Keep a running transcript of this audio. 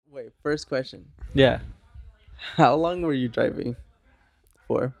Wait, first question. Yeah. How long were you driving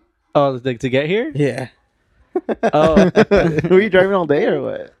for? Oh, like to get here? Yeah. Oh. Were you driving all day or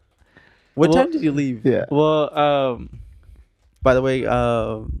what? What Well- time did you leave? Yeah. Well, By the way,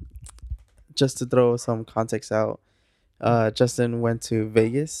 just to throw some context out, Justin went to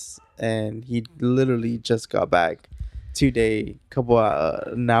Vegas and he literally just got back today,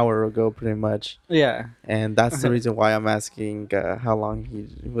 an hour ago, pretty much. yeah. And that's the reason why I'm asking how long he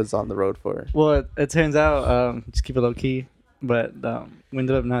was on the road for. Well, it turns out, just keep it low key, but we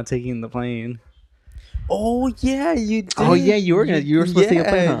ended up not taking the plane. Oh yeah, you did. Oh, yeah, you were supposed to take a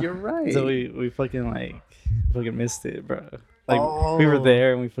plane, huh? You're right. So we fucking missed it, bro. Like we were Oh.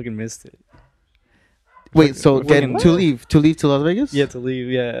 there and we fucking missed it. Wait, so Fucking- to leave to Las Vegas? Yeah, to leave.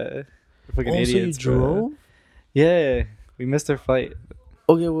 Yeah. We're fucking Oh, so you idiots, bro. drove? Yeah, we missed our flight.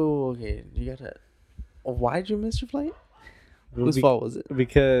 Okay, wait, okay. You gotta. Why'd you miss your flight? Whose Be- fault was it?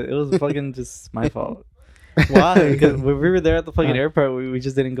 Because it was fucking just my fault. Why? Because when we were there at the fucking airport, we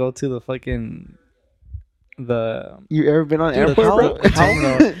just didn't go to the fucking You ever been on Dude, airport,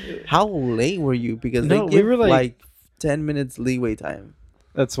 bro? how late were you? Because No, they we give were like 10 minutes leeway time.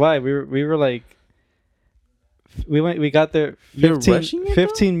 That's why we were like we got there You're rushing it,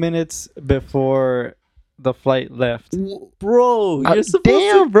 15 minutes before the flight left. Bro, you're supposed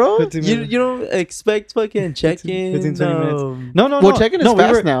Damn, bro. 15 to. minutes. You don't expect fucking check in. 15, 20 minutes. No. No. Well, check-in is no,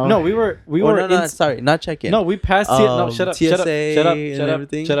 fast we were, now. No, we were No, sorry, not check in. No, we passed it. No, shut up. Shut up. TSA Shut up. and Shut up.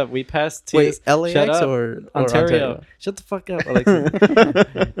 everything? Shut up. We passed TSA. Wait, LAX shut up. or Ontario. Shut the fuck up, Alexis.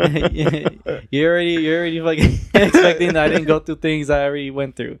 you're already fucking expecting that I didn't go through things I already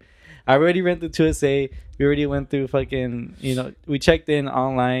went through. I already went through TSA. We already went through fucking, we checked in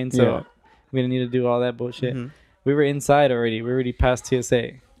online, so Yeah. we didn't need to do all that bullshit. Mhm. We were inside already. We already passed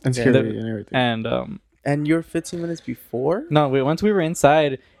TSA. And security and everything. And And you're 15 minutes before? no, once we were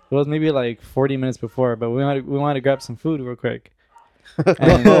inside, it was maybe like 40 minutes before, but we wanted to grab some food real quick.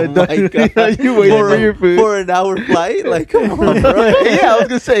 And- Oh my God. You waited for your food. For an hour flight? Like, come on, bro. Yeah, I was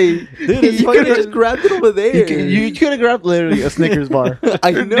gonna say, Dude, it's You could have fucking- just grabbed it over there. you could have grabbed literally a Snickers bar.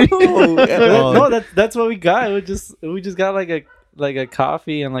 I know. Oh, no, that's what we got. We just got like a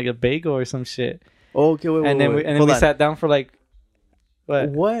coffee and like a bagel or some shit. Okay, wait, And then wait. Hold we on. sat down for like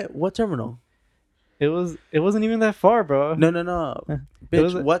what? What terminal? It wasn't even that far, bro. No. It Bitch,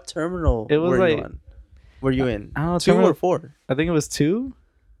 was- what terminal it was were you like- on? Were you in? I don't know, 2 terminal- or 4? I think it was 2.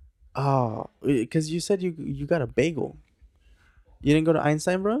 Oh, because you said you got a bagel. You didn't go to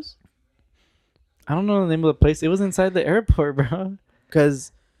Einstein Bros? I don't know the name of the place. It was inside the airport, bro.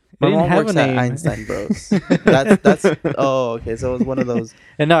 Because It my didn't mom have works a at name. Einstein Bros. that's oh, okay. So it was one of those.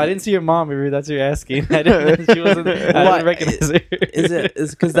 And no, I didn't see your mom. Maybe that's what you're asking. I didn't. She wasn't. I Why? didn't recognize her. Is it?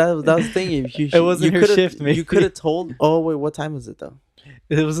 Is because that was the thing. If you, It wasn't you her coulda- shift, maybe. You could have told. Oh wait, what time was it though?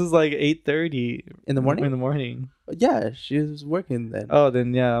 It was just like 8:30 In the morning? In the morning. Yeah, she was working then. Oh,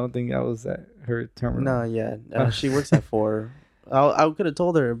 then yeah, I don't think I was at her terminal. No, yeah, she works at 4. I could have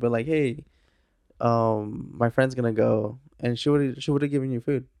told her, but like, hey, my friend's gonna go, and she would have given you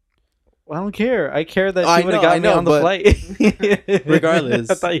food. Well, I don't care. I care that I she would have know, got I me know, on the but flight. regardless.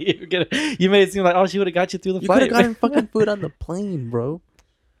 I thought you made it seem like she would have got you through the You could flight. have gotten fucking food on the plane, bro.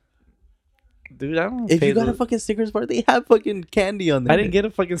 Dude, I don't. If pay you got the- a fucking Snickers bar, they have fucking candy on there. I didn't get a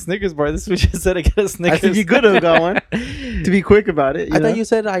fucking Snickers bar. This was just said I got a Snickers. I think you could have got one. To be quick about it, I thought you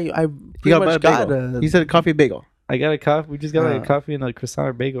said I pretty got much a got bagel. a. You said a coffee bagel. I got a coffee. We just got like a coffee and a croissant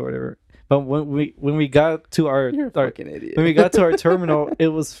or bagel or whatever. But when we got to our, You're a our fucking idiot. when we got to our terminal, it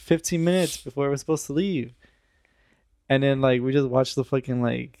was 15 minutes before we were supposed to leave. And then like we just watched the fucking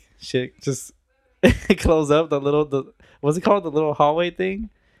like shit just close up what's it called, the little hallway thing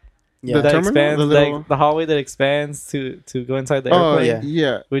yeah, that terminal? expands, The little- like the hallway that expands to go inside the Oh airplane.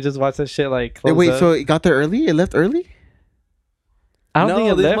 yeah. We just watched that shit like close Wait, up. so it got there early? It left early? I don't no,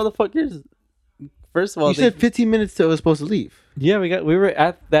 think it these left. motherfuckers. First of all, You said 15 minutes till it was supposed to leave. Yeah, we were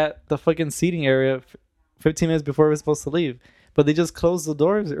at the fucking seating area 15 minutes before we were supposed to leave, but they just closed the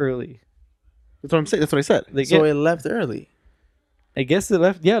doors early. That's what I'm saying. That's what I said. so it left early. I guess it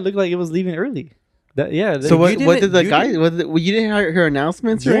left. Yeah, it looked like it was leaving early. So what you did didn't- the you guy? didn't- Was it, you didn't hear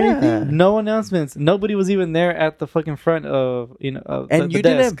announcements or Yeah. anything? No announcements. Nobody was even there at the fucking front of And the you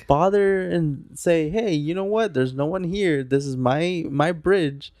desk. didn't bother and say, "Hey, you know what? There's no one here. This is my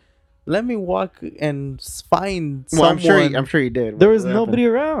bridge. Let me walk and find Well, someone." I'm sure you did. There was What nobody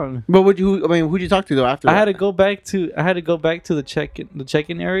happened? around. But who'd you talk to though after? I had that? to go back to the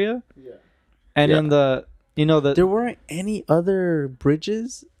check-in area. Yeah. And Yeah. then There weren't any other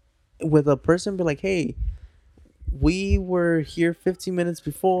bridges with a person be like, "Hey, we were here 15 minutes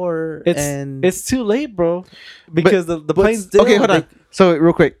before, and It's too late, bro. Because the but plane. still, Okay, hold on. So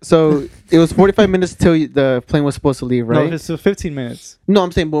real quick. So it was 45 minutes till the plane was supposed to leave, No, right? it's 15 minutes. No,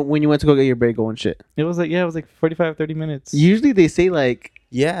 I'm saying, but when you went to go get your bagel and shit. It was like 45, 30 minutes. Usually they say like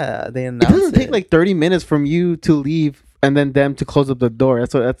yeah, they it announced doesn't take like 30 minutes from you to leave and then them to close up the door.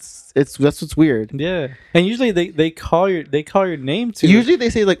 That's what's weird. Yeah, and usually they call your name too. Usually they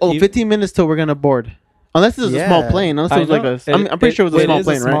say like, oh, 15 minutes till we're gonna board. Unless it's a small Yeah. plane. Unless I it was like know. I'm pretty sure it was a small is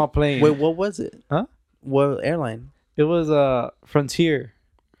plane, a small right? plane. Wait, what was it? Huh? What airline? It was Frontier.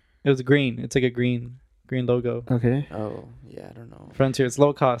 It was green. It's like a green logo. Okay. Oh, yeah, I don't know. Frontier. It's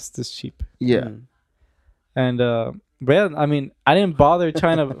low cost. It's cheap. Yeah. Mm. And but yeah, I mean, I didn't bother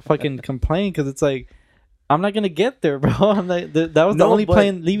trying to fucking complain because it's like I'm not gonna get there, bro. I'm like that was the only but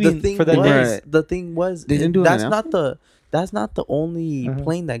plane leaving for that was, day. Right. The thing was, They didn't do an that's not the only Uh-huh.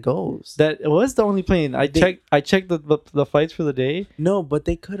 plane that goes. That was the only plane. I checked the flights for the day. No, but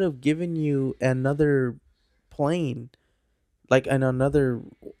they could have given you another plane, like another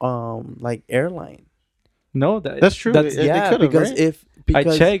like airline. No, That's true. That's, They Yeah, could've, because right? if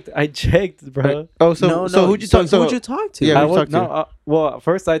because I checked, bro. Right. Oh, so no, so no, who'd you talk? So who'd you talk to? Yeah, I who'd you was, talk to? no, well,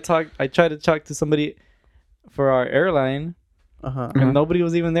 first I tried to talk to somebody for our airline, Uh-huh. and nobody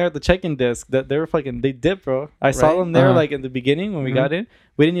was even there at the check-in desk. That they were they dipped, bro. I saw Right? them there Uh-huh. like in the beginning when we got in.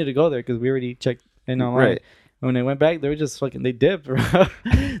 We didn't need to go there because we already checked in online. Right. When they went back, they were just they dipped, bro.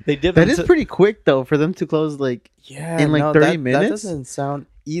 They dipped. That is into- pretty quick though for them to close like Yeah, in, like, no, 30 that minutes? doesn't sound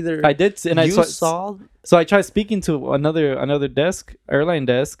either. I did, and I you saw, saw. So I tried speaking to another desk, airline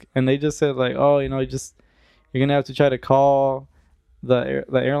desk, and they just said like, oh, you're gonna have to try to call the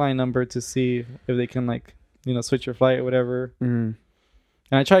airline number to see if they can switch your flight or whatever. mm.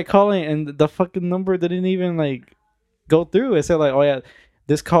 And I tried calling, and the fucking number didn't even go through. It said like, oh yeah,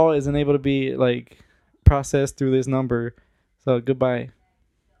 this call isn't able to be processed through this number. So goodbye.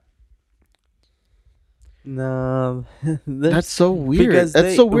 No, That's so weird. because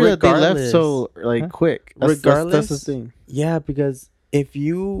That's so weird that they left regardless- so Huh? quick. That's the thing. Yeah, because if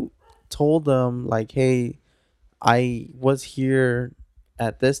you told them like, "Hey, I was here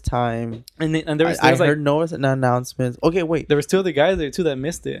at this time," And there was, I heard no announcements. Okay, wait. there was two other guys there too that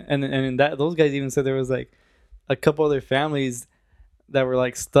missed it, and those guys even said there was a couple other families that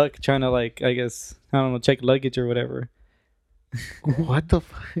were stuck trying to I guess I don't know, check luggage or whatever. What the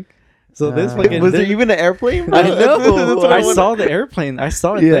fuck? So this Uh, fucking Was there even an airplane? I know. That's what I wanna- saw the airplane. I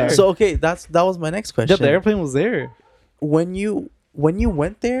saw it Yeah. there. So okay, that was my next question. Yeah, the airplane was there. When you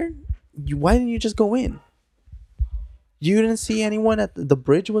went there, why didn't you just go in? You didn't see anyone at the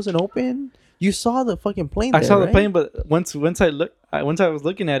bridge wasn't open. You saw the fucking plane. I saw the right? plane, but once I was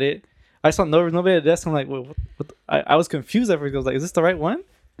looking at it, I saw nobody at the desk. I'm like, what I was confused at first. I was like, is this the right one?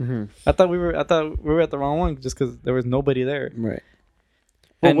 Mhm. I thought we were at the wrong one just because there was nobody there. Right.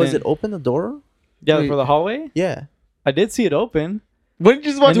 But And was then- it open the door? Yeah, Wait. for the hallway. Yeah. I did see it open. What did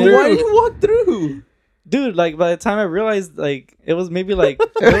you just walk And through? then- Why did you walk through? Dude, by the time I realized, it was maybe there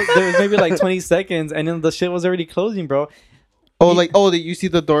was maybe 20 seconds, and then the shit was already closing, bro. Did you see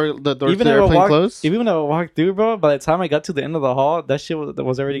the door to the airplane close? Even when I walked through, bro, by the time I got to the end of the hall, that shit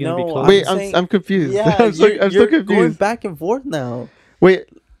was already gonna be No, closed. Wait, saying- I'm confused. Yeah, I'm so you're confused. going back and forth now. Wait,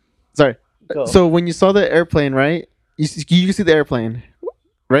 sorry. Go. So when you saw the airplane, right? You see the airplane,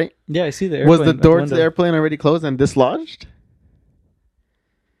 right? Yeah, I see the Was airplane. the at door to window. the airplane already closed and dislodged?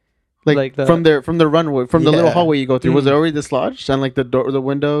 Like the- from the runway, from the little Yeah. hallway you go through, was it Mm. already dislodged and the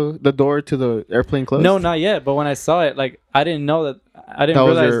door to the airplane closed? No, not yet. But when I saw it, I didn't know that. I didn't That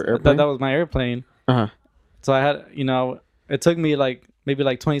was realize your that airplane? that was my airplane. Uh-huh. So I had, it took me maybe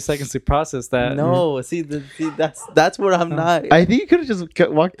 20 seconds to process that. No, see, that's where I'm not. I think you could have just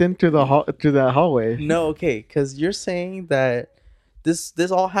walked into the to that hallway. No, okay, because you're saying that this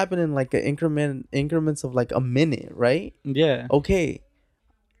all happened in increments of a minute, right? Yeah. Okay,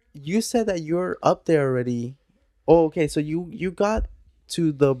 you said that you're up there already. Oh, okay, so you got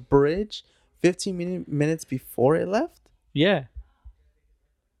to the bridge 15 minutes before it left, Yeah.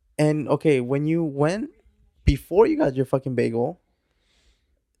 and okay, when you went before you got your fucking bagel,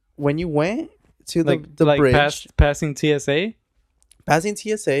 when you went to the bridge, passing TSA. passing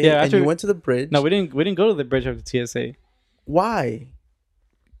TSA, Yeah, and after- you went to the bridge. No, we didn't go to the bridge after TSA Why?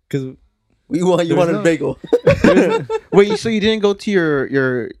 because You wanted no- a bagel. Wait, so you didn't go to your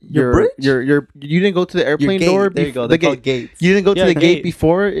bridge? you didn't go to the Your airplane gate. door? There you go. The They're gate. called gates. You didn't go to Yeah, the gate gate.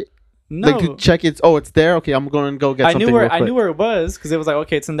 before, no, to check it's. Oh, it's there. Okay, I'm going to go get I something. knew real quick. where it was because it was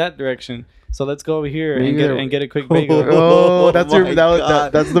okay, it's in that direction. So let's go over here Maybe and they're- get a quick bagel. Oh, that's your my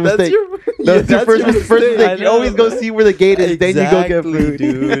that's the God. mistake. Yeah, That's your first mistake. mistake. You always go see where the gate is, then you go get Exactly, food,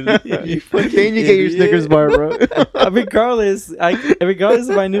 dude. You fucking then you get your idiot. Snickers bar, bro. Regardless, regardless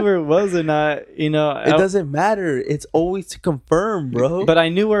if I knew where it was or not, you know, It doesn't matter. It's always to confirm, bro. but I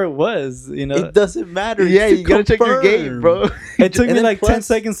knew where it was, you know. it doesn't matter. Yeah, It's to you gotta check your gate, confirm. bro. It took And me then like 10 plus-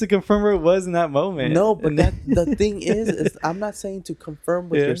 seconds to confirm where it was in that moment. No, but And that the thing is I'm not saying to confirm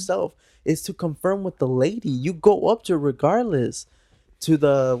with Yeah. yourself. It's to confirm with the lady. You go up to her regardless to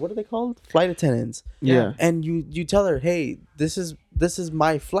the what are they called? Flight attendants. Yeah. And you tell her, hey, this is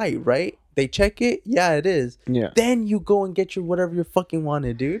my flight, right? They check it. Yeah, it is. Yeah. Then you go and get your whatever you fucking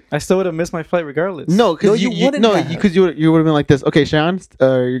wanted, dude. I still would have missed my flight regardless. No, No, because you wouldn't have. because you would have been like this. Okay, Sean,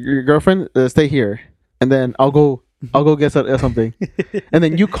 your girlfriend, stay here, and then I'll go get something, and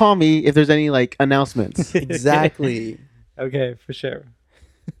then you call me if there's any like announcements. Exactly. Okay, for sure.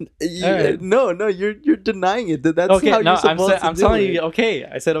 Yeah, no, you're denying it. That's Okay, how no, you're supposed to I'm do telling it. you. Okay,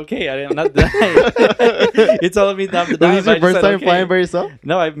 I said okay. I'm not denying. You're telling me that I'm Was denying. this but I your just first said time okay. flying by yourself?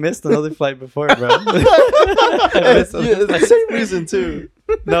 No, I've missed another flight before, bro. I missed Yeah, another the flight. same reason too.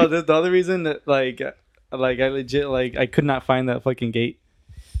 No, the other reason that like I legit like I could not find that fucking gate.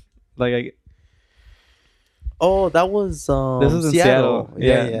 Like Oh, that was this was in Seattle.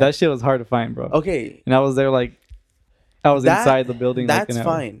 Yeah, yeah. that shit was hard to find, bro. Okay, And I was there like I was That- inside the building. like, that's an hour.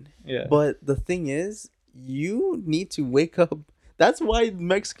 fine. Yeah. But the thing is, you need to wake up. That's why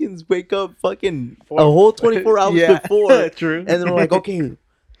Mexicans wake up fucking a whole 24 hours Yeah. before. True. And they're like, okay,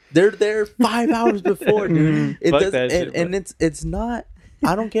 they're there 5 hours before, dude. It Fuck does, that shit, and bro. it's not.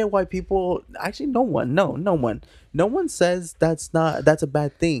 I don't get why people. Actually, no one says that's a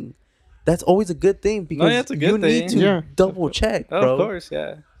bad thing. That's always a good thing because yeah, it's a good you need thing. to Yeah. double check, bro. Of course,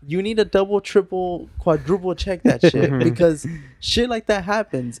 yeah. You need to double, triple, quadruple check that shit Mhm. because shit like that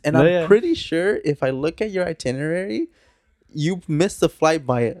happens. And No, I'm yeah. pretty sure if I look at your itinerary, you missed the flight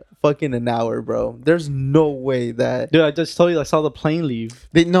by fucking an hour, bro. There's no way that. Dude, I just told you I saw the plane leave.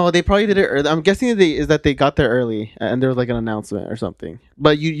 They probably did it early. I'm guessing that they got there early and there was like an announcement or something.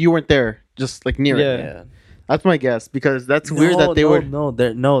 But you weren't there, just like near it. Yeah. That's my guess because that's weird that they were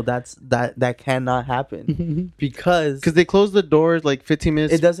that cannot happen because because they closed the doors like 15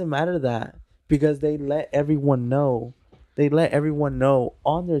 minutes. it doesn't matter that because they let everyone know. They let everyone know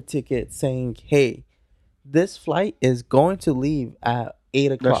on their ticket saying, "Hey, this flight is going to leave at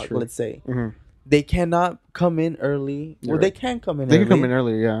 8 o'clock." true. Let's say Mhm. they cannot come in early. You're Well, they right. can come in. They early. could come in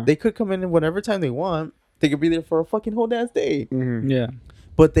earlier, yeah. They could come in whatever time they want. They could be there for a fucking whole ass day. Mhm. Yeah.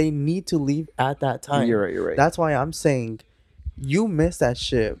 But they need to leave at that time. You're right. You're right. That's why I'm saying you missed that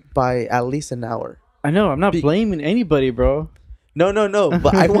shit by at least an hour. I know. I'm not Be- blaming anybody, bro. No.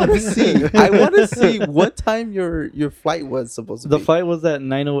 But I want to see. I want to see what time your flight was supposed to The be. flight was at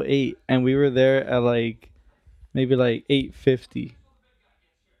 9:08, and we were there at like maybe like 8:50.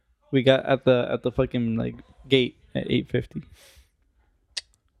 We got at the fucking like gate at 8:50.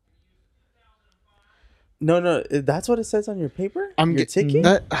 No. That's what it says on your paper. I'm your get- ticket.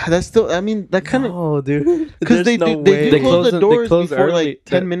 That's still. I mean, that kind of No, dude. because There's no they way. do They close close the it- they doors close before early. like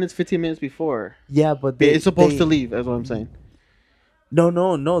 10 minutes, 15 minutes before. Yeah, but It's supposed to they- leave. That's what I'm saying.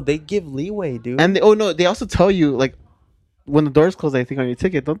 No. They give leeway, dude. And they also tell you like when the doors close. I think on your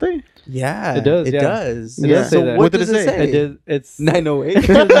ticket, don't they? yeah, It does, It yeah. does. It does say So that. what What did does it it say? say? It did. It's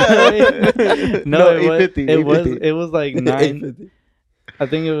 908. no, No, it was 8:50, it was 8:50. it was like 9. 850. I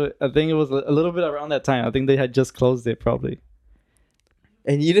think it was a little bit around that time. I think they had just closed it probably.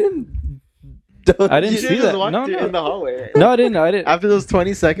 And you didn't. I didn't You see just that. walk No, through no. in the hallway. No, I didn't. After those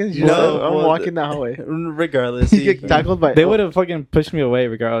 20 seconds, you No, know, I'm well, walking the hallway. Regardless, You get tackled by. They would have fucking pushed me away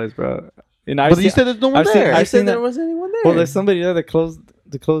regardless, bro. And But you said there's no one I've seen- there. I I've said seen there that- wasn't anyone there. Well, there's somebody there that closed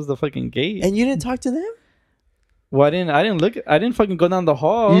the fucking gate. And you didn't talk to them? Well, I didn't fucking go down the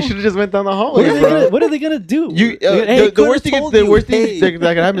hall. You should have just went down the What hallway, are, they bro. gonna, what are they gonna do? You Hey, the worst thing could've the told worst you, thing hey,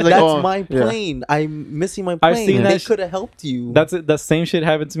 that can happen is like, That's oh, my yeah. plane. I'm missing my I've plane. seen They that sh- could have helped you. That's it. That same shit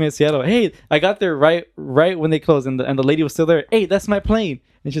happened to me in Seattle. Hey, I got there right when they closed, and the lady was still there. Hey, that's my plane,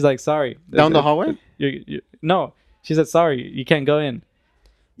 and she's like, sorry. Down the hallway? No, she said sorry. You can't go in.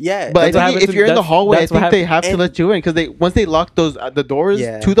 yeah. But That's what I think happens if in- you're in the that's- hallway, I that's what think they happens- have to and- let you in because once they lock those the doors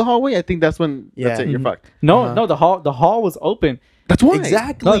Yeah. to the hallway, I think that's when that's Yeah. it. You're Mhm. fucked. No, Uh-huh. no, the hall was open. That's why.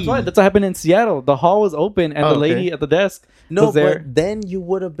 exactly. No, that's why. That's what happened in Seattle. The hall was open, and Oh, the okay. lady at the desk No, was there. but then you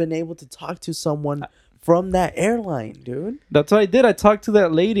would have been able to talk to someone from that airline, dude. That's what I did. I talked to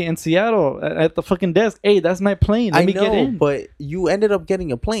that lady in Seattle at the fucking desk. Hey, that's my plane. Let I me get know, in. but you ended up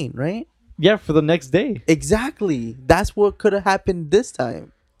getting a plane, right? Yeah, for the next day. Exactly. That's what could have happened this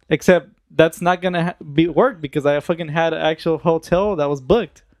time. Except that's not gonna be work because I fucking had an actual hotel that was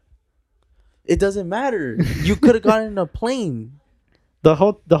booked. It doesn't matter. You could have gotten a plane. The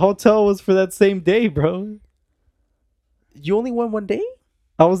hotel was for that same day, bro. You only went one day.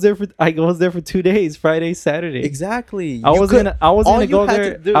 I was there for 2 days, Friday, Saturday. Exactly. I wasn't gonna go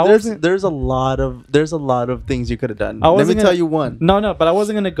there. There's a lot of things you could have done. I Let me wasn't tell gonna- you one. No, but I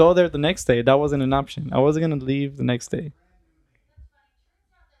wasn't gonna go there the next day. That wasn't an option. I wasn't gonna leave the next day.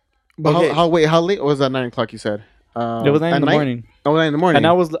 But Okay. how late was that? 9 o'clock. You said. It was 9 in at the night? morning, Oh, 9 in the morning. and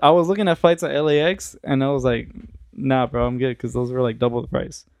I was looking at flights at LAX, and I was like, nah, bro, I'm good because those were like double the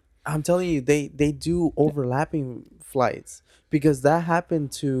price. I'm telling you, they do overlapping flights because that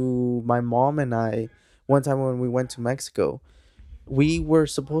happened to my mom and I one time when we went to Mexico. We were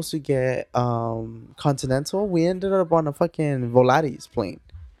supposed to get Continental. We ended up on a fucking Volaris plane.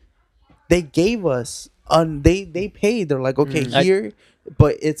 They gave us they paid. They're like, okay, Mm. here,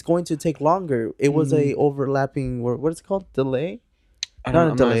 but it's going to take longer. It was a overlapping what is it called? Delay? I Not a I'm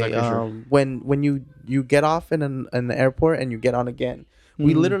not delay. exactly sure. When you get off in an airport and you get on again.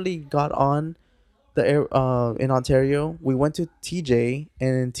 We literally got on the air in Ontario. We went to TJ,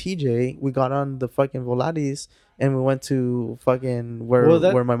 and in TJ we got on the fucking Volaris, and we went to fucking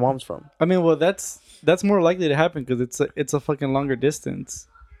where my mom's from. I mean, well, that's more likely to happen because it's a fucking longer distance.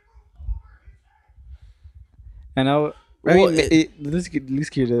 And I Well, mean, at least you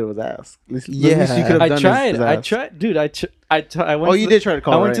did it with ass. At least Yeah. you could have I done tried. his I ask. tried, dude. I went. Oh, you did try to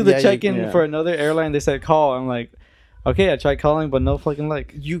call. I went right? to the Yeah, you- check-in yeah. for another airline. They said call. I'm like, okay. I tried calling, but no fucking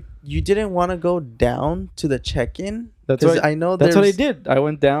luck. You didn't want to go down to the check-in. That's 'Cause what I know. That's what I there's- did. I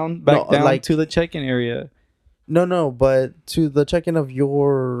went down, back No, down like- to the check-in area. No, but to the check-in of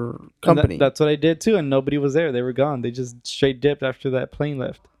your And company. that's what I did too, and nobody was there. They were gone. They just straight dipped after that plane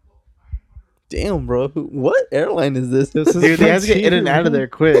left. Damn, bro. What airline is this? This is Dude, they have to get in and out of there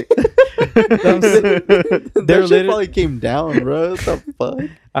quick. That They're shit literally- probably came down, bro. What the fuck?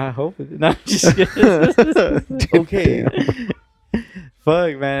 I hope it did not. Just kidding. Okay.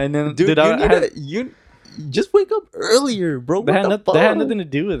 Fuck, man. And then, Dude, I you need had- you just wake up earlier, bro. that, What had the fuck? that had nothing to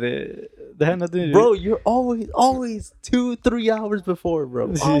do with it. That had nothing to do. Bro, you're always 2-3 hours before,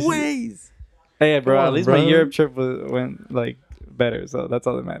 bro. Always. Hey, bro. Come At on, least bro. my Europe trip went like better, so that's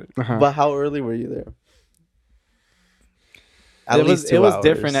all that mattered. Uh-huh. But how early were you there? At It least was 2 it was hours.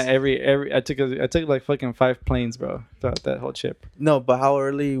 different at every. I took like fucking 5 planes, bro, throughout that whole trip. No, but how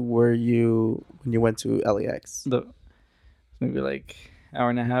early were you when you went to LAX? Maybe like hour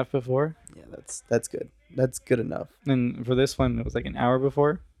and a half before, Yeah, that's good. That's good enough. and for this one it was like an hour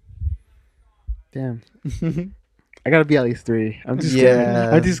before. Damn. I gotta be at least 3. I'm too scared. Yeah.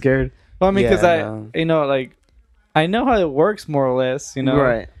 I'm too scared. Well, I mean, because Yeah, no. like, I know how it works more or less,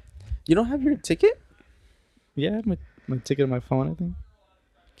 Right. You don't have your ticket? Yeah, I have my ticket on my phone, I think.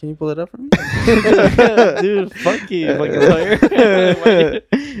 Can you pull it up for me? Dude, fuck you, fucking lawyer.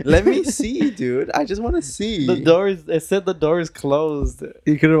 Let me see, dude. I just want to see. The doors. It said the doors closed.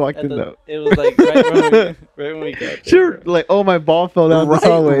 You could have walked And in though. it was like right when we got there. Sure. Like, oh, my ball fell down the right,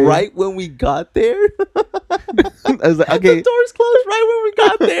 hallway. right when we got there. I was like, okay. The doors closed right when we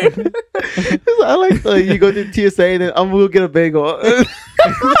got there. I like you go to TSA and then I'm gonna go get a bagel.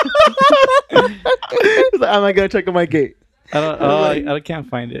 It's like, I'm not gonna check on my gate. I can't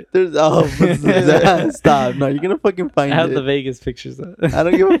find it. There's stop. No, you're gonna fucking find I have it. the Vegas pictures. I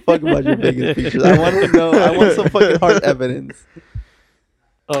don't give a fuck about your biggest pictures. I want to know. I want some fucking hard evidence.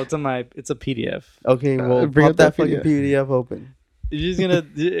 Oh, it's a PDF. Okay, well, Bring pop up that that fucking PDF open.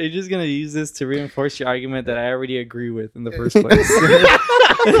 You're just gonna use this to reinforce your argument that I already agree with in the first place.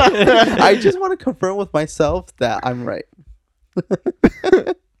 I just want to confirm with myself that I'm right.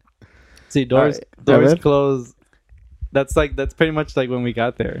 See, doors Alright. closed. That's pretty much like when we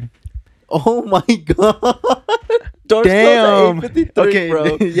got there. Oh my god. Doors Damn. closed at 8:53, Okay, bro.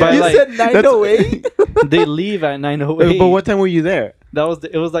 yeah. You Like, said 9:08. They leave at 9:08. But what time were you there?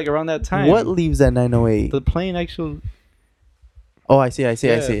 It was like around that time. What leaves at 9:08? The plane actually. Oh, I see.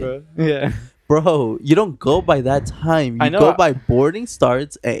 Yeah, bro. Yeah. Bro, you don't go by that time. You I know. go by boarding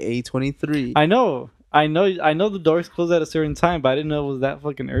starts at 8:23. I know the doors closed at a certain time, but I didn't know it was that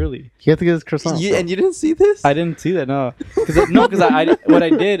fucking early. He had to get his croissant. And you didn't see this? I didn't see that, no. Because what I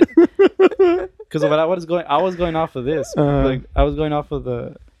did, because I was going off of this. Uh-huh. Like I was going off of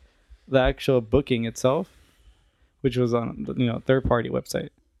the actual booking itself, which was on the third party website,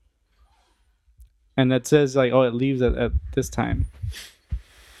 and that says like, oh, it leaves at this time.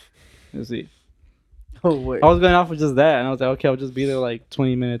 Let's see. Oh wait. I was going off with just that, and I was like, okay, I'll just be there like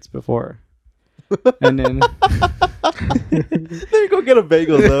 20 minutes before, and then Let me go get a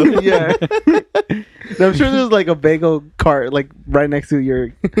bagel though. Yeah. I'm sure there's like a bagel cart like right next to your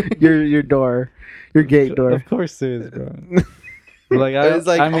door, your gate door. Of course there is, bro. Like It's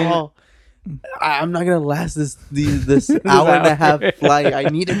like, I mean, oh, I'm not gonna last this hour and a half flight. I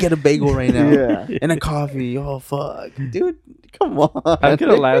need to get a bagel right now. Yeah. And a coffee. Oh fuck, dude, come on. I could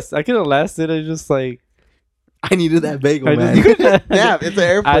have lasted. I just like I needed that bagel, I man. just- You could just nap. It's an I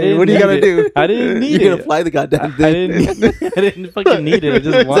airplane. didn't What do you need gotta it. do? I didn't need You're it. gonna fly the goddamn I thing. didn't fucking need it. I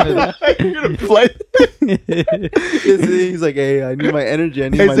just wanted You're gonna fly. it. He's like, hey, I need my energy. I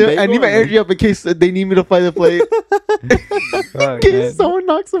need Hey, my so bagel. I need my energy up in case they need me to fly the plane. In case someone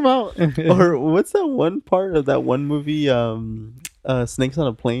knocks them out. Or what's that one part of that one movie, Snakes on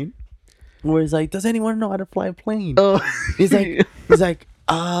a Plane, where he's like, does anyone know how to fly a plane? Oh, He's like, what's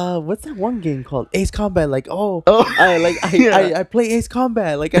that one game called? Ace Combat. Like, oh, I play Ace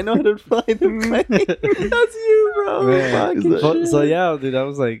Combat. Like, I know how to fly the plane. That's you, bro. Man. Fucking So, shit. so yeah, dude, I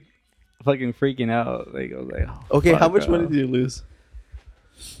was like fucking freaking out. Like I was like, oh, Okay, how fuck, much money bro. did you lose?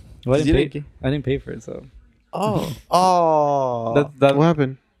 Well, I You didn't didn't pay. I didn't pay for it, so Oh. that what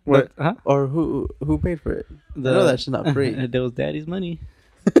happened? What? Huh? Or who paid for it? I know that shit's not free. That was daddy's money.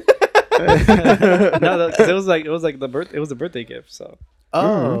 No, because it was like the birth. It was a birthday gift, so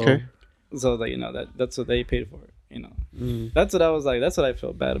Okay. like that's what they paid for. Mm. That's what I was like. That's what I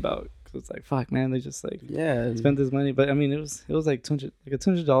felt bad about. Cause it's like fuck, man. They just like Yeah. spent this money, but I mean, it was like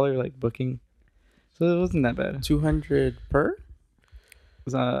 $200 like booking, so it wasn't that bad. 200 per?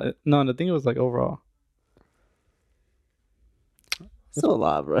 It was, no, I think it was like overall. Still a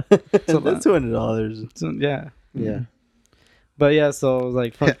lot, bro. a That's lot. $200. So, yeah, Yeah. but yeah, so I was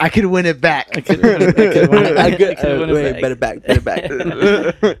like, fuck. I could win it back. I could win it. I could, could've won it wait, back. bet it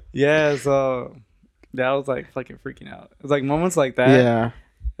back. Yeah, so that was like fucking freaking out. It was like moments like that. Yeah.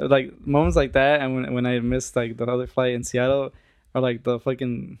 Like moments like that, and when I missed like the other flight in Seattle, are like the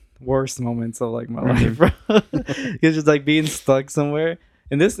fucking worst moments of like my life, bro. It's just like being stuck somewhere.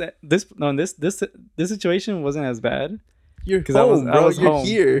 And this situation wasn't as bad. You're 'Cause home, I bro. was You're home.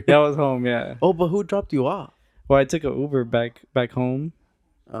 here. Yeah, I was home. Yeah. Oh, but who dropped you off? Well, I took an Uber back home,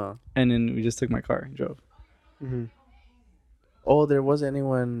 Oh. and then we just took my car and drove. Mm-hmm. Oh, there wasn't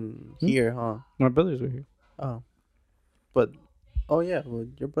anyone here, huh? My brothers were here. Oh. But, oh yeah, well,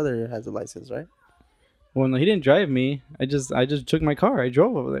 your brother has a license, right? Well, no, he didn't drive me. I just took my car. I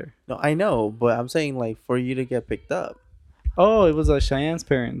drove over there. No, I know, but I'm saying like for you to get picked up. Oh, it was Cheyenne's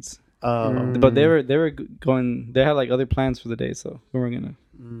parents. But they were going. They had like other plans for the day, so we weren't gonna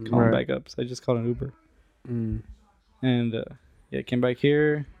call them Right. back up. So I just called an Uber, Mm. and yeah, came back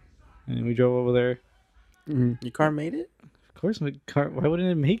here, and we drove over there. Mm. Your car made it? Of course, my car. Why wouldn't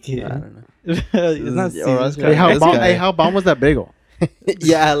it make it? I don't know. It's not Or else- seasoned. Hey, how This bomb? guy. Hey, how bomb was that bagel?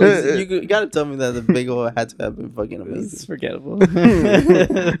 Yeah, like, you gotta tell me that the bagel had to have been fucking It's amazing. forgettable.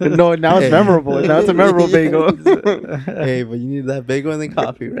 No, now it's Hey. memorable. Now it's a memorable bagel. Hey, but you need that bagel and then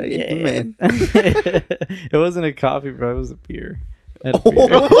coffee, right? Yeah. Man. It wasn't a coffee, bro. It was a beer. I had a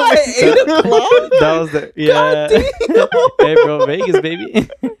beer. What? 8 o'clock? That was the yeah. Hey, bro, Vegas, baby.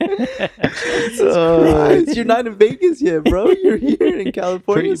 Christ, you're not in Vegas yet, bro. You're here in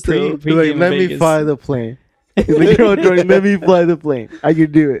California still. He's like, let me fly the plane. He's like, yo, Jordan, let me fly the plane. I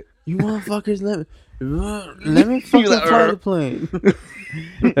can do it. You motherfuckers, let me fucking like, fly the plane.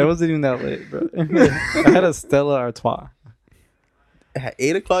 That wasn't even that late, bro. I had a Stella Artois. At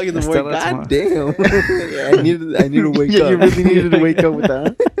 8 o'clock in the Stella morning. God tomorrow. damn. Yeah, I need to wake Yeah, up. you really needed to wake up with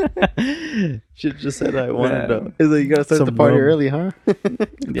that. Should just said I wanted to. It's like, you gotta start the Some party rum. early, huh? Yeah.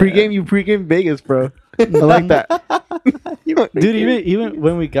 You pregame Vegas, bro. I like that. Dude. Even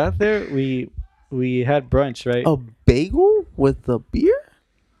when we got there, we had brunch, right? A bagel with the beer?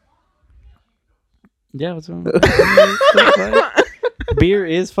 Yeah, what's wrong? Beer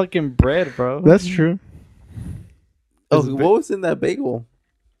is fucking bread, bro. That's true. Oh, It's what was in that bagel?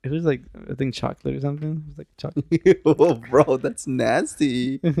 It was like, I think chocolate or something. It was like chocolate. Oh, bro, that's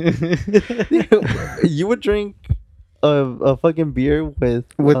nasty. You would drink a fucking beer with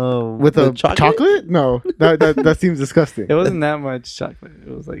a chocolate? No, that seems disgusting. It wasn't that much chocolate.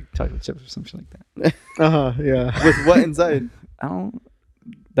 It was like chocolate chips or something like that. Yeah. With what inside? I don't.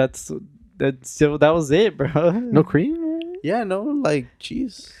 That was it, bro. No cream? Yeah, no, like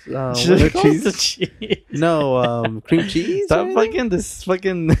cheese. Just What's it called? cheese. No, cream cheese. Stop or fucking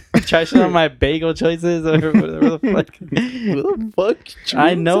trashing on my bagel choices or whatever the fuck. anything? Who the fuck?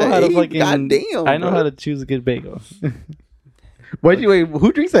 I know how to Hey, fucking. Goddamn, I know bro. how to choose a good bagel. Wait?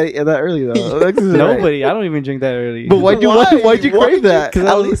 Who drinks that early though? That's right. Nobody. I don't even drink that early. But why'd you crave that? Cause At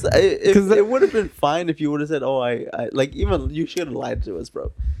I was- least cause it would have been fine if you would have said, "Oh, I like." Even you should have lied to us,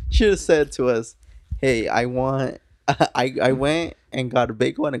 bro. Should have said to us, "Hey, I want." I went and got a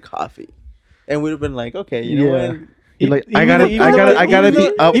bagel and a coffee, and we'd have been like, "Okay, you know Yeah. what? You're like, Even I gotta, though- I gotta, I even gotta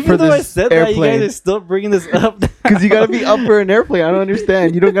though- be up even for though I this said that, you guys airplane. are still bringing this up. Because you gotta be up for an airplane. I don't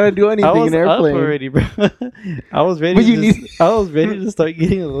understand. You don't gotta do I anything was in an up airplane. already, bro. I was ready. But you I was ready to start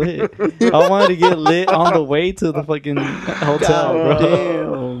getting lit. I wanted to get lit on the way to the fucking hotel, bro.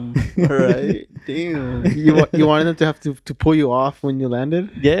 Damn. All right. Damn. You wanted them to have to pull you off when you landed?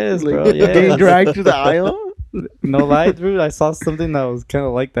 Yes, Like, bro. getting Yes. dragged through the aisle? No lie, dude. I saw something that was kind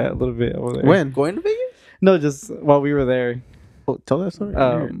of like that a little bit over there. When? Going to Vegas? No, just while we were there. Oh, tell that story.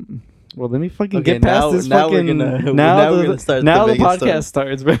 Well, let me fucking Okay, get past now- this now we're fucking. gonna- now now we're the, gonna start now the the Vegas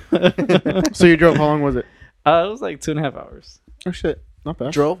story. podcast starts, bro. So you drove, how long was it? It was like 2.5 hours. Oh, shit. Not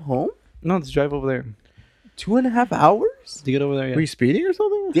bad. Drove home? No, just drive over there. 2.5 hours? To get over there, yeah. Were you speeding or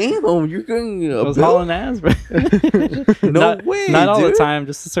something? Damn, you're going I was Bill? hauling ass, bro. No not, way, Not all dude. the time,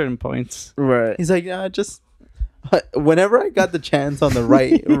 just at certain points. Right. He's like, yeah, just whenever I got the chance on the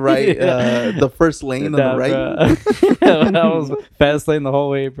right, the first lane on the right, Bro. I was fast lane the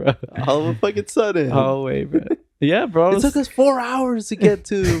whole way, bro. all of a fucking sudden, Whole way, bro. Yeah, bro. it took us 4 hours to get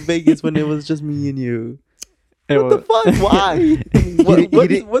to Vegas when it was just me and you. it What the was- fuck? Why?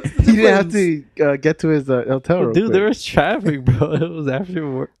 What's the He didn't have difference? to get to his hotel. real Dude, quick. there was traffic, bro. It was after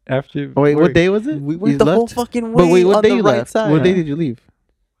work. After Oh, wait, work. what day was it? We You went the whole left? fucking way But wait, what on day the you right left? side. What day did you leave?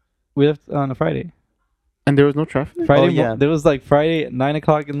 We left on a Friday. And there was no traffic? Friday, yeah. there was like Friday at 9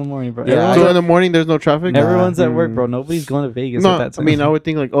 o'clock in the morning, bro. Yeah, Everyone's, So I- in the morning, there's no traffic? everyone's at Mm. work, bro. Nobody's going to Vegas No, at that I time. mean, I would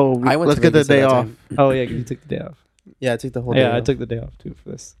think like, oh, I went let's to get the Vegas at day that off. time. Oh yeah, 'cause you took the day off. Yeah, I took the whole day. Yeah, I off. took the day off too for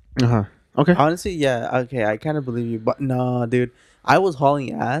this. Uh-huh. Okay. Honestly, yeah, okay, I kind of believe you, but no, dude, I was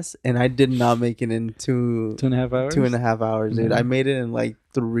hauling ass and I did not make it in 2.5 hours. 2.5 hours, dude. Mhm. I made it in like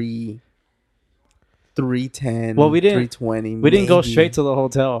 3:10. Well, we didn't- 3:20. We didn't go maybe. straight to the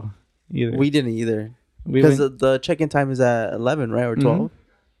hotel either. We didn't either We because went, the check-in time is at 11, right, or 12.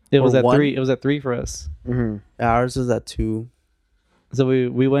 it was or at 1. 3. It was at 3 for us. Mm-hmm. Ours was at 2. So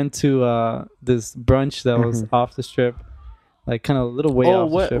we went to this brunch that was off the strip, like kind of a little way Oh, off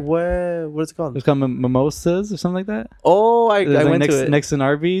the what strip. what's it It was was called Mimosas or something like that. Oh, I It was, like, went next, to it. next to an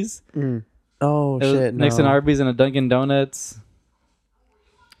Arby's. Mm. Oh It was shit! next to an no. Arby's and a Dunkin' Donuts.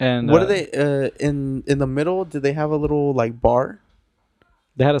 And What are they in the middle? Did they have a little like bar?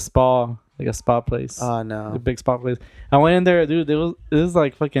 They had a spa, like a spa place. Oh A no. big spa place. I went in there, dude. It was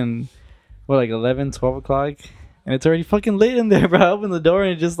like fucking, what, like 11, 12 o'clock, and it's already fucking late in there, bro. I opened the door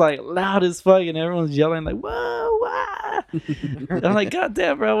and it's just like loud as fuck, and everyone's yelling like, "Whoa, wah!" I'm like, God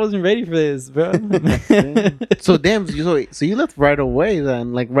damn, bro, I wasn't ready for this, bro. So damn, so you left right away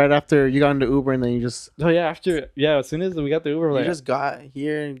then, like right after you got into Uber, and then you just Oh yeah, as soon as we got the Uber, You like, just got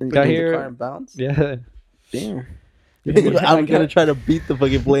here and Got got here. here the car and bounced. yeah. damn. I'm gonna try to beat the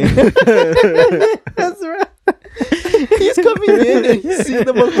fucking plane. That's right. He's coming in and he's seeing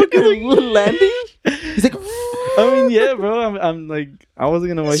the motherfucking landing. He's like, I mean, yeah, bro. I'm like, I wasn't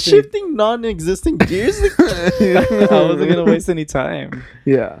gonna waste any, shifting non-existent gears. I wasn't gonna waste any time.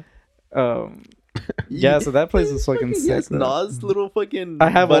 Yeah. Yeah, so that place was fucking sick. Yes, though. Nas little fucking. I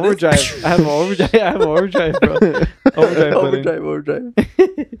have buttons. overdrive. I have overdrive, bro. Overdrive.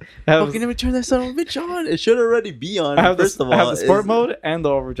 I have, Fucking let me turn that son of a bitch on. It should already be on. I have First the, of all, I have the sport Is- mode and the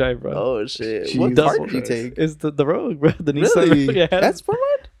overdrive, bro. Oh shit! Jeez. What Double car did you Christ. take? It's the Rogue, bro. The Nissan Really? Rogue. Yeah, That's sport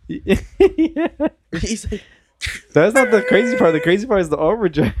mode. yeah. He's like, That's not the crazy part. The crazy part is the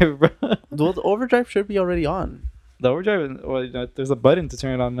overdrive, bro. well, the overdrive should be already on. The overdrive, well, you know, there's a button to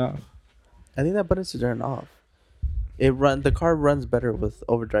turn it on and off. I think that button's to turn off. The car runs better with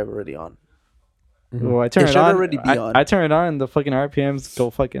overdrive already on. Well, I turn It it should on. already be on. I turn it on, and the fucking RPMs go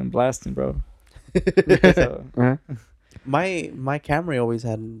fucking blasting, bro. So, Uh-huh. My Camry always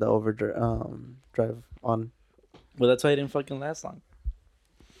had the overdrive drive on. well, that's why it didn't fucking last long.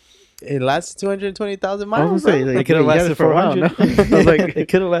 It lasted 220,000 I miles. was gonna say, bro. like, It could have you had lasted it for a while 400. now. I was like, it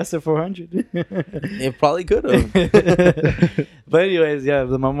could have lasted 400. It probably could have. But anyways, yeah,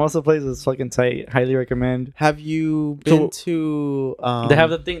 the mimosa place is fucking tight. Highly recommend. Have you So- been to? They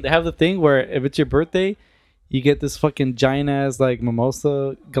have the thing. They have the thing where if it's your birthday, you get this fucking giant ass like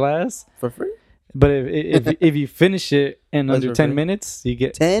mimosa glass. for free. But if you finish it in That's under for 10 free? minutes, you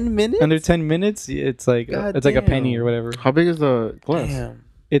get 10 minutes. under 10 minutes. It's like God it's like a penny damn. or whatever. how big is the glass? Damn.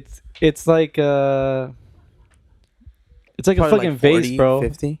 It's like it's like a Probably fucking like vase, 40, bro.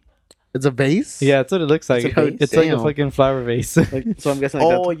 50. It's a vase. Yeah, that's what it looks like. It's a vase? It's like a Damn. fucking flower vase. Like, so I'm guessing.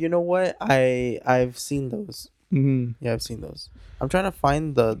 Like Oh, you know what? I've seen those. Mhm. Yeah, I've seen those. I'm trying to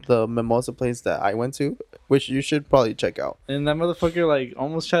find the mimosa place that I went to, which you should probably check out. And that motherfucker like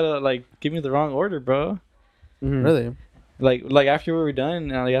almost tried to like give me the wrong order, bro. Mhm. Really? Like after we were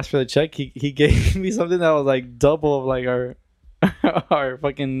done and I asked for the check, he gave me something that was like double of like our our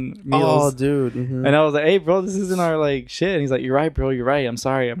fucking Oh, meals. dude. Mhm. And I was like, "Hey, bro, this isn't our like shit." And he's like, "You're right, bro. You're right. I'm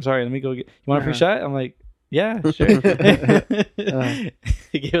sorry. Let me go get. You want a free shot?" I'm like, "Yeah, sure."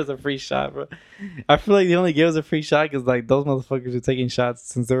 He gave us a free shot, bro. I feel like they only gave us a free shot because like those motherfuckers were taking shots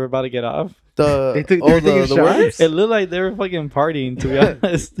since they were about to get off. They were taking the shots? workers? It looked like they were fucking partying. To be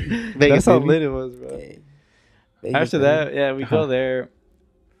honest, that's how lit it was, bro. Hey, After baby. that, yeah, we go there,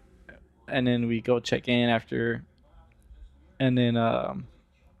 and then we go check in after, and then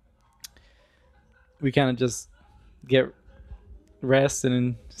we kind of just get rest and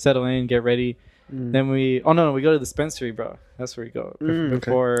then settle in, get ready. Then we go to the dispensary, bro. That's where we go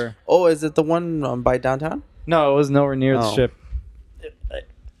before. Oh, is it the one by downtown? No, it was nowhere near the Oh. strip.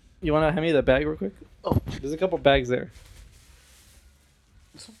 You want to hand me the bag real quick? Oh, there's a couple bags there.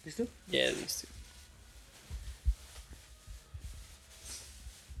 These two? Yeah, these two.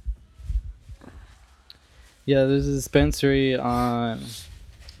 Yeah, there's a dispensary on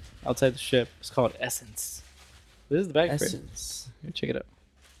outside the strip. It's called Essence. This is the bag for it. Essence. Here, check it out.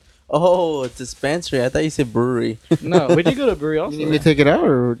 Oh, it's dispensary. I thought you said brewery. No, we did go to a brewery also. You need me to take it out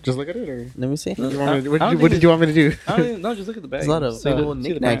or just look at it? Or Let me see. what, There's what did you want me to do? I don't even, no, just look at the bag. a lot of See the- little see the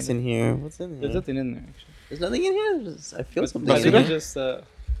knickknacks brand. in here. What's in There's here? nothing in there. Actually. There's nothing in here. I feel something I in think here. it's just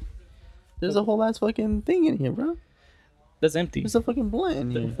There's a whole ass fucking thing in here, bro. that's empty. There's a fucking blunt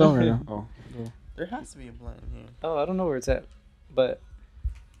in here. Oh, no. Oh. There has to be a blunt in here. Oh, I don't know where it's at, but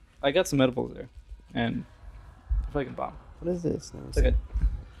I got some edibles there, and they're fucking bomb. What is this? Let me It's see. like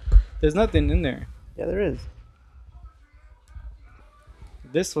there's nothing in there. Yeah, there is.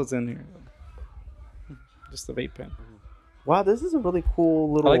 This was in here. Just the vape pen. Wow, this is a really cool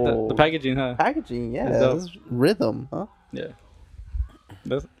I little like the packaging, huh? packaging. Yeah, It's dope. this is rhythm, huh? Yeah.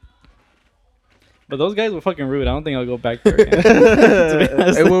 But those guys were fucking rude. I don't think I'll go back there again. To be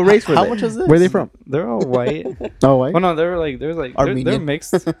honest. Hey, what race were How they? much was this? Where are they from? They're all white. Oh, white? Well, no, they're they're Armenian.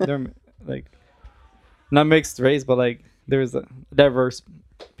 mixed. They're like not mixed race, but like there's a diverse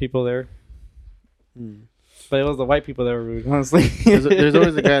people there. But it was the white people that were rude, honestly. There's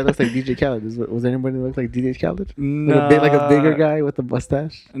always a guy that looks like DJ Khaled. Was there anybody that looked like DJ Khaled? No, Like a bigger guy with a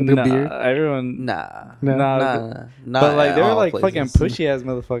mustache? With a beard? everyone. Nah, No. nah. But like they were all like places. fucking pushy ass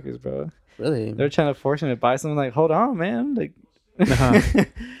motherfuckers, bro. Really? They're trying to force me to buy something. Like, hold on, man. Like, Uh-huh.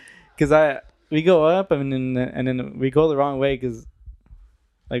 because we go up and then we go the wrong way because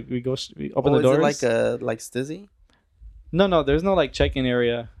like we open the is doors. it like Stizzy? No, there's no like check-in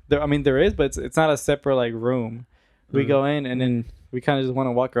area. There, I mean, there is, but it's not a separate like room. We go in and then we kind of just want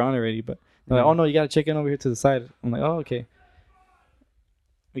to walk around already. But they're like, oh no, you gotta check in over here to the side. I'm like, oh okay.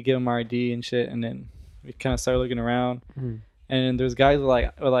 We give them our ID and shit, and then we kind of start looking around. And then there's guys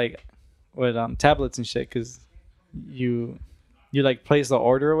with tablets and shit, because you like place the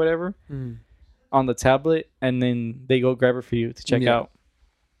order or whatever on the tablet, and then they go grab it for you to check out.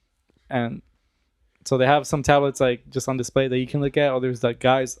 And so they have some tablets like just on display that you can look at, or there's like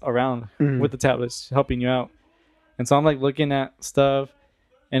guys around with the tablets helping you out. And so I'm like looking at stuff,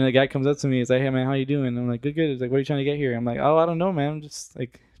 and the guy comes up to me. He's like, "Hey man, how you doing?" I'm like, "Good, good." He's like, "What are you trying to get here?" I'm like, "Oh, I don't know, man. I'm just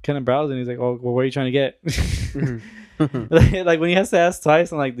like kind of browsing." He's like, "Oh, well, what are you trying to get?" Like when he has to ask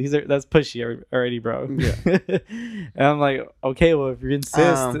twice, I'm like, that's pushy already, bro. Yeah. And I'm like, okay, well, if you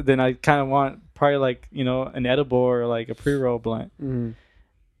insist, then I kind of want probably like an edible or like a pre-roll blunt. And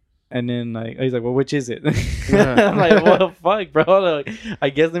then like he's like, well, which is it? I'm like, what the fuck, bro? Like, I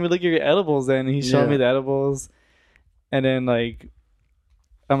guess let me look at your edibles. Then he showed me the edibles, and then like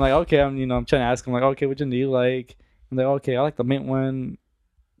I'm like, okay, I'm trying to ask him like, okay, which one do you like? I'm like, okay, I like the mint one.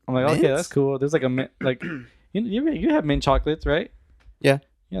 I'm like, okay, that's cool. There's like a mint, like you have mint chocolates, right? Yeah.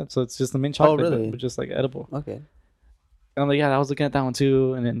 Yeah, so it's just the mint chocolate, really? but just like edible. Okay. And I'm like, yeah, I was looking at that one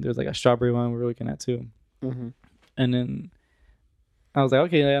too. And then there's like a strawberry one we were looking at too. And then I was like,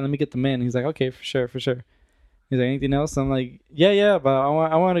 okay, yeah, let me get the mint. He's like, okay, for sure. He's like, anything else? I'm like, yeah, but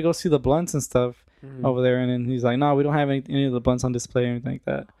I want to go see the blunts and stuff over there. And then he's like, no, we don't have any of the blunts on display or anything like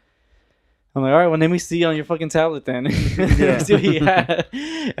that. I'm like, all right, well, let me see on your fucking tablet then. See what he had.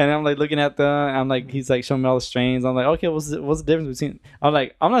 And I'm like looking at I'm like, he's like showing me all the strains. I'm like, okay, what's the difference between? I'm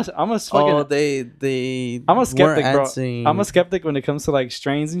like, I'm a fucking. Oh, they. I'm a skeptic, bro. Answering. I'm a skeptic when it comes to like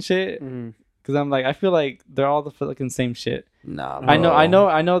strains and shit. Because I'm like, I feel like they're all the fucking same shit. Nah, bro.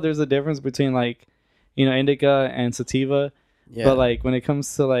 I know. There's a difference between like, indica and sativa. Yeah. But like when it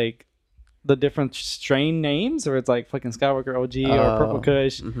comes to like the different strain names, or it's like fucking Skywalker OG or Purple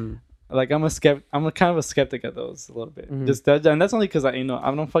Kush. Like I'm kind of a skeptic at those a little bit. Just that, and that's only because I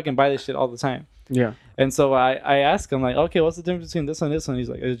don't fucking buy this shit all the time. Yeah. And so I ask him like, okay, what's the difference between this one and this one? He's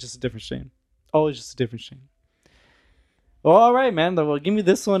like, it's just a different strain. Oh, it's just a different strain. Well, all right, man. Well, give me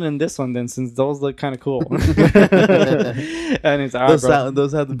this one and this one then, since those look kind of cool. And it's all right, bro.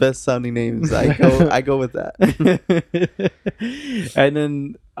 Those have the best sounding names. I go with that. And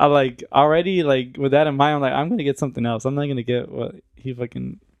then I like already like with that in mind, I'm like, I'm gonna get something else. I'm not gonna get what he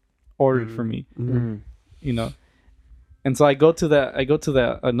fucking ordered for me, you know. And so I go to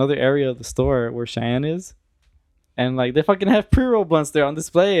that another area of the store where Cheyenne is, and like they fucking have pre-roll blunts there on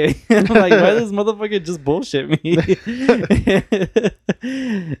display. And I'm like, why does this motherfucker just bullshit me?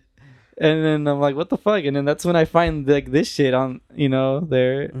 And then I'm like, what the fuck? And then that's when I find like this shit on,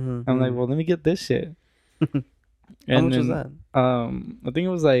 there. Mhm, I'm like, mhm. well, let me get this shit. How much was that? I think it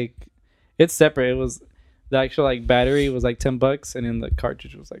was like, it's separate. It was the actual like battery was like $10, and then the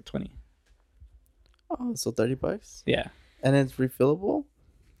cartridge was like 20. Oh, so $30. Yeah. And it's refillable.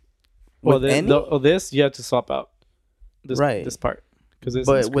 Well, With any? this you have to swap out. Right. This part, because it's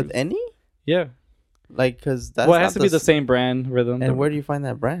But with any, yeah. like, because that's Well, it not has to be the same brand rhythm. And where do you find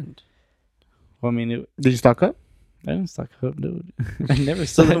that brand? Well, I mean, Did you stock up? I didn't stock up, dude. I never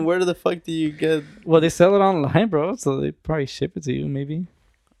So saw then, it. where the fuck do you get? Well, they sell it online, bro. So they probably ship it to you, maybe.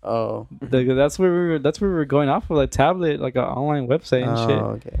 Oh, That's where we were going off of a tablet, like an online website and shit.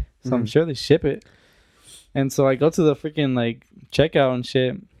 Okay. So I'm sure they ship it. And so I go to the freaking like checkout and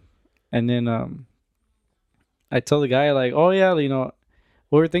shit, and then I tell the guy like, oh yeah, we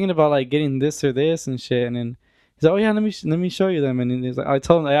were thinking about like getting this or this and shit, and then he's like, oh yeah, let me show you them, and then he's like,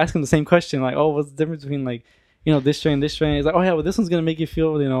 I asked him the same question, like, oh, what's the difference between like, this strain, this strain? He's like, oh yeah, well this one's gonna make you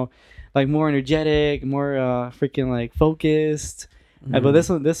feel like more energetic, more freaking like focused. But this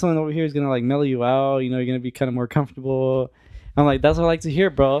one over here is gonna like mellow you out. You're gonna be kind of more comfortable. I'm like, that's what I like to hear,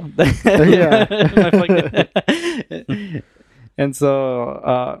 bro. Yeah. And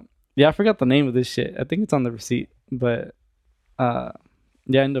so, yeah, I forgot the name of this shit. I think it's on the receipt, but yeah,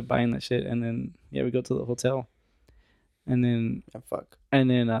 I ended up buying that shit, and then yeah, we go to the hotel, and then Fuck. hey,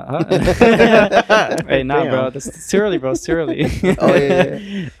 nah, bro, it's too early, bro. It's too early. Oh yeah.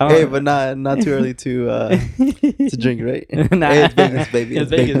 Hey, but not too early to drink, right? Nah. Hey, it's Vegas, baby. It's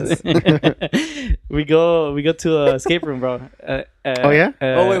Vegas. we go to a escape room, bro. Oh, yeah?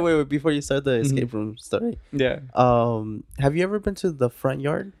 Oh wait! Before you start the escape room story, Yeah. have you ever been to the front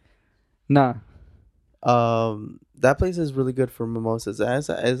yard? Nah. That place is really good for mimosas.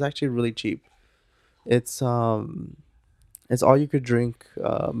 It's actually really cheap. It's all you could drink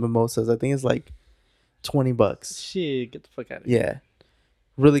mimosas. I think it's like $20. Shit, get the fuck out of here. Yeah,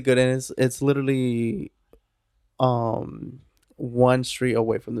 really good, and it's literally one street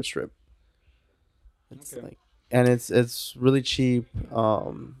away from the strip. It's Okay. like, and it's really cheap.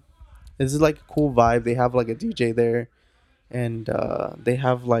 This is like a cool vibe. They have like a DJ there, and they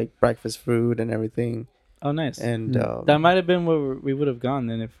have like breakfast food and everything. Oh, nice. And That might have been where we would have gone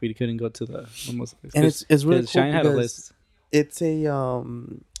then if we couldn't go to the mimosa place. and it's really cool Cheyenne had a because list. it's a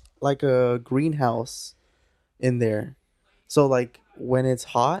like a greenhouse in there. So like when it's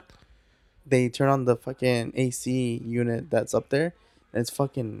hot, they turn on the fucking AC unit that's up there, and it's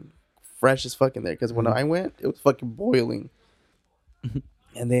fucking fresh as fuck in there. Because when I went, it was fucking boiling,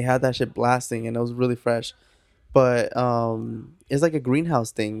 and they had that shit blasting, and it was really fresh. But it's like a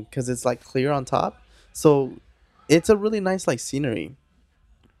greenhouse thing because it's like clear on top, so it's a really nice like scenery.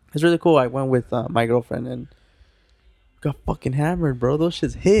 It's really cool. I went with my girlfriend and got fucking hammered, bro. Those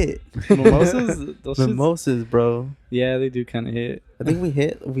shits hit. Mimosas? Those shits- Mimosas, bro. Yeah, they do kind of hit. I think we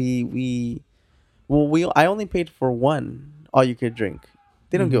hit. I only paid for one. All you could drink.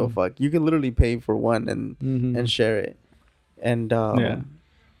 They don't give a fuck. You can literally pay for one and share it, and Yeah.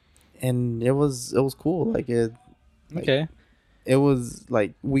 and it was cool. Like it. Like, Okay. It was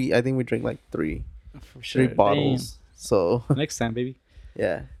like I think we drank like three For sure. bottles. So Damn. Next time, baby.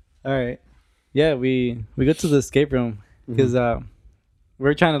 yeah. All right. Yeah, we go to the escape room because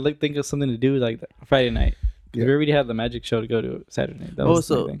we're trying to think of something to do like Friday night. 'Cause Yeah. we already had the magic show to go to Saturday. That Oh, was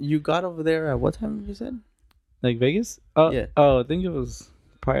the so thing. you got over there at what time you said? Like Vegas? Oh, Yeah. Oh, I think it was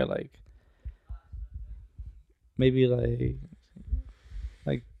probably like maybe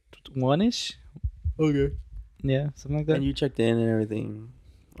like 1-ish. Okay. Yeah, something like that. And you checked in and everything.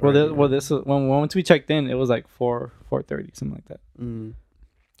 This was, once we checked in, it was like 4:30, something like that. Mm.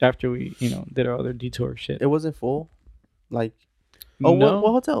 After we did our other detour shit. It wasn't full. Like, oh, No.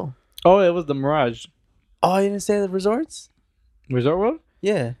 what hotel? Oh, it was the Mirage Oh, you didn't stay at the resorts? Resort World.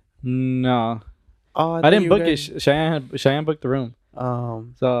 Yeah. No, Oh, I thought didn't you book guys- it. Cheyenne booked the room.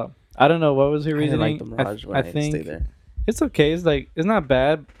 Um, So I don't know what was her I didn't reasoning. like the Mirage when I didn't stay there. It's okay. It's like it's not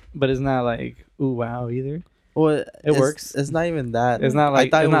bad, but it's not like ooh wow either. Well, It works. It's not even that. It's not I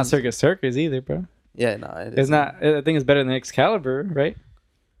like thought it's it not was- Circus either, bro. Yeah, no, It's not. I think it's better than Excalibur, right?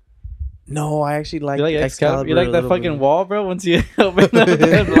 No, I actually like You like Excalibur? You like a that little fucking bit. wall, bro? Once you open up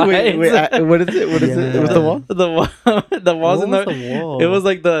the lights. What is it? What is it? Yeah. What's the wall? The wall, the walls What in was the. the wall? It was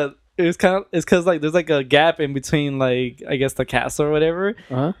like the. It was kind of. It's because like there's like a gap in between like I guess the castle or whatever,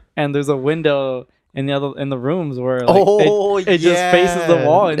 Uh-huh. and there's a window in the rooms where like Oh, it just faces the yeah.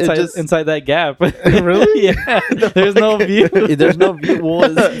 wall It inside just- inside that gap. Really? Yeah. There's no view. There's no view.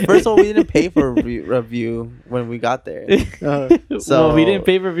 Well, first of all, we didn't pay for a view when we got there. Uh, Well, we didn't So-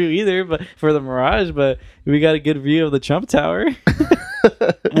 pay per view either, but for the Mirage, but we got a good view of the Trump Tower.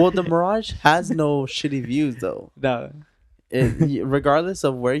 Well, the Mirage has no shitty views though. No, Regardless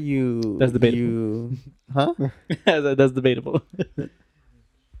of where you That's debatable. you huh? that's debatable.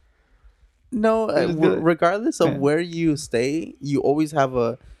 No, It's good. regardless of Yeah. where you stay, you always have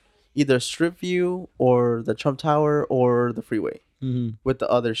a either strip view or the Trump Tower or the freeway with the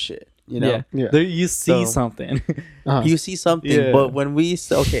other shit. You know, Yeah, Yeah. There, you see So- something. uh-huh. you see something, Yeah. but when we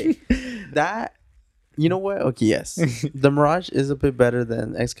okay, that you know what? Okay, yes, the Mirage is a bit better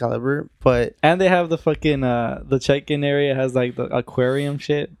than Excalibur, but And they have the fucking the check-in area has like the aquarium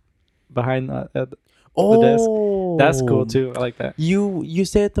shit behind desk. oh, That's cool too. I like that. You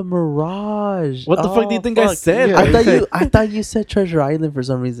said the Mirage. What the fuck do you think I fuck. said? Yeah. I thought you said Treasure Island for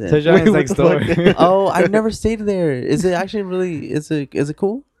some reason. Treasure Wait, Island's what next the door. fuck? Oh, I never stayed there. Is it actually really? Is it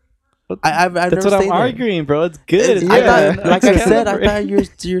cool? I've That's never what I'm stayed there. arguing, bro. It's good. It's Yeah. I better thought, than like I said, I Excalibur.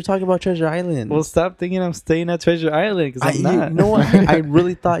 thought you're talking about Treasure Island. Well, stop thinking I'm staying at Treasure Island because I'm you not. know what? I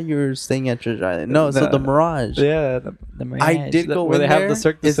really thought you were staying at Treasure Island. No, so No. the Mirage. Yeah, the Mirage. I did go where in they there. have the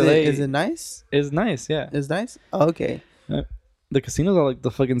Cirque du Is Soleil. it nice? It's nice, yeah. It's nice. Oh, okay. The casinos are like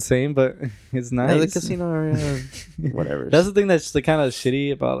the fucking same, but it's nice. Yeah, the casino area, whatever. That's the thing that's like kind of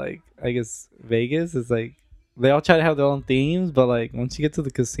shitty about like I guess Vegas is like they all try to have their own themes, but like once you get to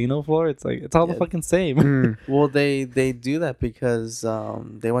the casino floor, it's like it's all the Yeah. fucking same. Mm. well, they do that because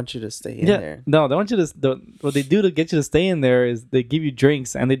they want you to stay in Yeah, there. no, they want you to. What they do to get you to stay in there is they give you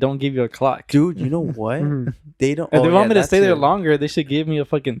drinks and they don't give you a clock. Dude, you know what? Mhm. They don't. If they oh, want yeah, me to that stay there too. longer, they should give me a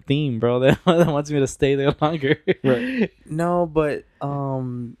fucking theme, bro. That wants me to stay there longer. Right. No, but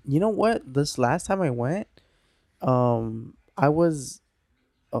you know what? This last time I went, I was,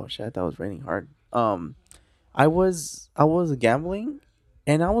 oh shit, I thought it was raining hard. I was gambling,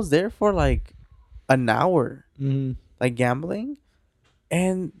 and I was there for like an hour, Mhm. like gambling,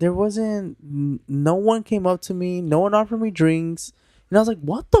 and there wasn't. No one came up to me. No one offered me drinks, and I was like,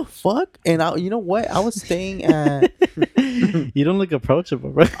 "What the fuck?" And you know what? I was staying at. You don't look approachable,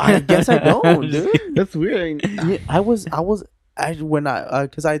 bro. I guess I don't, dude. That's weird. Yeah,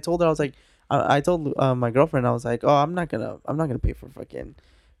 because I told her I was like I told my girlfriend I was like, oh, I'm not gonna pay for fucking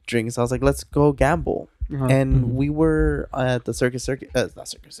drinks. I was like, let's go gamble. Uh-huh. And Mhm. we were at the Caesar's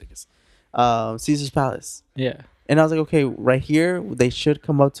Palace, Yeah. and I was like, okay, right here they should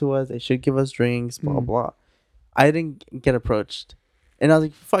come up to us, they should give us drinks, blah Mm. blah. I didn't get approached, and I was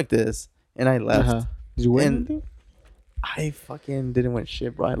like, fuck this, and I left. Uh-huh. Did you win? And- anything? I fucking didn't win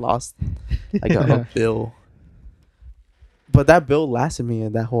shit, bro. I lost like a bill. But that bill lasted me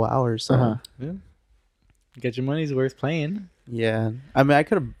that whole hour. So Uh-huh. Get your money's worth playing. yeah, I mean, I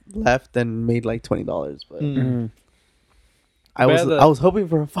could have left and made like $20, but Mm. Mhm. I But was the- I was hoping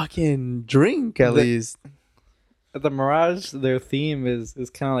for a fucking drink at The- least. At the Mirage, their theme is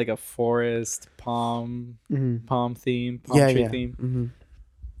kind of like a forest palm Mhm. theme, palm Yeah, tree yeah. theme. Mm-hmm.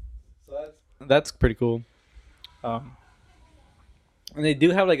 So that's pretty cool. And they do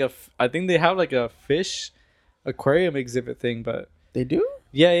have like I think they have like a fish aquarium exhibit thing, but They do?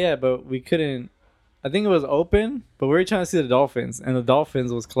 yeah, but we couldn't. I think it was open, but we were trying to see the dolphins, and the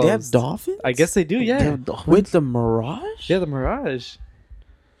dolphins was closed. They have dolphins? I guess they do. They Yeah, have dolphins? With the Mirage? yeah, the Mirage.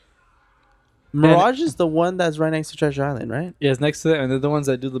 Mirage is the one that's right next to Treasure Island, right? Yeah, it's next to them, and they're the ones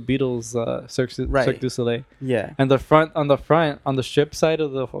that do the Beatles Right. Cirque du Soleil. Yeah. And on the strip side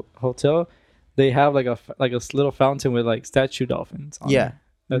of the hotel, they have like a little fountain with like statue dolphins. On Yeah. there.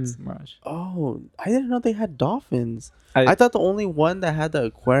 That's Mirage. Oh, I didn't know they had dolphins. I- I thought the only one that had the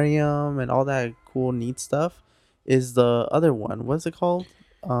aquarium and all that cool, neat stuff is the other one. What's it called?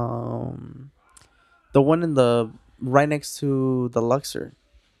 The one in the right next to the Luxor.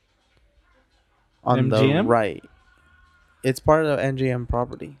 On the MGM? right. It's part of the MGM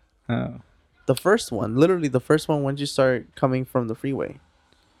property. Oh. The first one, literally the first one once you start coming from the freeway.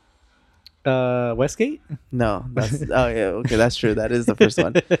 Westgate. No, that's oh yeah, okay, that's true. That is the first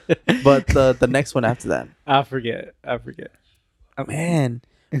one. But the next one after that. I forget. Man,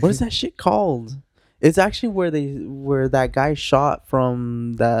 what is that shit called? It's actually where that guy shot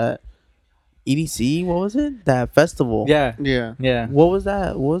from that EDC. What was it? That festival. Yeah. Yeah. Yeah. What was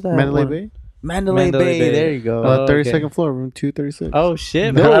that? What was that? Mandalay one? Bay? Mandalay Mandalay Bay. Bay. There you go. Oh, 32nd okay. floor, room 236. Oh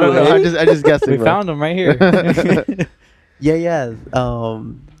shit! No I don't know. way. I just guessing. We bro. found them right here. Yeah.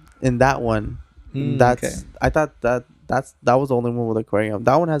 In that one, that's Okay. I thought that was the only one with aquarium.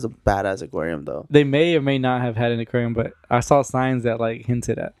 That one has a badass aquarium though. They may or may not have had an aquarium, but I saw signs that like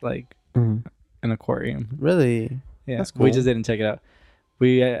hinted at like Mhm. an aquarium. Really? Yeah, That's we cool. just didn't check it out.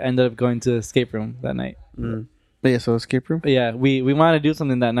 We ended up going to the escape room that night. Mm. Yeah, so escape room. But yeah, we wanted to do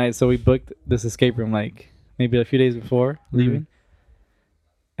something that night, so we booked this escape room like maybe a few days before leaving,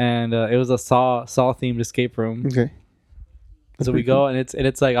 and it was a Saw themed escape room. Okay. So we go and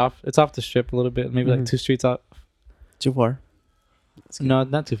it's like off the strip a little bit, maybe like Mhm. 2 streets off. Too far. No,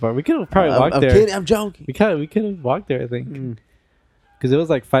 not too far. We could have probably walked I'm there. kidding. I'm joking. We could have walked there, I think, Mm. because it was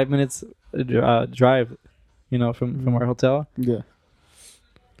like 5 minutes drive, from our hotel, Yeah.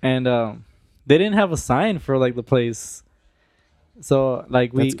 and they didn't have a sign for like the place, so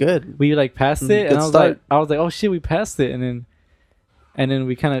like That's good. we like passed it, Good and start. I was like, oh shit, we passed it, and then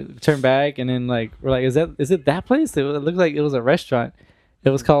we kind of turned back, and then like we're like, is it that place? It looked like it was a restaurant. It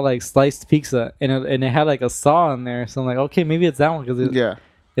was called like Sliced Pizza, and it had like a saw in there. So I'm like, okay, maybe it's that one because Yeah.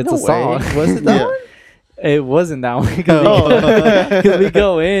 it's No a saw. way. Was it that Yeah. one? It wasn't that one Oh. because we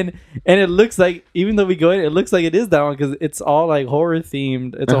go in and it looks like, even though we go in, it looks like it is that one because it's all like horror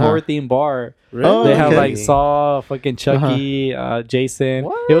themed. It's a Uh-huh. horror themed bar. Oh, They have okay. like Saw, fucking Chucky, Jason.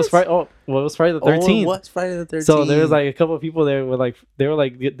 It was What? Friday. Oh, well, it was Friday the Oh, 13th. what's Friday the 13th? So there was like a couple of people there with like they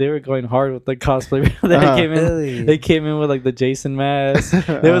were going hard with the cosplay. They Uh-huh. came in. Really? They came in with like the Jason mask.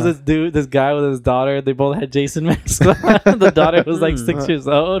 There was this guy with his daughter. They both had Jason masks on. The daughter was like 6 years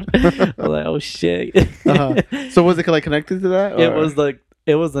old. I was like, oh shit. Uh-huh. So was it like connected to that? It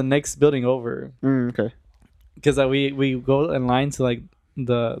or- was the next building over Okay. because we go in line to like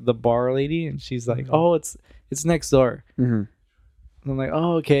the bar lady, and she's like, oh, it's next door. Mm-hmm. I'm like,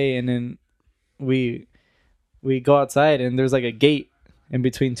 oh, okay. And then we go outside, and there's like a gate in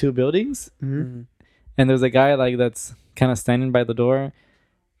between 2 buildings, Mm. and there's a guy like that's kind of standing by the door.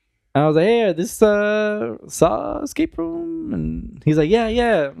 And I was like, hey, this Saw escape room, and he's like,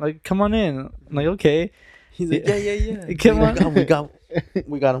 yeah, like come on in. I'm like, okay. He's like, yeah. Come He's like, on. we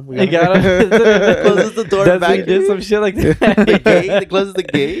got him. I got him. Closes the door That's back. what he did, some shit like the that. gate. They closes the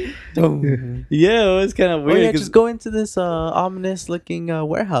gate. Yeah, it was kind of Oh weird. yeah, 'cause just go into this ominous looking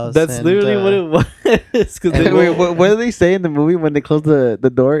warehouse. that's and, literally what it was. 'Cause they and Wait, won't- what do they say in the movie when they close the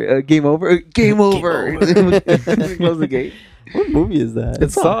door? Game over. Game over. They close the gate. What movie is that?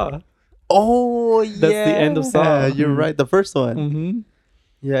 It's Saw. Oh yeah. That's the end of Saw. Yeah, you're right. The first one. Mm-hmm.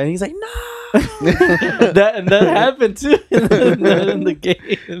 Yeah, and he's like, no. that happened too in the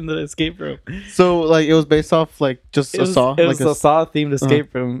game, in the escape room. So like it was based off like just a saw. It was like a Saw themed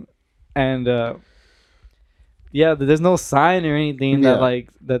escape room, and yeah, there's no sign or anything Yeah. that like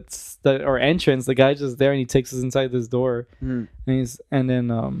or entrance. The guy just there, and he takes us inside this door, Mhm. and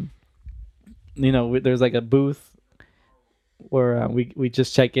then there's like a booth where we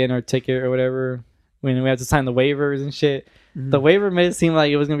just check in our ticket or whatever. When we have to sign the waivers and shit. The waiver made it seem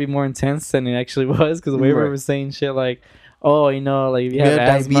like it was gonna be more intense than it actually was, because the waiver Right. was saying shit like, oh, like if you have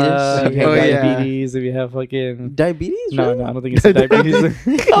have asthma, diabetes? if you have Oh, yeah. diabetes, if you have fucking Diabetes? no, really? I don't think it's diabetes.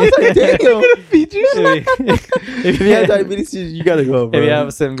 I was like, damn. if If you have diabetes, you gotta go, bro. if you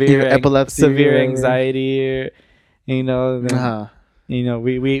have severe Epilepsy severe or- anxiety, or, then, Uh-huh.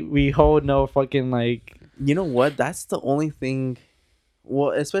 we hold no fucking like. You know what? That's the only thing.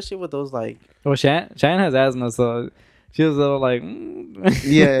 Well, especially with those like. Well, Shannon has asthma, so she was a little like.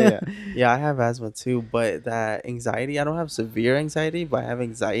 Yeah. Yeah, I have asthma too, but that anxiety. I don't have severe anxiety, but I have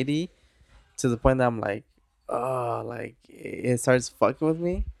anxiety to the point that I'm like, oh, like it starts fucking with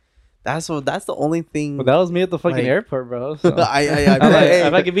me. That's the only thing. Well, that was me at the fucking Like- airport, bro. So. I I'm like, hey,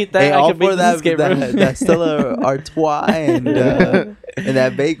 if I could beat that, hey, I all could beat for this that escape room. that Stella Artois and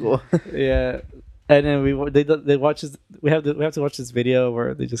that bagel. Yeah, and then they watch this. We have to watch this video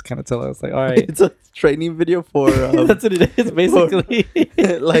where they just kind of tell us like, all right, It's a training video for that's what it is basically.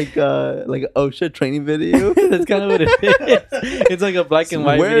 like oh shit training video. That's kind of what it is. It's like a black and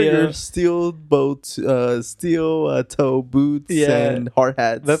white Wear video. your steel toe boots Yeah. and hard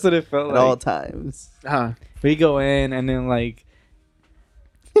hats. That's what it felt at like. all times. Uh-huh. We go in, and then like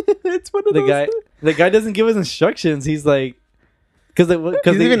It's one of the those. guy doesn't give us instructions. He's like, because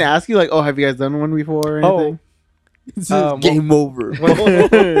Does he even ask you like, oh, have you guys done one before or Oh. anything? It's just game over.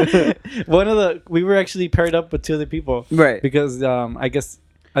 we were actually paired up with 2 other people Right. because I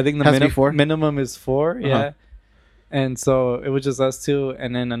think the Has to be 4? minimum is 4. Uh-huh. Yeah. And so it was just us 2,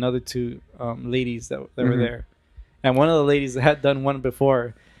 and then another 2 ladies that were Mhm. there. And one of the ladies had done one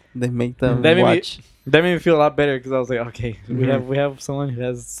before, They make them That made me- watch. That made me feel a lot better because I was like, okay, Mhm. we have someone who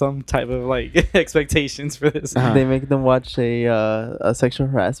has some type of like expectations for this. Uh-huh. They make them watch a sexual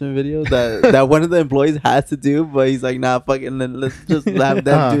harassment video that one of the employees has to do, but he's like, nah, fucking, let's just have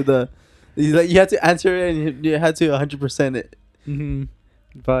them do the. He's like, you have to answer it, and you had to 100% it. Mm-hmm.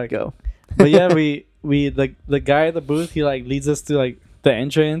 Fuck. Go. But yeah, we the guy at the booth, he like leads us to like the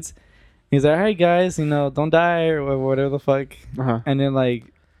entrance. He's like, all right, guys, don't die or whatever the fuck. Uh-huh. And then like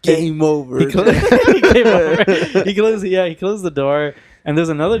Game over. he came over. He closed the door, and there's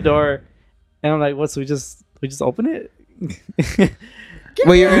another door, and I'm like, what? So we just open it?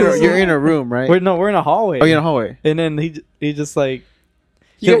 Well, you're in a room, right? we're in a hallway. Oh, you're in a hallway. And then he just like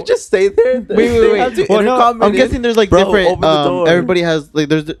You guys just stay there. Wait. Have to Well, no, intercom I'm it guessing in. there's like Bro, different. open the door. Everybody has like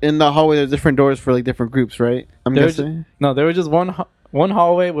there's in the hallway. There's different doors for like different groups, right? I'm There's- guessing. no, there was just one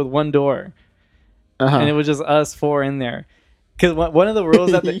hallway with one door, Uh-huh. and it was just us four in there. Because one of the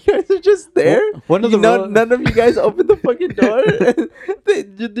rules that you guys are just there. One of the rules- None of you guys opened the fucking door.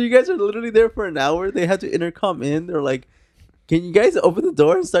 You guys are literally there for an hour. They had to intercom in. They're like, "Can you guys open the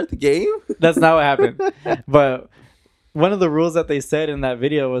door and start the game?" That's not what happened. But one of the rules that they said in that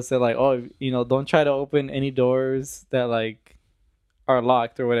video was that like, oh, don't try to open any doors that like are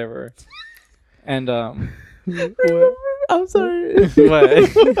locked or whatever. And Remember? I'm sorry.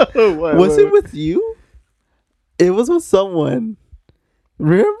 what? Was it with you? It was with someone.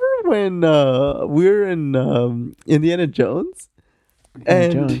 Remember when we were in Indiana Jones?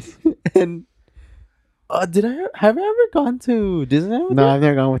 Jones. And have I ever gone to Disneyland? with No, you? I've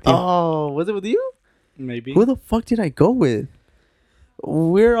never gone with you. Oh, was it with you? Maybe. Who the fuck did I go with?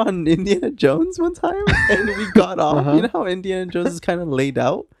 We're on Indiana Jones one time, and we got off. Uh-huh. You know how Indiana Jones is kind of laid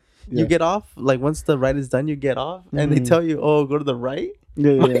out. You Yeah. get off like once the ride is done. You get off, and they Mhm. tell you, "Oh, go to the right."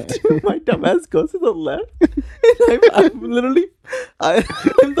 Yeah, My, my dumbass goes to the left, and I'm literally, I'm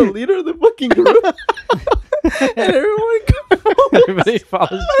the leader of the fucking group, and Everybody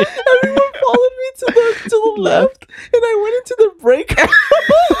follows you. everyone followed me to the left, and I went into the break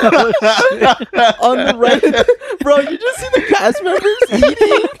on the right. Bro, you just see the cast members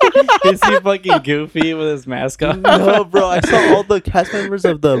eating. You see fucking Goofy with his mask on. No, bro, I saw all the cast members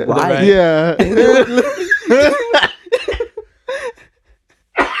of the ride. ride. Yeah. And they were literally-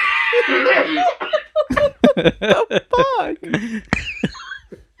 Fuck.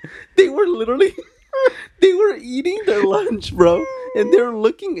 They were literally they were eating their lunch, bro. And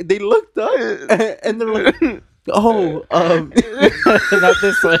they looked up and they're like, oh, Not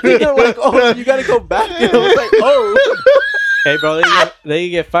this way. they're like, oh, you gotta go back. And I was like, oh. Hey, bro, they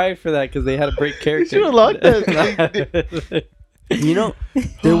get fired for that because they had a break character. should've locked that. You know,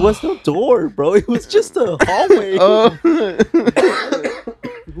 there was no door, bro. It was just a hallway. Oh.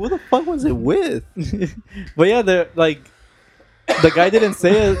 Who the fuck was it with? But yeah, they're like, the guy didn't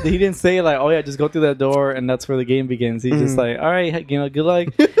say it. He didn't say like, oh yeah, just go through that door and that's where the game begins. He's just like, all right, good luck,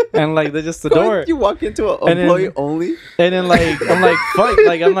 and like they're just the door. You walk into an And then- employee only. And then like I'm like fuck,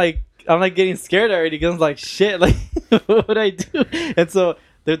 like I'm like getting scared already because I'm like shit, like what would I do? And so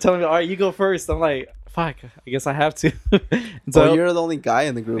they're telling me, all right, you go first. I'm like, fuck, I guess I have to. And So you're the only guy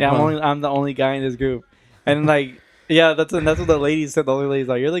in the group. yeah, huh? I'm the only guy in this group, and like. Yeah, that's what the lady said. The only lady's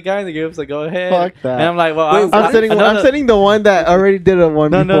like, "You're the guy in the group, so go ahead." Fuck that. And I'm like, "Well, Wait, I'm setting the one that already did a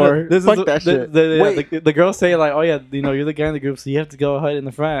one No, before. no, this Fuck is that shit. Wait. The girls say like, "Oh yeah, you're the guy in the group, so you have to go ahead in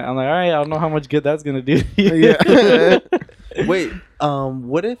the front." I'm like, "All right, I don't know how much good that's gonna do." Yeah. Wait,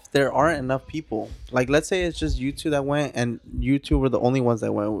 what if there aren't enough people? Like, let's say it's just you two that went, and you two were the only ones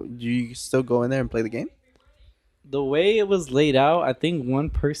that went. Do you still go in there and play the game? The way it was laid out, I think one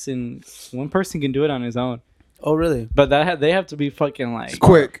person can do it on his own. Oh, really? But they have to be fucking like It's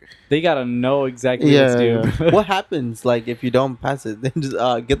quick. They gotta know exactly what to do. What happens like if you don't pass it? Then just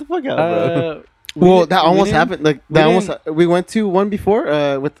get the fuck out, bro. Well, that almost happened. Like that almost. We went to one before.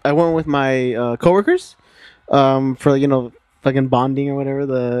 I went with my coworkers, for fucking bonding or whatever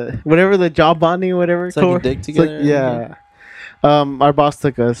the job bonding or whatever. It's like you dig It's together. yeah. Our boss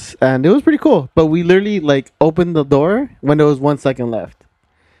took us, and it was pretty cool. But we literally like opened the door when there was 1 second left,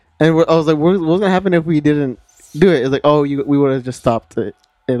 and I was like, "What's gonna happen if we didn't do it?" It's like, "Oh, we would have just stopped it."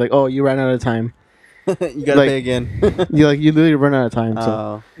 And like, "Oh, you ran out of time." you gotta like- pay again. You literally run out of time.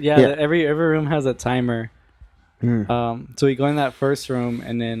 So Yeah, Yeah. every room has a timer. Mm. So we go in that first room,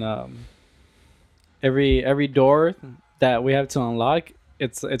 and then every door that we have to unlock,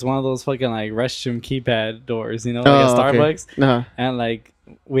 it's one of those fucking like restroom keypad doors, like at Oh, okay. Starbucks, Uh-huh. and like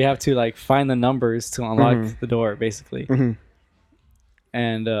we have to like find the numbers to unlock Mhm. the door, basically. Mhm.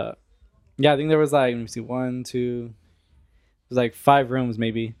 And yeah, I think there was like, let me see, 1, 2, there's like 5 rooms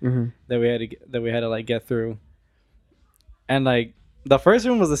maybe Mhm. that we had to like get through, and like the first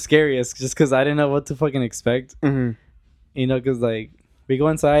room was the scariest, just because I didn't know what to fucking expect. Mhm. You know, because like we go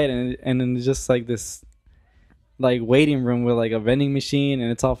inside and then it's just like this like waiting room with like a vending machine,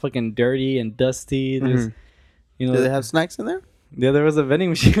 and it's all fucking dirty and dusty. There's Mhm. you know Do they have snacks in there? yeah, there was a vending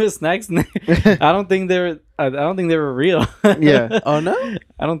machine with snacks in there. I don't think they were. I don't think they were real. Yeah. Oh no.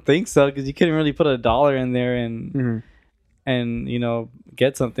 I don't think so, because you couldn't really put $1 in there Mhm. and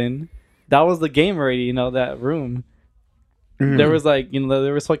get something. That was the game already. That room. Mhm. There was like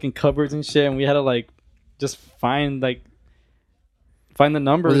there was fucking cupboards and shit, and we had to like just find the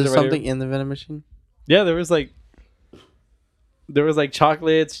numbers. Was there or whatever. something in the vending machine? Yeah, there was like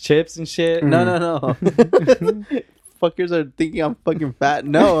chocolates, chips, and shit. Mhm. No. Fuckers are thinking I'm fucking fat.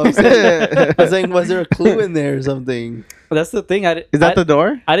 No, I'm saying, was there a clue in there or something? That's the thing. Is that the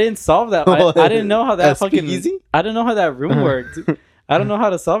door? I didn't solve that. I didn't know how that A fucking speakeasy? I didn't know how that room worked. I don't know how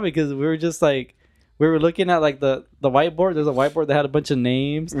to solve it, because we were just like we were looking at like the whiteboard. There's a whiteboard that had a bunch of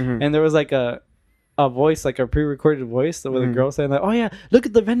names, Mhm. and there was like a voice, like a pre-recorded voice with a Mhm. girl saying like, "Oh yeah, look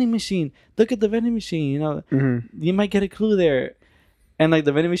at the vending machine. Look at the vending machine. Mhm. You might get a clue there." And like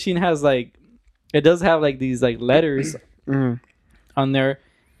the vending machine has like it does have like these like letters Mhm. on there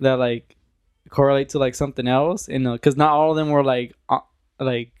that like correlate to like something else, and because not all of them were like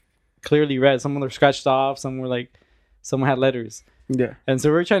clearly read. Some of them were scratched off. Some had letters, Yeah. and so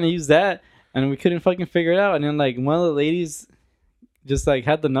we were trying to use that, and we couldn't fucking figure it out. And then like one of the ladies just like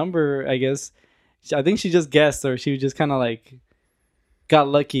had the number. I guess I think she just guessed, or she just kind of like got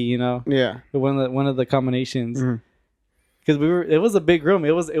lucky, Yeah. with one of the combinations. Mhm. Because it was a big room.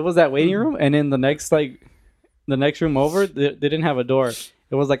 It was that waiting room, and then the next room over, they didn't have a door.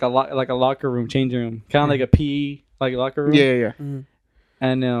 It was like a locker room, changing room, kind of like a PE like locker room. Yeah. Yeah. Mhm.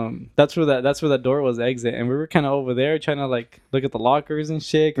 And that's where that door was, exit. And we were kind of over there trying to like look at the lockers and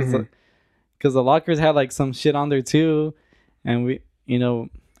shit, because Mhm. the lockers had like some shit on there too, and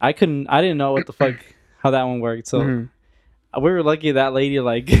I didn't know what the fuck how that one worked. So Mhm. we were lucky that lady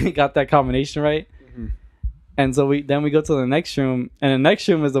like got that combination right. Mhm. And so we go to the next room, and the next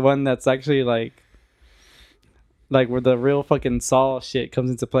room is the one that's actually like where the real fucking Saw shit comes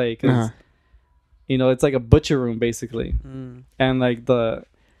into play, because Uh-huh. it's like a butcher room basically, Mm. and like the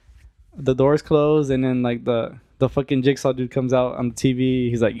doors close, and then like the fucking Jigsaw dude comes out on the TV.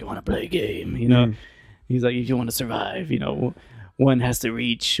 He's like, "You want to play a game?" Mhm. He's like, "If you want to survive, one has to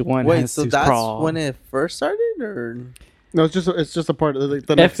reach, one Wait, has so to that's crawl." when it first started, or No, it's just a part of the it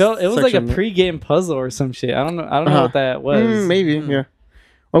next was like a section. pre-game puzzle or some shit. I don't know Uh-huh. what that was. Maybe. Mm. Yeah.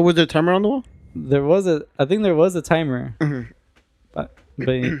 Or was there a timer on the wall? I think there was a timer. Mhm. But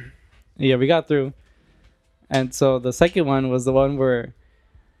yeah, we got through. And so the second one was the one where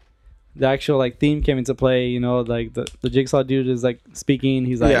the actual like theme came into play. Like the Jigsaw dude is like speaking.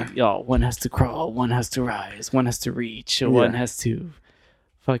 He's like, Yeah. "Yo, one has to crawl, one has to rise, one has to reach, one has to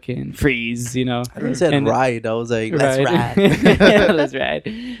fucking freeze." I didn't say And- ride. I was like, let's Right. ride. Yeah, let's ride.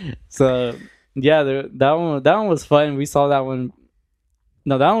 So yeah, that one was fun. We saw that one.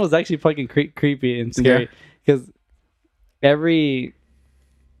 No, that one was actually fucking creepy and scary, because we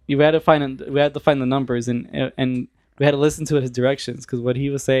had to find the numbers, and we had to listen to his directions, because what he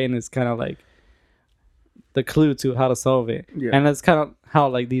was saying is kind of like the clue to how to solve it. Yeah. And that's kind of how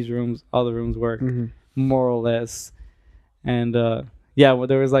like all the rooms work, Mhm. more or less. And yeah, well,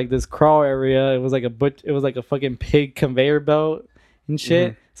 there was like this crawl area. It was like a fucking pig conveyor belt and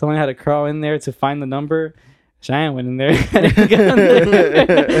shit. Someone had to crawl in there to find the number. Cheyenne went in there,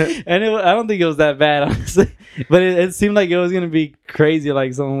 and I don't think it was that bad, honestly. But it seemed like it was gonna be crazy,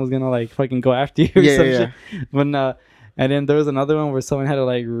 like someone was gonna like fucking go after you or some shit. But and then there was another one where someone had to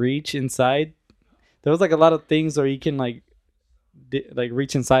like reach inside. There was like a lot of things where you can like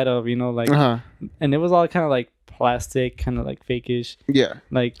reach inside of, Uh-huh. and it was all kind of like plastic, kind of like fakeish, Yeah.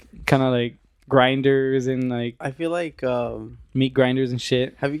 like kind of like grinders and like I feel like, meat grinders and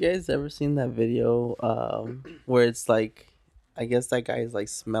shit. have you guys ever seen that video where it's like, I guess that guy is like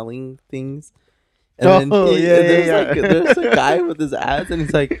smelling things, and Oh, yeah, there's yeah, like yeah. there's a guy with his ass, and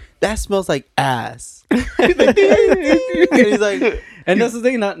he's like, that smells like ass. He's like, and he's like, And that's the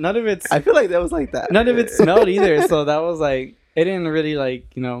thing, none of it's I feel like that was like that. none of it smelled either, so that was like, it didn't really like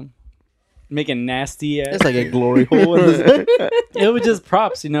make it nasty. It's like a glory hole. In this. It was just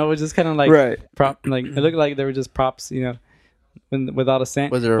props, it was just kind of like Right. prop, like it looked like they were just props, without a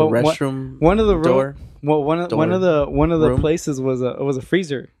scent. Was there a But restroom? one of the door? one of the room? places was a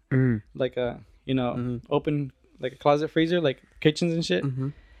freezer, Mhm. like a Mhm. open, like a closet freezer, like kitchens and shit.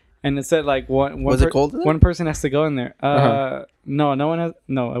 Mhm. And it said like one Was it cold in there? one person has to go in there. Uh-huh. No one has.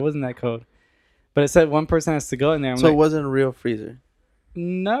 No, it wasn't that cold. But it said one person has to go in there. I'm So it like, wasn't a real freezer.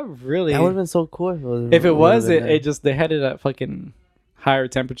 not really. That would have been so cool. If it was, it just they had it at fucking higher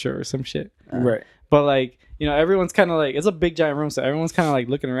temperature or some shit. Right. But like, you know, everyone's kind of like, it's a big giant room, so everyone's kind of like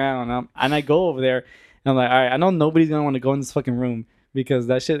looking around. And I go over there, and I'm like, all right, I know nobody's gonna want to go in this fucking room because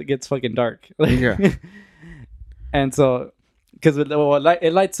that shit gets fucking dark. Yeah. And so, because it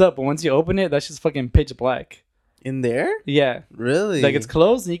lights up, but once you open it, that's just fucking pitch black. In there? Yeah, Really? like it's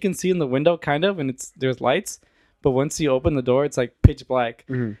closed, and you can see in the window kind of, and there's lights. But once you open the door, it's like pitch black.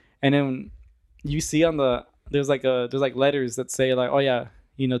 Mhm. And then you see on there's like letters that say like, oh yeah,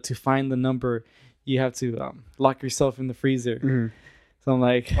 you know, to find the number, you have to lock yourself in the freezer. Mhm. So I'm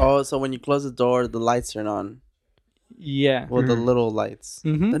like, Oh, so when you close the door, the lights turn on. yeah, Well, the little lights.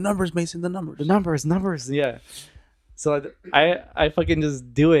 Mhm. The numbers, Mason. The numbers. the numbers, yeah. So I fucking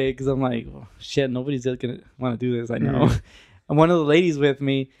just do it because I'm like, oh, shit, nobody's gonna want to do this. I know. And one of the ladies with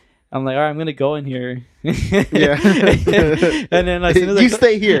me, I'm like, all right, I'm gonna go in here. Yeah. And then as soon as You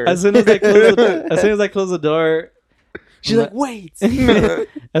stay here. as soon as I close the door, She's like, wait.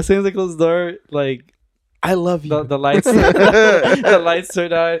 as soon as I close the door, like I love you. the lights the lights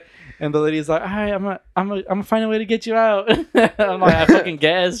turn on, and the lady's like, all right, I'm gonna find a way to get you out. I'm like, I fucking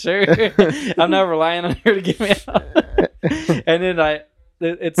guess, sure. I'm not relying on her to get me out. And then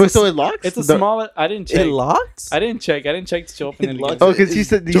So it locks. it's a small. I didn't check. It locks? I didn't check to open it. locks. Again. Oh, because you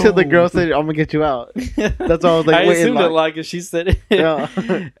said the girl said, "I'm gonna get you out." That's why I was like, I "Wait, assumed it locked?" locked because she said it. Yeah.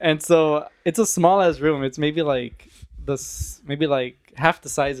 And so it's a small ass room. It's maybe like half the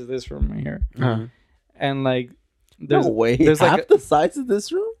size of this room right here. Uh-huh. And like No way. there's Half like the size of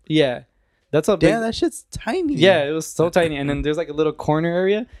this room? yeah, that's how big. Damn, that shit's tiny. Yeah, it was so tiny. And then there's like a little corner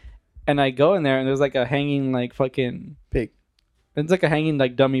area, and I go in there, and there's like a hanging like fucking Pig. It's like a hanging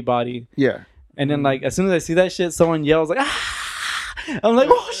like dummy body. Yeah. And then like as soon as I see that shit, someone yells like, ah! I'm like,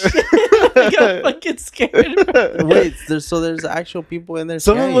 oh shit! I got fucking scared. Wait, there's actual people in there.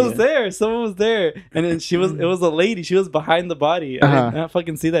 Someone scaring was you. there. Someone was there, and then it was a lady. She was behind the body. I didn't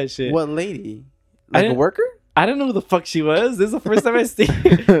fucking see that shit. What lady? I Like a didn't- worker? I don't know who the fuck she was. This is the first time I see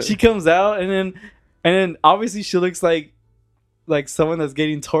her. She comes out, and then obviously she looks like someone that's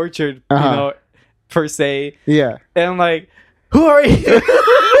getting tortured, you know, per se. Yeah. And I'm like, who are you?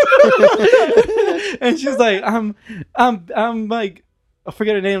 And she's like, I'm like, I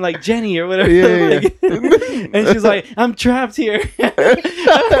forget her name, like Jenny or whatever. Yeah, And she's like, I'm trapped here.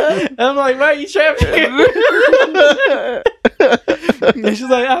 I'm like, why are you trapped here? And she's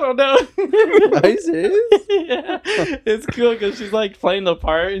like, I don't know. Are you serious? Yeah. It's cool because she's like playing the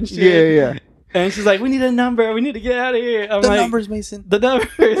part and shit. Yeah. And she's like, we need a number. We need to get out of here. I'm The like, numbers, Mason. the numbers.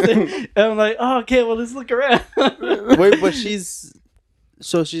 And I'm like, oh, okay, well, let's look around. Wait, but she's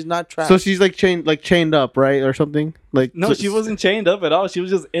not trapped. So she's like chained up, right, or something? Like No, she wasn't chained up at all. She was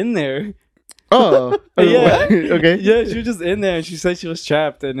just in there. Oh. Yeah. Okay. Yeah, she was just in there, and she said she was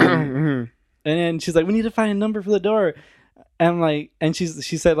trapped. And then, Mhm. and then she's like, we need to find a number for the door. And I'm like, and she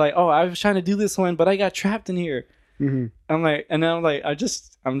said like, oh, I was trying to do this one, but I got trapped in here. Mhm. I'm like, and then I'm like, I'm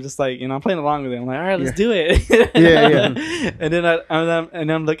just like, you know, I'm playing along with it. I'm like, all right, let's do it. Yeah. And then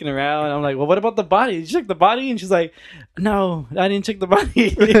I'm looking around, and I'm like, well, what about the body? Did you check the body? And she's like, no, I didn't check the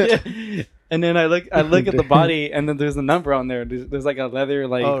body. And then I look at the body, and then there's a number on there. There's like a leather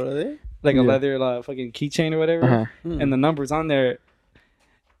like Oh, really? like Yeah. a leather fucking keychain or whatever, Uh-huh. and the number's on there.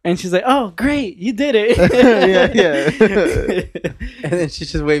 And she's like, "Oh, great, you did it!" Yeah. And then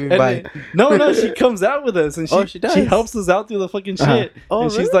she's just waving And by. then- no, she comes out with us, and Oh, she does? She helps us out through the fucking shit. Uh-huh. Oh,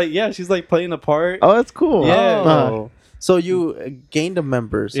 and she's really? like, yeah, she's like playing a part. Oh, that's cool. Yeah. Oh. So you gained a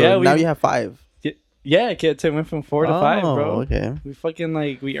member. So Yeah, now you have 5. Yeah, Kit went from 4 to 5, bro. Okay. We fucking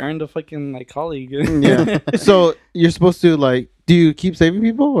we earned a fucking colleague. Yeah. So you're supposed to do you keep saving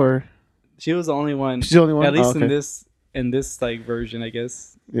people or? She was the only one. She's the only one? At least Oh, okay. in this version, I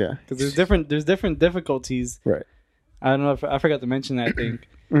guess. Yeah. Because there's different difficulties. Right. I don't know if I forgot to mention that. I think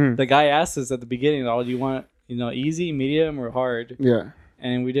Mhm. the guy asked us at the beginning, "Oh, do you want easy, medium, or hard?" Yeah.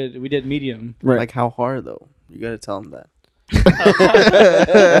 And we did medium. Right. Like how hard though? You gotta tell him that.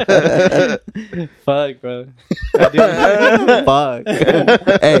 Fuck, bro. I Fuck.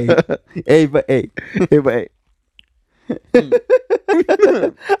 hey, but hey. Hey, but hey.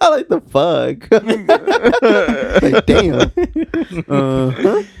 I like the fuck. Like damn.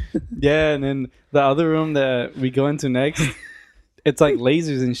 do. Yeah, and then the other room that we go into next, it's like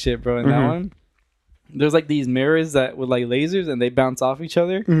lasers and shit, bro. In that Mhm. one, there's like these mirrors that with like lasers, and they bounce off each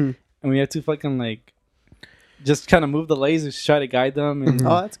other, Mhm. and we have to fucking just kind of move the lasers to try to guide them and,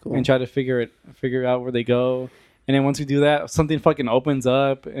 Oh, that's cool. and try to figure out where they go. And then once we do that, something fucking opens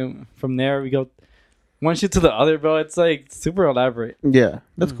up, and from there we go one shit to the other, bro. It's like super elaborate. Yeah.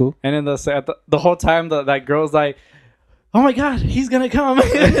 That's cool. And then the whole time that girl's like, oh my god, he's gonna come.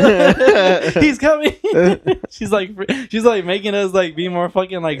 He's coming. she's like making us like be more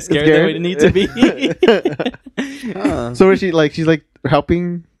fucking like scared than we need to be. Huh. So is she like? She's like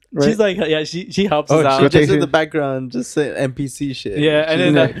helping. Right? She's like, yeah, she helps us Oh, out. she just in Rotation. the background, just saying NPC shit. Yeah, and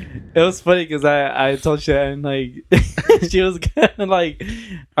She's then it was funny because I told you and like she was kind of like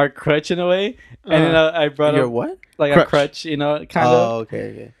our crutch in a way, and then I brought your up what? like Crutch. a crutch, you know, kind Oh, of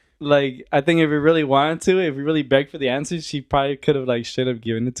okay. like I think if we really wanted to, if we really begged for the answers, she probably could have like should have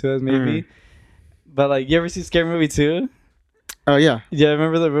given it to us maybe. But like, you ever see Scary Movie 2? Oh yeah. Yeah,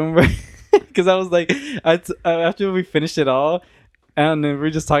 remember the room where? Because I was like, after we finished it all. And then we were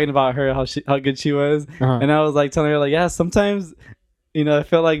just talking about her, how good she was, and I was like telling her like, yeah, sometimes, you know, I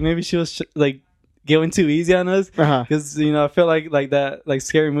felt like maybe she was like going too easy on us, because you know I felt like that like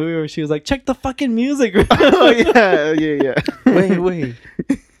Scary Movie where she was like, check the fucking music. Oh yeah. Wait.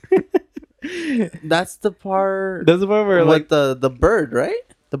 That's the part. That's the part where Like like the bird, right?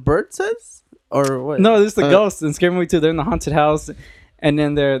 The bird says, or what? no, there's the ghost in Scary Movie 2. They're in the haunted house, and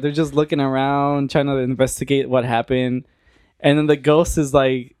then they're just looking around trying to investigate what happened, and then the ghost is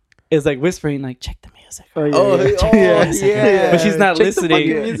like whispering like, check the music. Oh yeah. Oh, yeah. But she's not Check the listening.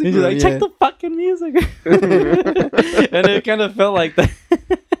 fucking And music, she's bro, like, check the fucking music. And it kind of felt like that.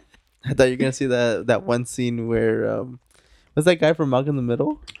 I thought you were gonna see that one scene where what's that guy from Malcolm in the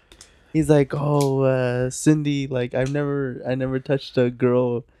Middle? He's like, oh, Cindy, like I never touched a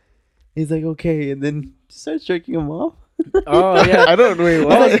girl. He's like, okay, and then starts jerking him off. Oh yeah. I don't wait. Oh,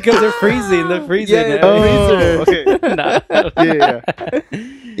 What? because they're freezing. They're freezing. Yeah, Oh, okay. Nah. Yeah.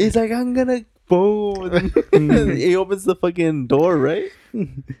 He's like, I'm gonna boom. And he opens the fucking door, right?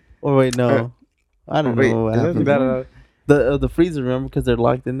 Or wait, no, I don't wait, know what is that happened. the- The freezer, remember, because they're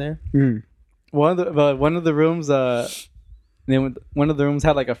locked in there. One of the rooms, one of the rooms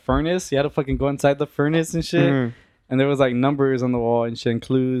had like a furnace. You had to fucking go inside the furnace and shit. And there was like numbers on the wall and shit and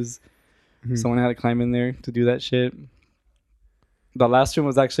clues. Someone had to climb in there to do that shit. The last room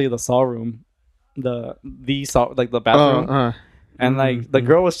was actually the saw room, the saw, like the bathroom, and like the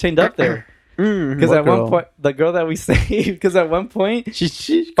girl was chained up there. Because What at one girl? point, the girl that we saved, because at one point, She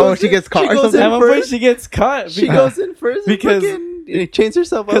She goes gets caught or goes something? in at one point first. she gets caught. She goes in first because- and chains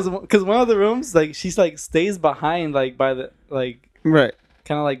herself up. Because one of the rooms, like she's like stays behind, like by the like Right.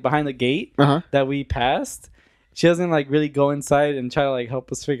 kind of like behind the gate Uh-huh. that we passed. She doesn't like really go inside and try to like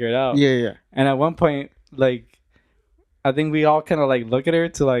help us figure it out. Yeah. And at one point, like, I think we all kind of like look at her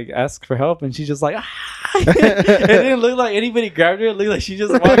to like ask for help, and she's just like, ah! It didn't look like anybody grabbed her. It looked like she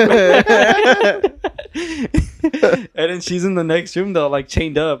just walked back. And then she's in the next room though, like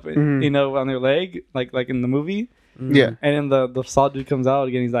chained up, you know, on her leg, like in the movie. Yeah. And then the saw dude comes out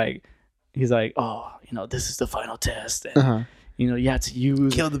again. He's like, oh, you know, this is the final test. And, you know, you have to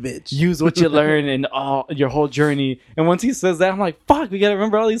Kill the bitch. use what you learn in all your whole journey. And once he says that, I'm like, fuck, we gotta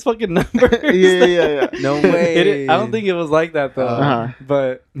remember all these fucking numbers. Yeah. No way. I don't think it was like that though. Uh-huh.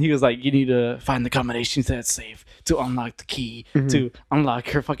 But he was like, you need to find the combinations that's safe to unlock the key to unlock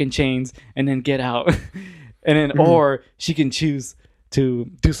her fucking chains and then get out. And then or she can choose to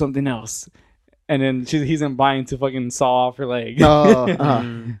do something else. And then he's implying to fucking saw off her leg.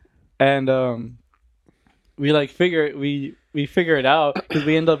 And we like we figure it out because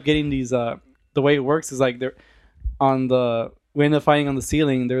we end up getting these the way it works is like they're we end up finding on the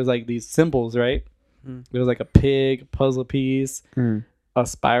ceiling there's like these symbols, right? There was like a pig puzzle piece, a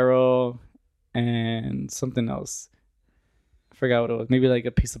spiral, and something else. I forgot what it was. Maybe like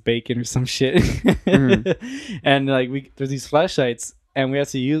a piece of bacon or some shit. And like there's these flashlights and we have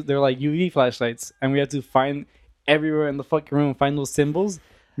to use, they're like UV flashlights, and we have to find everywhere in the fucking room, find those symbols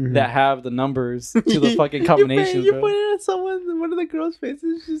that have the numbers to the fucking combinations. You bro. put it on someone. One of the girls'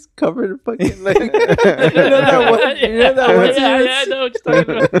 faces just covered in fucking like. You know that one. You know that one. Yeah, I know what you're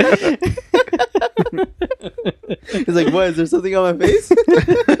talking about. He's like, what? Is there something on my face?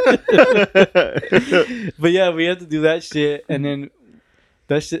 But yeah, we had to do that shit, and then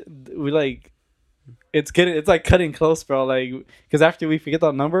that shit we like. It's like cutting close, bro. Like, because after we forget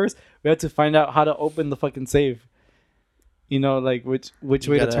the numbers, we had to find out how to open the fucking safe. You know, like which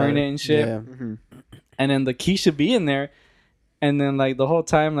way to turn it and shit. Yeah. And then the key should be in there. And then like the whole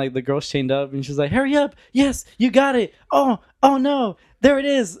time, like the girl's chained up, and she's like, "Hurry up! Yes, you got it! Oh no, there it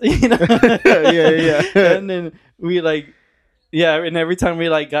is!" You know? Yeah. And then we like, yeah, and every time we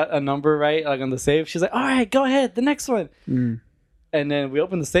like got a number right, like on the safe, she's like, "All right, go ahead, the next one." And then we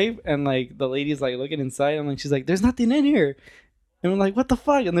open the safe, and like the lady's like looking inside, and like she's like, "There's nothing in here." And we're like, "What the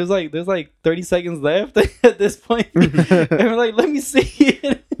fuck?" And there's like 30 seconds left at this point. And we're like, "Let me see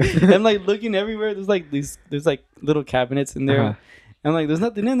it." And like looking everywhere, there's like little cabinets in there. And like, there's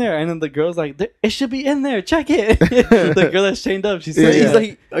nothing in there. And then the girl's like, it should be in there. Check it. The girl that's chained up. She's So saying,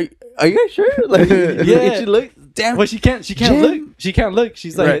 he's like, are you guys sure? Like, Yeah. she look. Damn. well, she can't Jim. look. She can't look.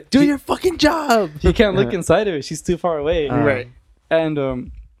 She's like, Right. Do your fucking job. She can't look inside of it. She's too far away. Right.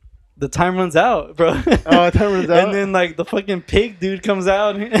 And the time runs out, bro. Oh, time runs out. And then like the fucking pig dude comes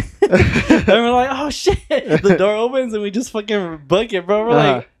out, and we're like, "Oh shit!" The door opens, and we just fucking book it, bro. We're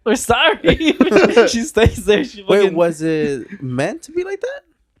like, "We're sorry." She stays there. She fucking, Wait, was it meant to be like that?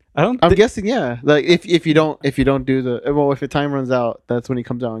 I don't. I'm guessing, yeah. Like if you don't do the if the time runs out, that's when he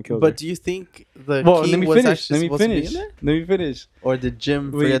comes out and kills her. But do you think the Well, key let me was finish. actually Let me supposed to be finish. in there? Let me finish. Or did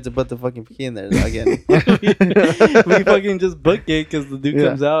Jim We- forget to put the fucking key in there again? We fucking just book it because the dude Yeah.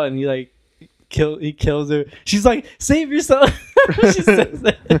 comes out and he kills her. She's like, "Save yourself." She says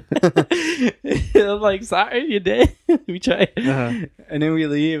that. I'm like, "Sorry, you're dead." We try, Uh-huh. and then we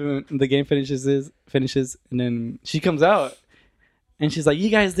leave, and the game finishes, and then she comes out, and she's like, "You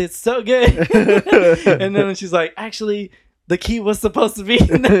guys did so good." And then she's like, "Actually, the key was supposed to be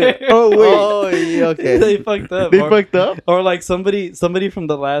in there." Oh wait, Oh, yeah, okay. They fucked up. they or, fucked up. or like somebody from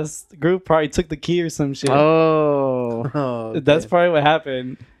the last group probably took the key or some shit. Oh, Oh, That's okay. probably what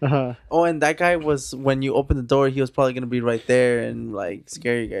happened. uh-huh. Oh, and that guy was, when you open the door, he was probably gonna be right there and like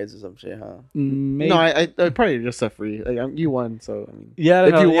scare you guys or some shit, huh? Maybe. No, I probably just set free. Like you won, so I mean, Yeah, I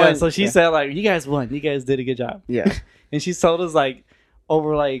If don't know. you Yeah, won, so she yeah. said like, "You guys won. You guys did a good job." yeah. And she told us like over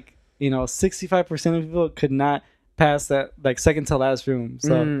 65% of people could not pass that like second to last room. So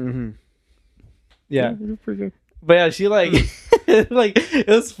Mm-hmm. yeah, pretty good. but yeah, she like like it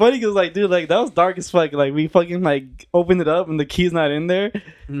was funny because like dude, like that was dark as fuck. Like we fucking like opened it up and the key's not in there.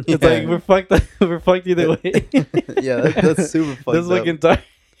 It's like we're fucked. We're fucked either way. Yeah, that's super fucked This up. fucking dark.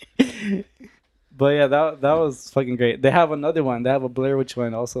 But yeah, that was fucking great. They have another one. They have a Blair Witch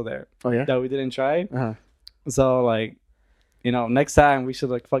one also there Oh yeah. that we didn't try. Uh-huh. So like, next time we should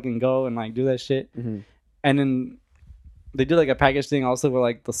like fucking go and like do that shit. Mm-hmm. And then they do like a package thing also where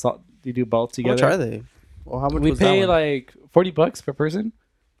like the salt you do both How much together. are they? Well, how much We was pay that one? like $40 per person.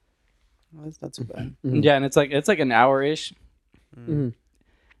 Oh, that's not too bad. Mhm. Yeah, and it's like an hour ish. Mm-hmm.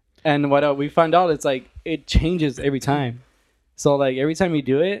 And what we found out, it's like it changes every time. So like every time you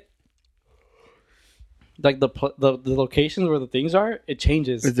do it, like the locations where the things are, it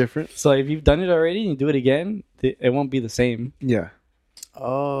changes. It's different. So if you've done it already and you do it again, it won't be the same. Yeah.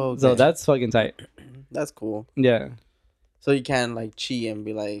 Oh, okay. So that's fucking tight. that's cool. Yeah, So you can like cheat and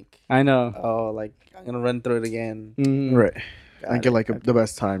be like, I know. oh, like I'm gonna run through it again. Mhm. Right. Got And get it. like Okay. the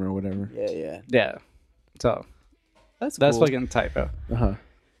best time or whatever. Yeah, yeah. Yeah. So That's that's cool. fucking tight, bro. Uh-huh.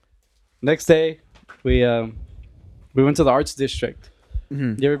 Next day, we went to the arts district.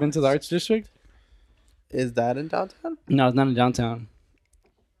 Mm-hmm. You ever been to the arts district? Is that in downtown? No, it's not in downtown.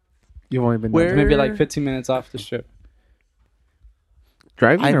 You've only been Where- It's maybe like 15 minutes off the strip.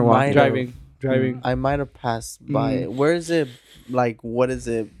 driving I or might walking? have- Driving. I might have passed by it. Where is it? Like, what is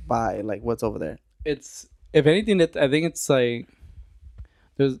it by? Like, what's over there? It's, if anything, I think it's like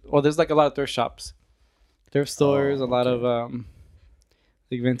there's like a lot of thrift shops, thrift stores, Oh, a lot okay. of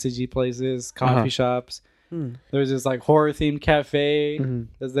like vintagey places, coffee Uh-huh. shops. Hmm. There's this like horror themed cafe Mhm.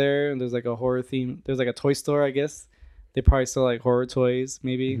 that's there, and there's like a horror theme. There's like a toy store, I guess. They probably sell like horror toys.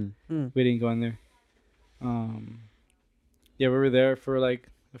 Maybe Mhm. Hmm. we didn't go in there. Yeah, we were there for like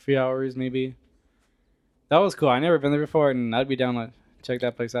a few hours, maybe. That was cool. I never been there before, and I'd be down to check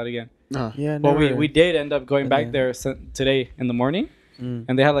that place out again. Uh-huh. Yeah. Well, never- we did end up going been back there. there today in the morning, Mm.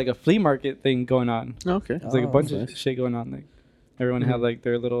 and they had like a flea market thing going on. Okay. It's like a Oh, bunch nice. of shit going on. Like everyone had like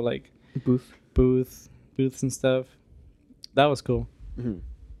their little like Booth. booths and stuff. That was cool. Mm-hmm.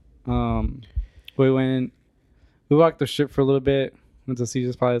 We walked the strip for a little bit. Went to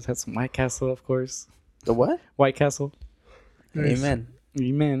Caesar's Palace. Had some White Castle, of course. The what? White Castle. Amen.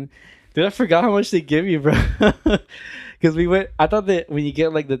 Man, dude, I forgot how much they give you, bro. Because we went. I thought that when you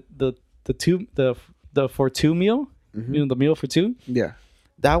get like the for two meal, Mm-hmm. the meal for two, Yeah.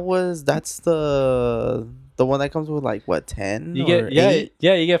 That's the one that comes with like what 10? you or get yeah 8?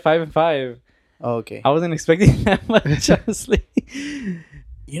 yeah you get 5 and 5. Oh, okay. I wasn't expecting that much, honestly.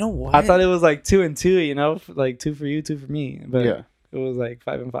 You know what? I thought it was like 2 and 2, like 2 for you, 2 for me. But Yeah. it was like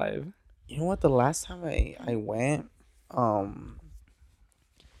 5 and 5. You know what? The last time I went, I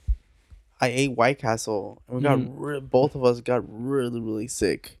ate White Castle and we got both of us got really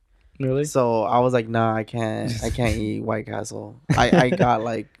sick. Really? So I was like, nah, I can't eat White Castle. I got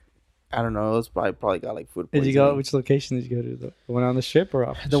like, I don't know, it was probably got like food Did poisoning. you go? Which location did you go to? The one on the strip or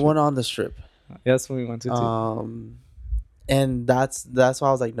off? The one on the strip. Yeah, that's when we went to too. And that's why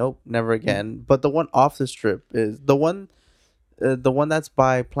I was like, nope, never again. But the one off the strip is the one that's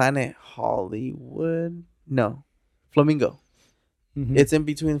by Planet Hollywood. No, Flamingo. Mhm. It's in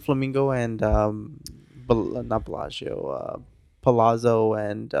between Flamingo and not Bellagio, Palazzo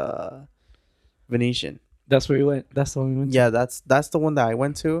and Venetian. That's where we went. That's the one we went Yeah, that's the one that I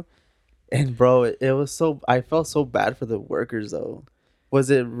went to. And bro, it was so I felt so bad for the workers though. Was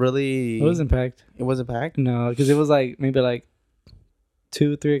it really? to. It wasn't packed. It wasn't packed. No, because it was like maybe like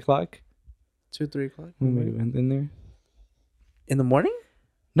 2-3 o'clock 2-3 o'clock when we went in there. in the morning.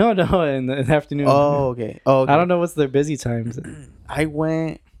 No, in the afternoon. Oh, okay. Oh, okay. I don't know what's their busy times. I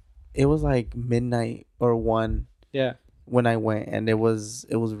went. It was like midnight or 1 Yeah. when I went, and it was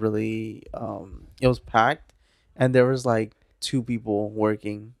really it was packed, and there was like 2 people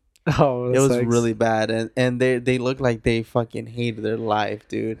working. Oh, It that was sucks. really bad, and they looked like they fucking hated their life,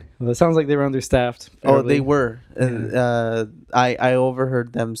 dude. Well, it sounds like they were understaffed. Oh, they apparently. were. And I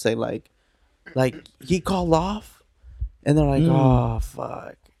overheard them say like he called off, and they're like, oh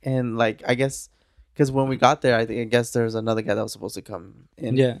fuck, and like I guess because when we got there, I guess there's another guy that was supposed to come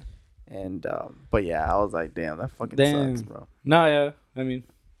in. Yeah. And but yeah, I was like, damn, that fucking Damn. sucks, bro. No, yeah. I mean,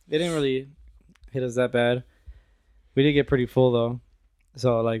 it didn't really hit us that bad. We did get pretty full though.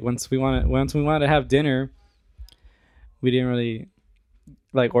 So like once we wanted to have dinner, we didn't really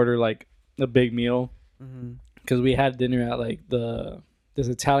like order like a big meal Mm-hmm. because we had dinner at like this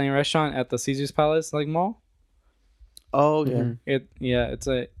Italian restaurant at the Caesar's Palace like mall. Oh, okay.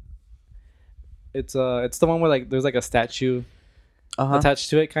 Mhm. It's the one where like there's like a statue Uh-huh. attached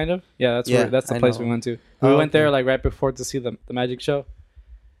to it, kind of. Yeah, Yeah, that's the I place know. we went to. Oh, We went okay. there like right before to see the magic show.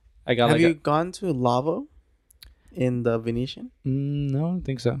 I got Have like you gone to Lavo in the Venetian? no, I don't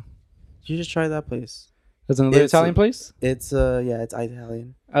think so. You should try that place. There's another It's Italian place. It's yeah, it's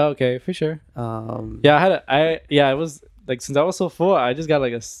Italian. Oh, okay, for sure. Yeah. Yeah, it was like since I was so full, I just got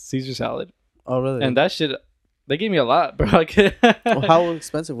like a Caesar salad, Oh, really? and that shit, they gave me a lot, bro. Well, how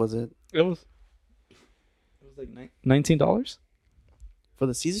expensive was it it was like $19. for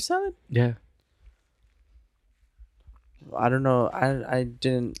the Caesar salad? Yeah, I don't know. I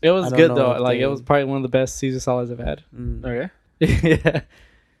didn't. it was I don't good know though. if Like they- it was probably one of the best Caesar salads I've had. Mm. Okay. Yeah,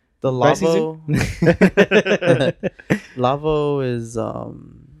 The Right, Lavo. Caesar? Lavo is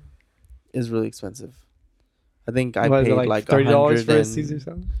really expensive. I think I Was it paid like $30 for a 100 Caesar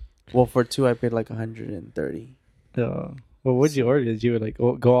salad. Well, for 2 I paid like 130. Well, what'd you order? Did you like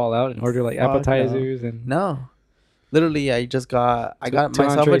go all out and order like Fuck no. appetizers and No. Literally, I got two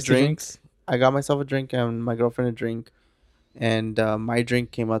myself a entrees, two drink. drinks? I got myself a drink and my girlfriend a drink. And my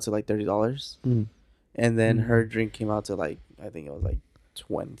drink came out to like $30. Mm. And then Mm. her drink came out to like, I think it was like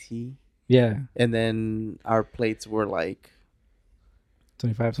 20. Yeah, And then our plates were like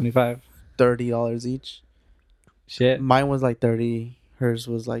 25. $30 each. Shit. Mine was like 30. Hers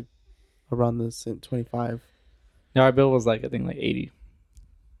was like around the same 25. Yeah, our bill was like I think like 80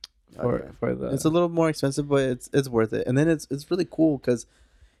 Okay. for the. It's a little more expensive, but it's worth it. And then it's really cool because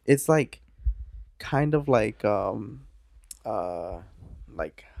it's like kind of like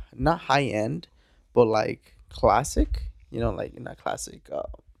like not high end, but like classic. You know, like not classic.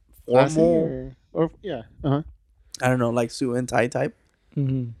 Formal. Or yeah. Uh-huh. I don't know, like suit and tie type.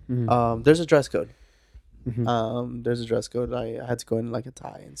 Mhm. Mhm. There's a dress code. Mhm. There's a dress code. I had to go in like a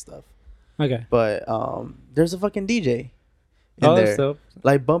tie and stuff. Okay. But there's a fucking DJ in Oh, there. that's dope.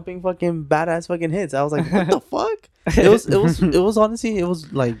 Like bumping fucking badass fucking hits. I was like, what the fuck? It was honestly, it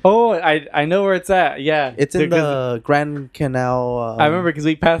was like, Oh, I know where it's at. Yeah, it's in 'Cause the Grand Canal. I remember because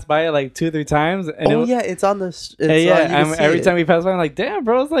we passed by it like 2-3 times, and Oh it, yeah, it's on the. It's, yeah, you can see every it. time we pass by, I'm like, damn,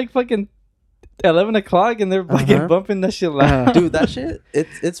 bro, it's like fucking 11 o'clock, and they're fucking Uh-huh. bumping that shit loud. Dude, that shit,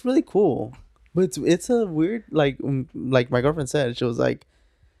 it's really cool, but it's a weird like my girlfriend said, she was like,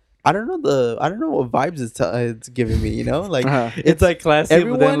 I don't know what vibes it's giving me, you know, like Uh-huh. It's like classy,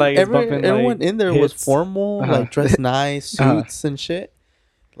 but then like it's bumping everyone like in there was hits. formal, Uh-huh. like dressed nice, Uh-huh. suits and shit,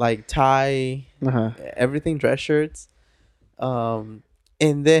 like tie, Uh-huh. everything, dress shirts, and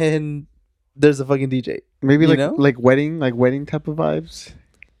then there's a fucking DJ. Maybe You like know? wedding type of vibes.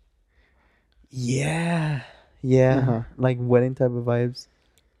 Yeah, Uh-huh. like wedding type of vibes.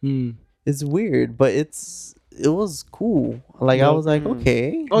 Mm. It's weird, but it was cool. Like I Yep. was like, Mm.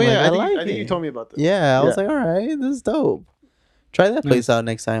 okay. Oh like, yeah, like I think you it. told me about this. Yeah, I was Yeah. like, all right, this is dope. Try that place Nice. out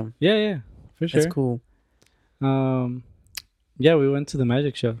next time. Yeah, for sure. It's cool. Yeah, we went to the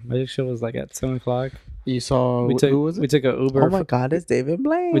magic show. Magic show was like at 7 o'clock. You saw We took who was we it? took a Uber. Oh my god, it's David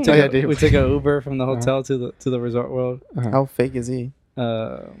Blaine. We took yeah, a, Dave. we took a Uber from the Uh-huh. hotel to the Resort World. How fake is he?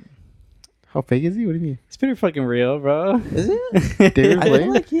 How fake is he? What do you mean? It's pretty fucking real, bro. Is it? David I feel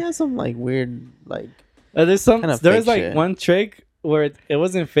Blaine? like he has some like weird like. There's Kinda there's fake like shit. one trick where it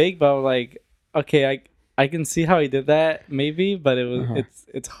wasn't fake, but I was like, okay, I can see how he did that maybe, but it was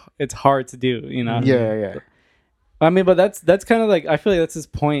Uh-huh. it's hard to do, you know. Yeah. I mean, but that's kind of like, I feel like that's his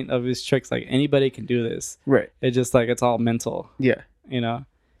point of his tricks. Like anybody can do this. Right. It's just like it's all mental. Yeah. You know.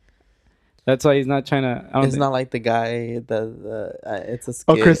 That's why he's not trying to. I don't It's think, not like the guy the it's a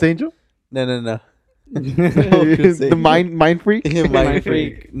Oh, skit. Chris Angel. No. The mind freak. Yeah, Mind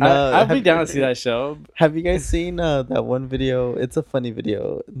Freak. No. I'll be down to see that show. Have you guys seen that one video? It's a funny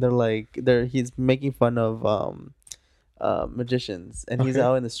video. He's making fun of magicians, and he's Okay.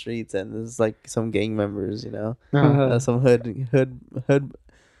 out in the streets, and there's like some gang members, Uh-huh. some hood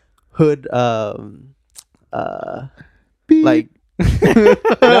Beep. like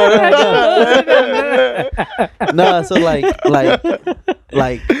no, so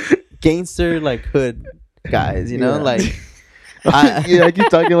like gangster like hood guys, Yeah. like Yeah, I keep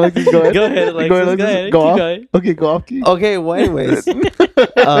talking like this. Go ahead. Go ahead, Alexis. Go ahead, Go Alexis. ahead. Go Keep off. going. Okay, go off, Keith. okay, well, anyways,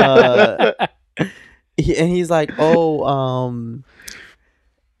 and he's like, I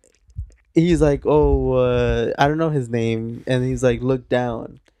don't know his name, and he's like, look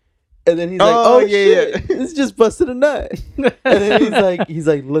down, and then he's like, Oh, yeah, shit, yeah. this just busted a nut, and then he's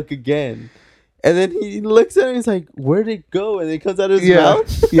like, look again, and then he looks at him, he's like, where'd it go? And it comes out of his Yeah.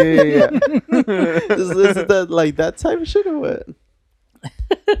 mouth. Yeah. Is that like that type of shit or what?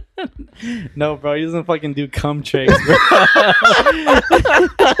 No, bro, he doesn't fucking do cum tricks, bro.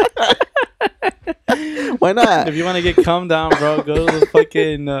 Why not? If you want to get cum down, bro, go to the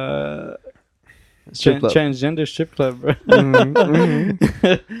fucking Strip club. transgender strip club, bro.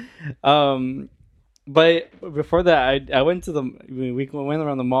 Mhm, But before that, I went to we went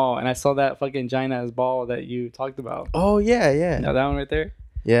around the mall and I saw that fucking giant ass ball that you talked about. Oh yeah. Now that one right there.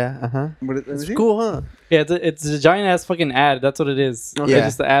 Yeah. Uh-huh. It's It's cool, huh? Yeah, it's a giant ass fucking ad. That's what it is. Okay. Yeah, Yeah.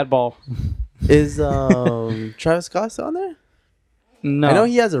 just the ad ball. Is Travis Scott still on there? No, I know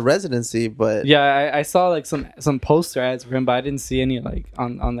he has a residency, but Yeah, I saw like some poster ads for him, but I didn't see any like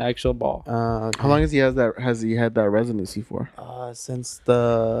on the actual ball. okay. How long has he had that residency for? Since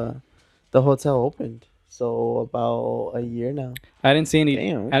the hotel opened, so about a year now. I didn't see any.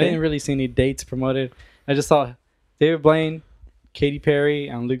 Damn, I okay. didn't really see any dates promoted. I just saw David Blaine, Katy Perry,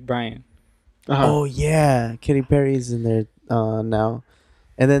 and Luke Bryan. Uh-huh. Oh yeah, Katy Perry's in there now,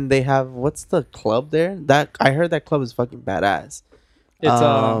 and then they have what's the club there? That I heard that club is fucking badass. It's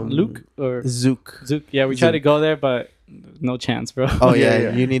Luke or Zook. Zook. Yeah, we tried to Zook. go there, but no chance, bro. Oh Yeah, yeah,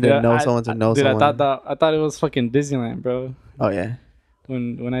 yeah. you need to Yeah, know someone to know dude, someone. I thought it was fucking Disneyland, bro. Oh yeah,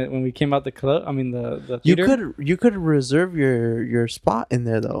 When we came out the club, I mean the you theater. could reserve your spot in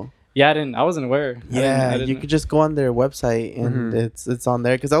there though. Yeah, I wasn't aware. Yeah, I didn't, you could just go on their website and it's on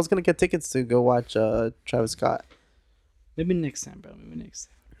there because I was gonna get tickets to go watch Travis Scott. maybe next time, bro. Maybe next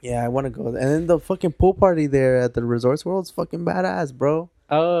time. Yeah, I want to go there. And then the fucking pool party there at the Resorts World is fucking badass, bro.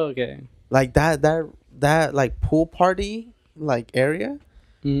 Oh, okay. Like that like pool party like area.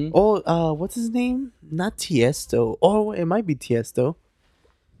 Mm-hmm. Oh, what's his name? Not Tiesto. Oh, it might be Tiesto.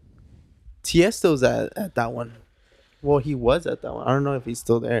 Tiesto's at that one. Well, he was at that one. I don't know if he's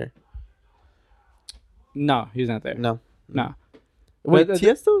still there. No, he's not there. No. No. Wait, But,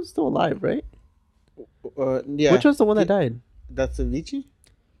 Tiesto's still alive, right? Yeah. Which was the one that died? That's Avicii?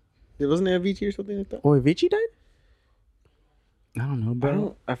 Wasn't it Avicii or something like that? Oh, Avicii died? I don't know,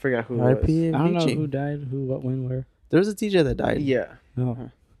 bro. I forgot who it was. R.I.P. I don't know Avicii. who died, who, what, when, where. There was a DJ that died. Yeah. No.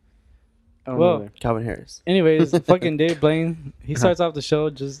 I don't Well, know. Calvin Harris. Anyways, fucking Dave Blaine, he starts off the show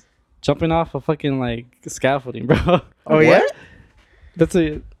just jumping off a fucking like scaffolding, bro. Oh, yeah? That's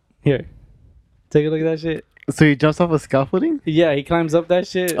a here. Take a look at that shit. So he jumps off a scaffolding? Yeah, he climbs up that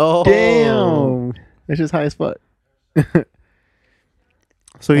shit. Oh, Damn. That's just high as fuck.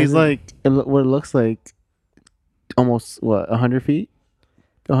 So he's And then- like, what it looks like almost, 100 feet?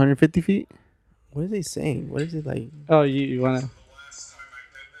 150 feet? What is he saying? What is he like? Oh, you wanna?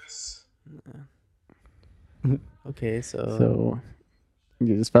 Okay, So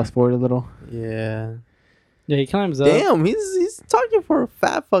you just fast forward a little. yeah. Yeah, he climbs up. Damn, he's talking for a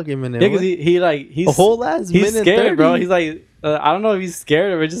fat fucking minute. Yeah, cause he's a whole last he's minute. scared, 30. bro. He's like, I don't know if he's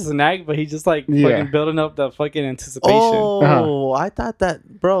scared or it's just an act, but he's just like Yeah. fucking building up the fucking anticipation. Oh, I thought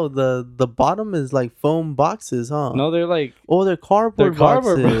that, bro. The bottom is like foam boxes, huh? No, they're like Oh, they're cardboard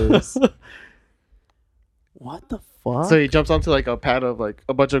cardboard, bro. boxes. What the fuck? So he jumps onto like a pad of like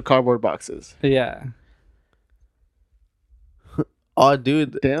a bunch of cardboard boxes. Yeah. Oh,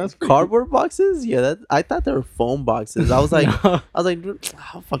 dude, Damn, that's pretty cardboard boxes? Yeah, that I thought they were foam boxes. I was like, dude,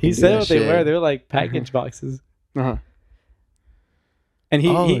 how fucking He do said that what they shit? were. They were like package boxes. cool. Uh-huh. And he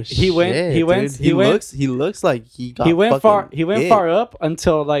went dude. He looks like he got he went far fucking he went hit. far up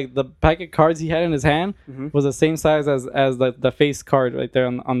until like the pack of cards he had in his hand Mhm. was the same size as the face card right there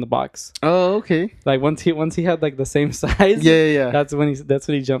on the box. Oh, okay. Like once he had like the same size. Yeah. That's when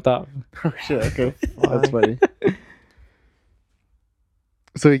he jumped off. Oh shit. Okay, that's funny.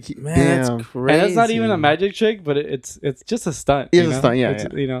 So Man, damn. that's crazy. And it's not even a magic trick, but it's just a stunt. It's you a know? stunt, yeah, It's,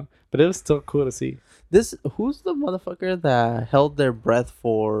 yeah. You know, but it was still cool to see. Who's the motherfucker that held their breath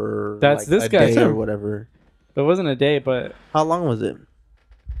for That's this a guy. day That's or him. whatever? It wasn't a day, but How long was it?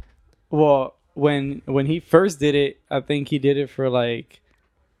 well, when he first did it, I think he did it for like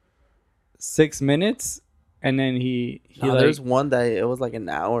 6 minutes, and then he No, like there's one that it was like an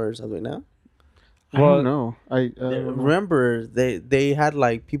hour or something. No, I well, don't know. I don't know. remember they had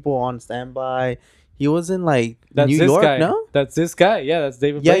like people on standby. He was in like that's New this York, guy. no? That's this guy. Yeah, that's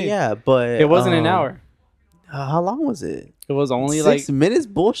David Yeah, Blaine. yeah, but It wasn't an hour. How long was it? It was only 6 minutes.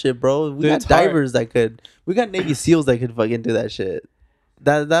 Bullshit, bro. We Dude, got it's hard. divers that could. We got Navy SEAls that could fucking do that shit.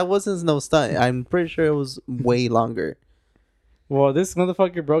 That wasn't no stunt. I'm pretty sure it was way longer. well, this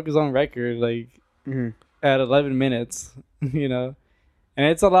motherfucker broke his own record like Mhm. at 11 minutes. You know, and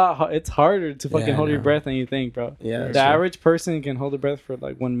it's a lot. It's harder to fucking Yeah, I hold your know. breath than you think, bro. Yeah, The that's true. average person can hold their breath for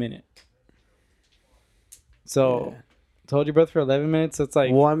like 1 minute. So Yeah. to hold your breath for 11 minutes, it's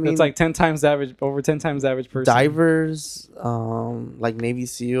like Well, I mean- it's like 10 times the average, over 10 times the average person. Divers, like Navy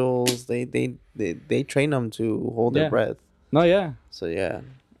SEAls, they train them to hold Yeah. their breath. No, yeah, So yeah,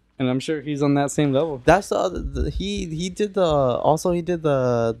 and I'm sure he's on that same level. that's the other. He did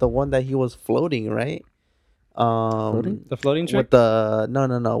the one that he was floating, right? Floating? The floating trick. With the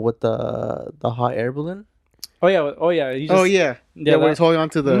no with the hot air balloon. Oh yeah, oh yeah. He just, Oh yeah. Yeah, where that- he's holding on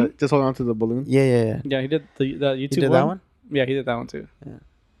to the Mhm. just holding on to the balloon. Yeah, yeah, yeah. yeah. He did the YouTube He did that one. Yeah, he did that one too.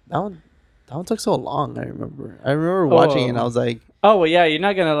 That one took so long. I remember watching it and I was like, Oh well, yeah. You're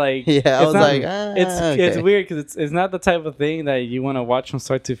not gonna like. yeah, I it's was not- like, It's okay. weird because it's not the type of thing that you want to watch from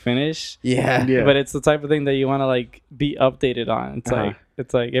start to finish. Yeah. Yeah. But it's the type of thing that you want to like be updated on. Uh-huh.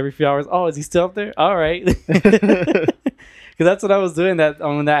 It's like every few hours. Oh, is he still up there? All right. Because that's what I was doing. That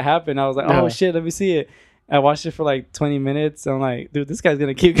when that happened, I was like, oh Uh-huh. shit, let me see it. I watched it for like 20 minutes. I'm like, dude, this guy's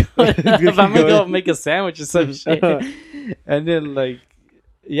gonna keep going. gonna If I'm keep gonna go going. make a sandwich or some shit. And then like,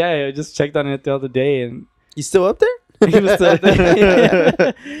 yeah, I just checked on it the other day, and You still up there? he was still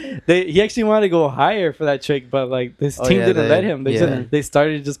there. He actually wanted to go higher for that trick, but like this Oh, team yeah, didn't they- let him. yeah. They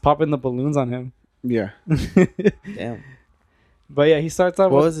started just popping the balloons on him. Yeah. Damn. But yeah, he starts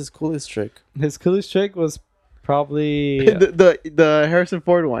off What with was his coolest trick? his coolest trick was probably the Harrison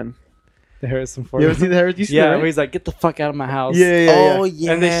Ford one. the Harrison You Ford. ever see the Harrison? You see Yeah, that, where right? he's like, "Get the fuck out of my house." Yeah. Oh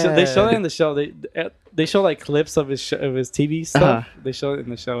yeah. And they show that in the show. They show like clips of his TV stuff. Uh-huh. They show it in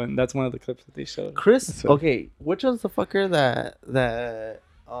the show, and that's one of the clips that they showed. Chris. So- Okay, which one's the fucker that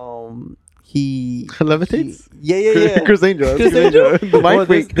he Levitates? Yeah. Chris Angel. Chris Angel. The mind Well,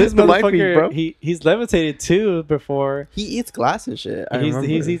 freak. this The mind freak, motherfucker, bro. he's levitated too before. He eats glass and shit. I He's, remember.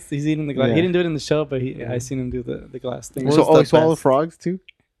 he's eating the glass. Yeah. He didn't do it in the show, but I seen him do the glass thing. What So, was the he swallowed best? frogs too.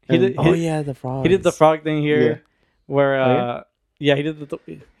 He did. Oh he, yeah, the frog. he did the frog thing here, Yeah. where Oh, yeah? yeah, he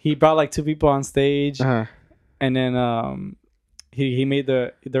did he brought like 2 people on stage, Uh-huh. and then he made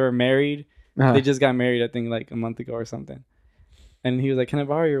they were married. Uh-huh. They just got married, I think, like a month ago or something. And he was like, "Can I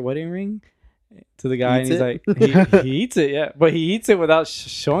borrow your wedding ring?" To the guy, Eats and he's it? like, he eats it, yeah, but he eats it without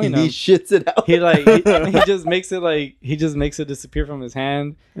showing He him. shits it out. He he just makes it disappear from his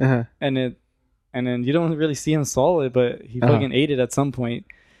hand, Uh-huh. and then you don't really see him swallow it, but he Uh-huh. fucking ate it at some point.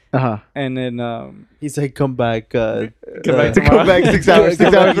 Uh-huh. And then He's like, come back. Come back To tomorrow. come back 6 hours. 6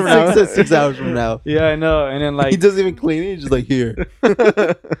 Come hours back from now. 6 hours from now. yeah, I know. And then He like, doesn't even clean it. He's just like, here.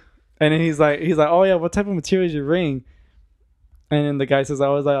 and then he's like, oh yeah, what type of material is your ring? And then the guy says, I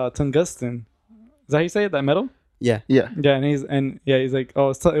was like, tungsten. Is that how you say it? That metal? Yeah. Yeah. Yeah, and he's like, oh,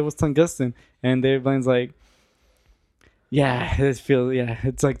 it was tungsten. And Dave Blaine's like, yeah, it's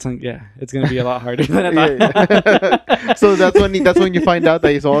like it's gonna be a lot harder than I thought. Yeah. So that's when you find out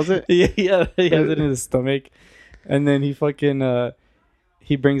that he swallows it. yeah, he has it in his stomach, and then he fucking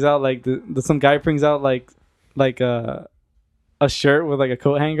he brings out like some guy brings out like a shirt with like a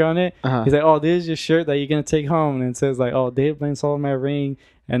coat hanger on it. Uh-huh. He's like, oh, this is your shirt that you're gonna take home, and it says like, oh, Dave Blaine swallowed my ring,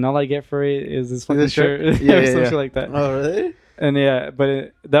 and all I get for it is this fucking This shirt? shirt, Yeah, or yeah, some yeah. shit like that. Oh, really? And yeah,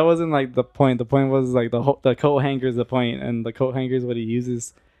 but that wasn't like the point. The point was like the coat hanger is the point, and the coat hanger is what he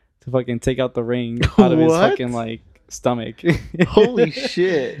uses to fucking take out the ring out of his What? fucking like stomach. Holy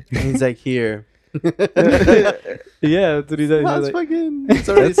shit. And he's like, here. Yeah, that's what he does. He's That's like- fucking. It's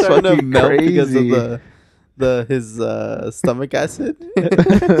already That's starting to fucking melt because crazy. of his stomach acid.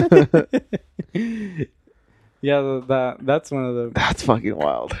 Yeah, that's one of the That's fucking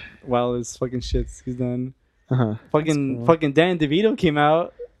wild. wildest fucking shits he's done. Uh-huh. cool. Fucking Dan DeVito came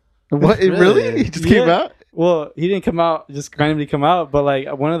out. What? It really? Really? He just came Yeah. out? Well, he didn't come out just randomly come out, but like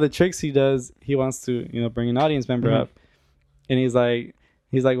one of the tricks he does, he wants to bring an audience member Mhm. up, and he's like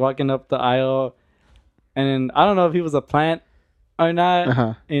walking up the aisle, and then I don't know if he was a plant or not.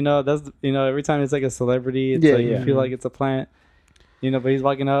 Uh-huh. That's every time it's like a celebrity, it's Yeah, like yeah. you feel like it's a plant. But he's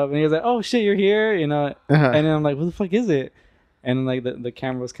walking up and he's like, "Oh shit, you're here!" Uh-huh. And then I'm like, "What the fuck is it?" And like the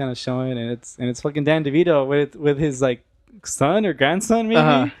camera was kind of showing, and it's fucking Dan DeVito with his like son or grandson maybe,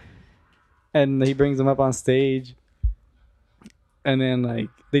 Uh-huh. and he brings him up on stage, and then like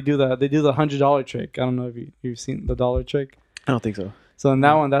they do the $100 trick. I don't know if you've seen the dollar trick. I don't think so. So in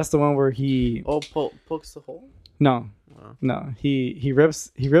that one, that's the one where he Oh, pokes the hole. no Wow. no he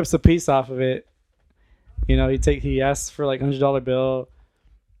rips a piece off of it. He asks for like $100 bill,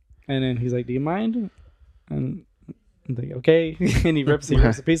 and then he's like, "Do you mind?" And I'm like, "Okay," and he rips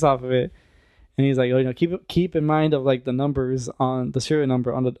a piece off of it, and he's like, "Oh, keep in mind of like the numbers on the serial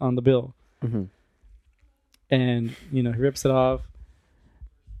number on the bill." Mm-hmm. And he rips it off,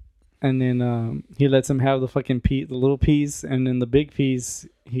 and then he lets him have the fucking the little piece, and then the big piece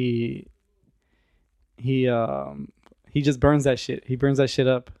he just burns that shit. He burns that shit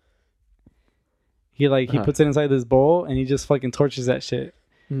up. He puts it inside this bowl, and he just fucking torches that shit.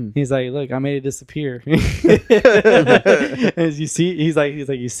 He's like, "Look, I made it disappear." As you see, he's like,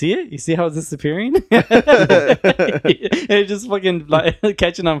 "You see it? You see how it's disappearing?" And it just fucking like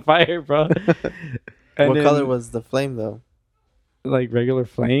catching on fire, bro. And What then, color was the flame though? like regular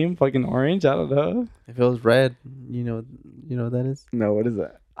flame, fucking orange? I don't know. If it was red, you know what that is? No, what is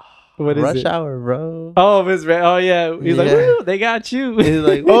that? What is Rush it? hour, bro. Oh, it's red. Oh yeah. He's like, Yeah. "Woo, they got you." He's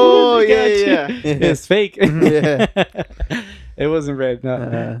like, Oh, They yeah, got yeah. you. It's fake. Yeah. It wasn't red,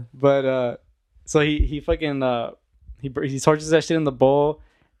 no. But so he fucking he torches that shit in the bowl,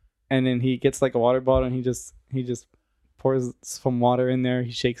 and then he gets like a water bottle, and he just pours some water in there.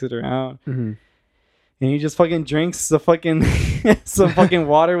 He shakes it around, Mm-hmm. and he just fucking drinks the fucking some fucking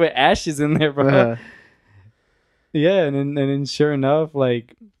water with ashes in there, bro. Uh-huh. Yeah, and then sure enough,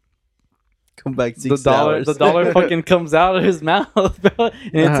 like Come back the 6 dollar hours. the dollar fucking comes out of his mouth, bro, and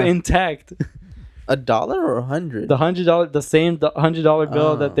it's Uh-huh. intact. $1 or 100? The $100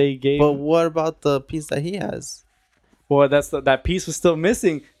 bill that they gave. But what about the piece that he has? Well, that piece was still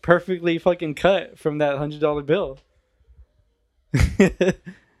missing, perfectly fucking cut from that $100 bill.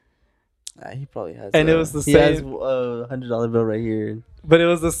 He probably has. And it was the he has same- a $100 bill right here. But it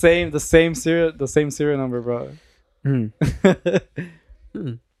was the same serial number, bro. Hmm.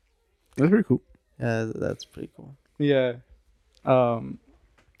 That's pretty cool. Yeah, that's pretty cool. Yeah.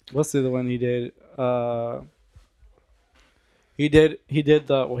 What's the other one he did? He did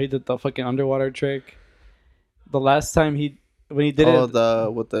the fucking underwater trick. The last time when he did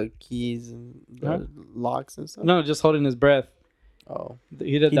it, with the keys and the Huh? locks and stuff. no, just holding his breath. Oh,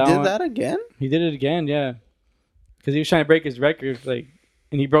 He did he that did one. that again. He did it again, yeah. Because he was trying to break his record, and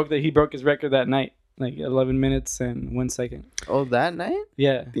he broke his record that night, like 11 minutes and 1 second. Oh, that night.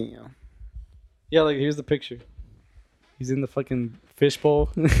 Yeah, Damn. yeah. Like here's the picture. He's in the fucking fishbowl,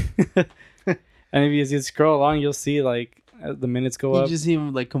 and if you scroll along, you'll see like as the minutes go You up. just see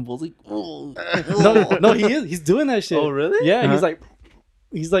him like convulsing. Oh. No, he is. He's doing that shit. Oh, really? Yeah, Uh-huh.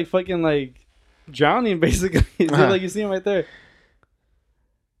 he's like fucking like drowning basically. Uh-huh. Like you see him right there.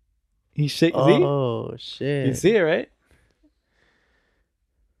 He shake. Oh See? shit! You see it, right?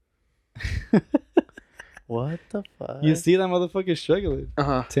 What the fuck? You see that motherfucker struggling.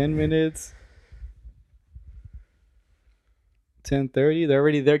 Uh-huh. 10 minutes.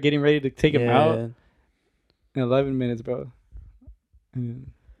 10:30. They're getting ready to take him out. In 11 minutes, bro.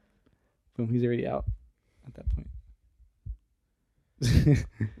 And boom, he's already out at that point.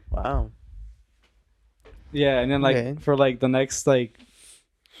 Wow. Yeah, and then like Okay. for like the next like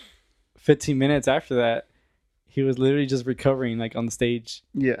 15 minutes after that, he was literally just recovering like on the stage.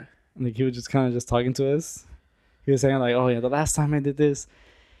 Yeah. Like he was just kind of just talking to us. He was saying like, "Oh yeah, the last time I did this,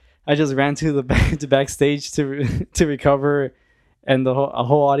 I just ran to the backstage to recover, and a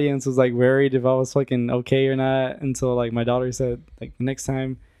whole audience was like worried if I was fucking okay or not." Until like my daughter said, like next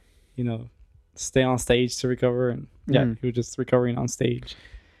time, stay on stage to recover, and yeah, Mhm. he was just recovering on stage.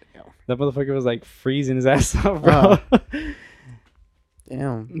 Yeah. That motherfucker was like freezing his ass off, bro.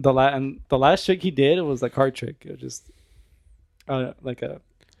 Damn. The last trick he did was a card trick. It was just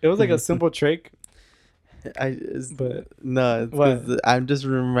it was like a simple trick, but No, it's What? 'cause I'm just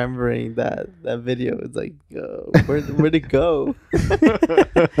remembering that video. It's like, where'd it go?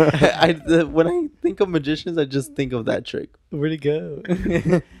 When I think of magicians, I just think of that trick. where'd it go?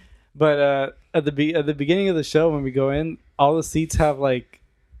 But at the beginning of the show, when we go in, all the seats have like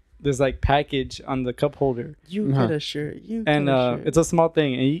this like package on the cup holder, You Uh-huh. get a shirt. You and get a shirt. it's a small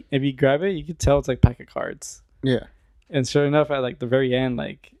thing, and if you grab it, you can tell it's like pack of cards. Yeah. And sure enough, at like the very end,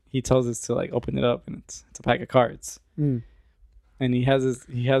 like he tells us to like open it up, and it's a pack of cards. Mm. And he has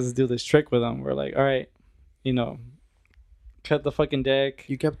us do this trick with them. We're like, all right, cut the fucking deck.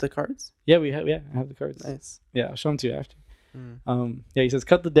 You kept the cards? Yeah, I have the cards. Nice. Yeah, I'll show them to you after. Mm. Yeah, he says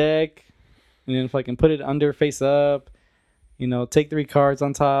cut the deck, and then fucking put it under face up. You know, take 3 cards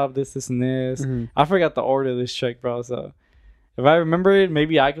on top. This, and this. Mm-hmm. I forgot the order of this trick, bro. So if I remember it,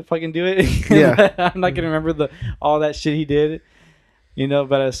 maybe I could fucking do it. Yeah. I'm not gonna remember all that shit he did. You know,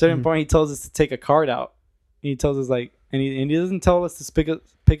 but at a certain point, he tells us to take a card out. He tells us like, and he doesn't tell us to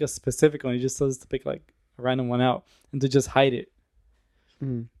pick a specific one. He just tells us to pick like a random one out and to just hide it.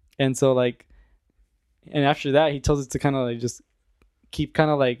 Mm-hmm. And so like, and after that, he tells us to kind of like just keep kind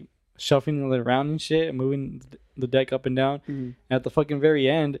of like shuffling it around and shit and moving the deck up and down. Mm-hmm. And at the fucking very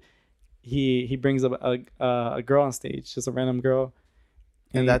end, he brings up a girl on stage, just a random girl,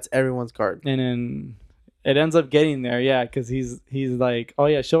 And that's everyone's card. and then it ends up getting there, yeah, because he's like, oh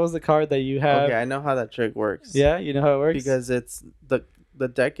yeah, show us the card that you have. Okay, I know how that trick works. Yeah, you know how it works. Because it's the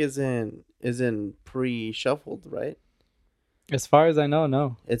deck isn't pre-shuffled, right? As far as I know,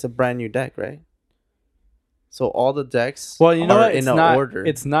 no. It's a brand new deck, right? So all the decks Well, you know are what? in It's a not. order.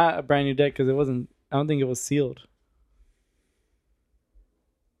 It's not a brand new deck because it wasn't. I don't think it was sealed.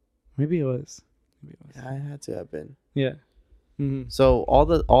 Maybe it was. Yeah, it had to have been. Yeah. Mm-hmm. So all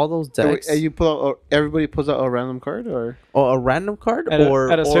those decks. So, you pull out. Everybody pulls out a random card, or Or a random card, At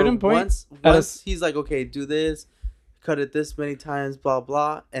a certain point, once he's like, okay, do this, cut it this many times, blah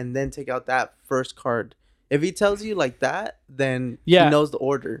blah, and then take out that first card. If he tells you like that, then Yeah. he knows the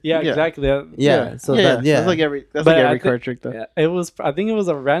order. Yeah, Yeah. exactly. Yeah. So yeah, that, yeah. that's like every But card I trick though. Yeah, it was. I think it was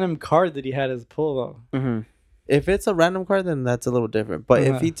a random card that he had as pull though. Mm-hmm. If it's a random card, then that's a little different. But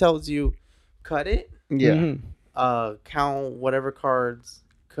Uh-huh. if he tells you, cut it, Yeah. Mhm. count whatever cards,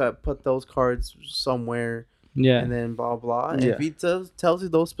 put those cards somewhere, Yeah. and then blah blah. Yeah. If he tells you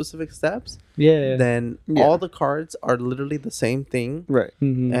those specific steps, Yeah. then Yeah. all the cards are literally the same thing. Right.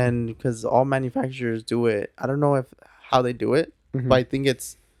 Mhm. And because all manufacturers do it, I don't know how they do it, Mhm. but I think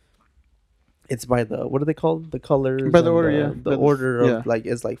it's by the, what are they called, the colors, By the and order, yeah. the By the- order of yeah. like,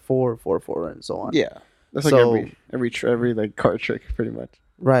 it's like 4 4 4 and so on. Yeah. That's like So- every like card trick pretty much.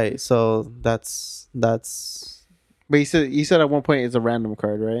 Right. So that's But you said at one point it's a random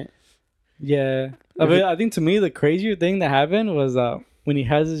card, right? Yeah. I think to me the crazier thing that happened was when he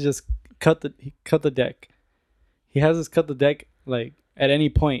has us just cut the deck. He has us cut the deck like at any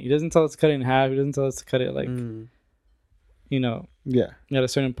point. He doesn't tell us to cut it in half. He doesn't tell us to cut it like you know, Yeah. at a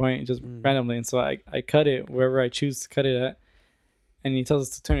certain point, just randomly. And so I cut it wherever I choose to cut it at. And he tells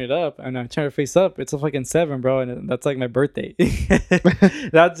us to turn it up, and I turn it face up. It's a fucking 7, bro, and that's like my birthday.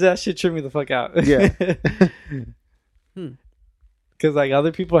 that shit tripped me the fuck out. Yeah. Because like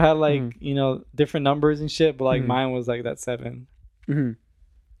other people had like Mhm. you know different numbers and shit, but like Mhm. mine was like that 7. Mm-hmm.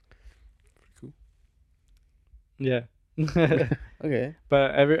 Yeah. okay.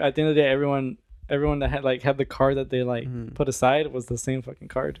 But at the end of the day, everyone that had the card that they like Mhm. put aside was the same fucking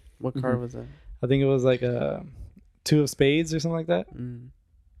card. What card was that? I think it was like a 2 of spades or something like that.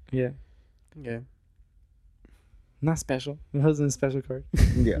 Yeah. Okay. Not special. It wasn't a special card.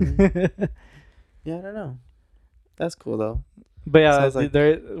 Yeah. Yeah, I don't know. That's cool though. But yeah, Sounds like-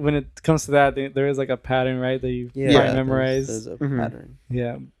 there when it comes to that, there is like a pattern, right? That you Yeah. try and memorize. There's a Mhm. pattern.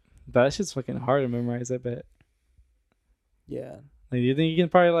 Yeah, but that shit's fucking hard to memorize. I bet. Yeah. Like, do you think you can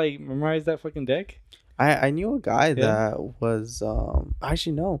probably like memorize that fucking deck? I knew a guy Yeah. that was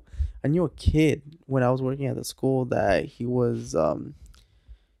actually no. I knew a kid when I was working at the school that he was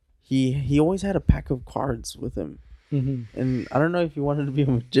he always had a pack of cards with him. Mm-hmm. And I don't know if he wanted to be a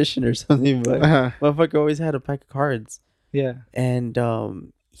magician or something, but Uh-huh. motherfucker always had a pack of cards. Yeah. And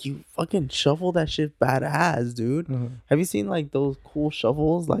he fucking shuffled that shit badass, dude. Uh-huh. Have you seen like those cool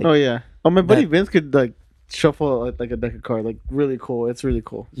shuffles? Like Oh yeah. Oh, my buddy that- Vince could like shuffle like a deck of cards. Like really cool. It's really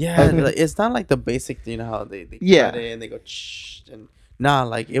cool. yeah, like, it's not like the basic, you know how they Yeah. cut it and they go shh and nah,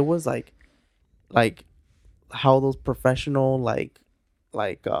 like it was like how those professional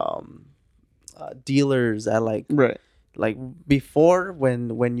dealers at Right. like before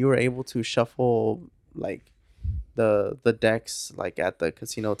when you were able to shuffle like the decks like at the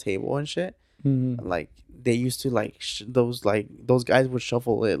casino table and shit, Mm-hmm. like they used to like those guys would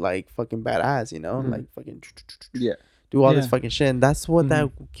shuffle it like fucking badass, you know, Mhm. like fucking Yeah. do all this Yeah. fucking shit, and that's what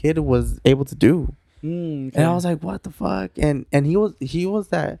that kid was able to do. Mm, And I was like, what the fuck? And he was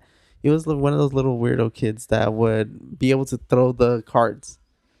one of those little weirdo kids that would be able to throw the cards.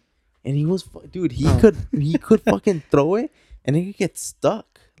 And he was dude, he could fucking throw it and it could get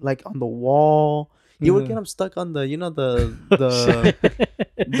stuck like on the wall. You would get him stuck on the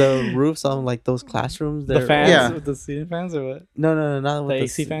the roofs on like those classrooms. the fans Yeah. with the ceiling fans or what? No, not The with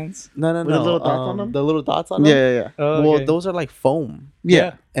AC fans. No, With the little dots on them? The little dots on Yeah. them. Yeah. Yeah. Oh, Well, okay. those are like foam,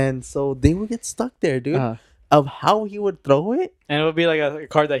 Yeah. and so they would get stuck there, dude. Uh-huh. of how he would throw it. And it would be like a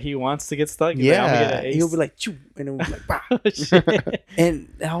card that he wants to get stuck. He's like, I'm gonna get an ace. He'll be like, choo, and it would be like, bah. Oh, shit. And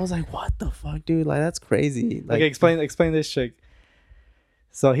I was like, what the fuck, dude? Like, that's crazy. Like, Okay, explain this trick.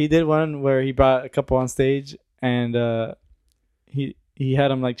 So he did one where he brought a couple on stage, and he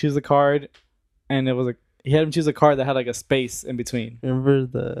had him like choose a card, and he had him choose a card that had like a space in between. remember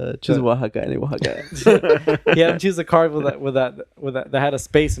the choose Oaxaca and Oaxaca. He had him choose a card that had a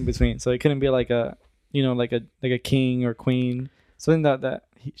space in between, so it couldn't be like a like a king or queen, something that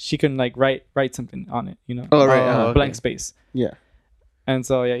she couldn't like write something on it, Oh, right. Oh, blank okay. space. Yeah. And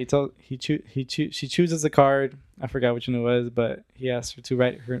so yeah, she chooses a card. I forgot which one it was, but he asked her to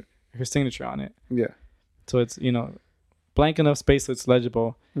write her signature on it. Yeah. So it's blank enough space so it's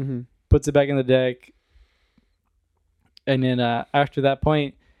legible. Mm-hmm. Puts it back in the deck, and then after that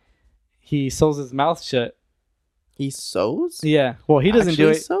point, he sews his mouth shut. He sews? Yeah. Well, he doesn't do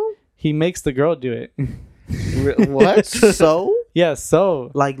Actually it. sew? He makes the girl do it. What? Sew? Yeah. So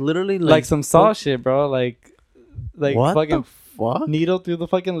Like literally, like some saw shit, bro. Like what fucking the fuck? needle through the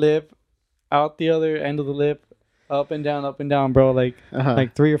fucking lip, out the other end of the lip, up and down, bro. Like Uh-huh.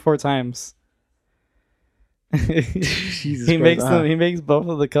 like 3 or 4 times. Jesus he Christ, makes uh-huh. them. He makes both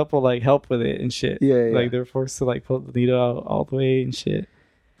of the couple like help with it and shit. Yeah, yeah. Like they're forced to like pull the needle out all the way and shit.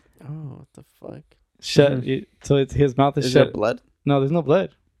 Oh, what the fuck? Shut. Mhm. So it's his mouth is Is shut. there blood? No, there's no blood.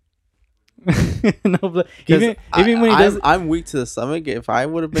 No blood. 'Cause Even when he does. I'm weak to the stomach. If I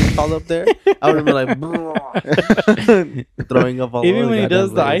would have been called up there, I would have been like throwing up all Even over when he goddamn does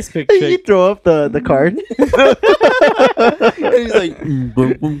the place. ice pick You trick. throw up the card. And he's like,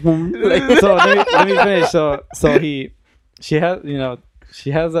 boom, boom, boom. Like, So let me finish. She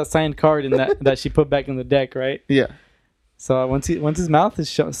has that signed card in that she put back in the deck, right? Yeah. So once his mouth is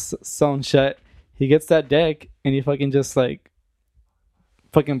sewn shut, he gets that deck and he fucking just like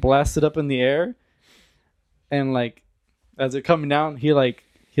fucking blasts it up in the air, and like as they're coming down, he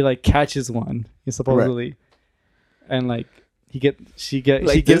catches one. He supposedly, and like like she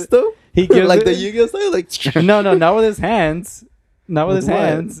this gives though? he gives Like it- the Yu-Gi-Oh style? Like, no, not with his hands. Not with With his what?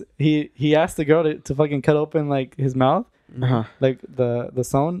 hands. He asked the girl to fucking cut open like his mouth, Uh-huh. like the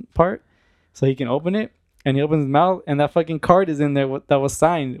sewn part, so he can open it. And he opens his mouth, and that fucking card is in there that was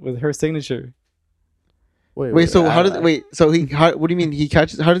signed with her signature. Wait, so how does so what do you mean he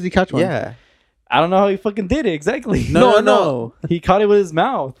catches? How does he catch one? Yeah. I don't know how he fucking did it exactly. No. He caught it with his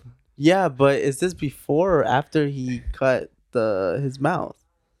mouth. Yeah, but is this before or after he cut his mouth?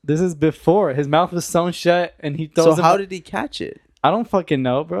 This is before his mouth was sewn shut, and he throws. So how did he catch it? I don't fucking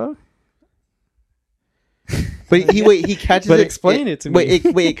know, bro. But he catches But it. explain it to me.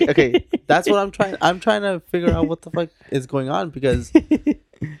 Wait, okay. That's what I'm trying. I'm trying to figure out what the fuck is going on, because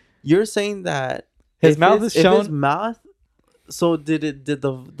you're saying that His if mouth is if his shown. mouth. So did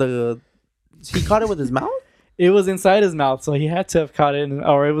the he caught it with his mouth? It was inside his mouth, so he had to have caught it,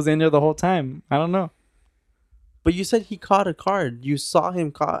 or it was in there the whole time. I don't know. But you said he caught a card. You saw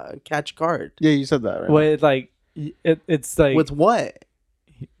him catch card. Yeah, you said that, right? Well, it's like With what?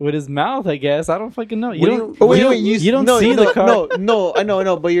 with his mouth, I guess. I don't fucking know. You What do don't. you- Oh, you don't, you don't no, see no, the card. No, I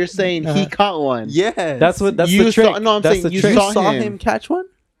know. But you're saying he Uh-huh. caught one. Yes. That's the You trick. saw- no, I'm That's saying the you trick. You saw saw him. him catch one.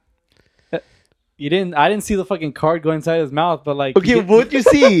 You didn't. I didn't see the fucking card go inside his mouth, but like. Okay, what you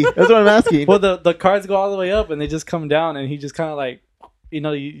see? That's what I'm asking. Well, the cards go all the way up and they just come down, and he just kind of like,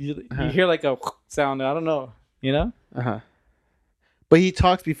 you hear like a sound. I don't know. Uh-huh. But he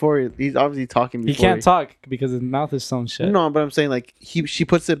talks before. He's obviously talking before. He can't talk because his mouth is sewn shut. No, but I'm saying like she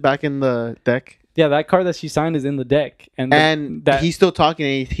puts it back in the deck, Yeah, that card that she signed is in the deck, and he's still talking,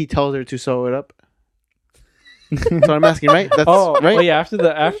 and he tells her to sew it up. That's what I'm asking, right? That's right. well, yeah.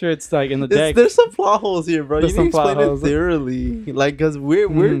 After it's like in the deck. There's some plot holes here, bro. There's You need to some plot explain it holes. thoroughly, like, cause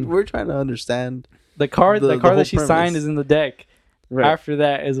we're trying to understand. The card the that whole she signed premise. is in the deck. Right. After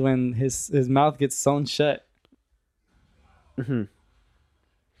that is when his mouth gets sewn shut. Mm-hmm.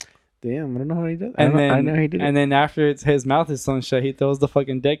 Damn, I don't know how he does. And then I know how he did it. and then after his mouth is sewn shut, he throws the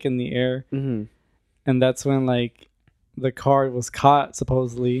fucking deck in the air, Mm-hmm. and that's when like the card was caught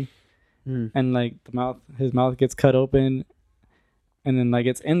supposedly, Mm. and like his mouth gets cut open, and then like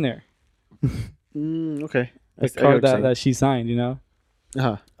it's in there. Okay. The card that she signed,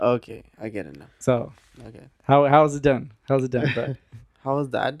 Uh-huh. Okay, I get it now. So Okay, how is it done? How's it done? But how is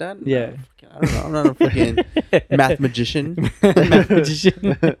that done? Yeah. I don't know. I'm not a fucking math magician. Math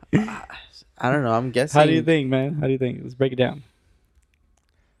magician. I don't know. I'm guessing. How do you think, man? How do you think? Let's break it down.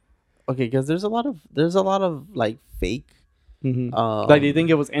 Okay, because there's a lot of like fake. Mm-hmm. Like, do you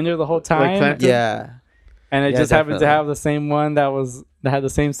think it was in there the whole time? plant- Yeah. And it Yeah, just happened to definitely. have the same one that had the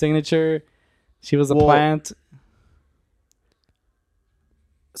same signature. She was a Well, plant.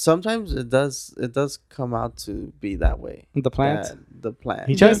 sometimes it does come out to be that way. The plant. The plant.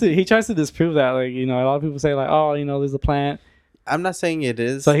 He tries to disprove that. Like, you know, a lot of people say like, oh, you know, there's a plant. I'm not saying it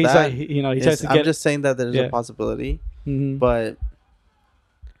is. So he's that. like, you know, he tries to get. I'm just saying that there's Yeah. a possibility, Mhm. but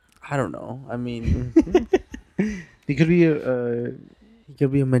I don't know. I mean, He could be a he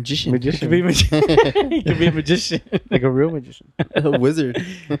could be a magician, He could be a he could be a magician. like a real magician. a wizard.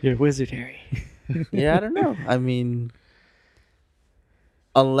 You're a wizard, Harry. Yeah, I don't know. I mean,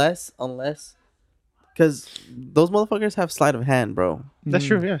 unless, because those motherfuckers have sleight of hand, bro. That's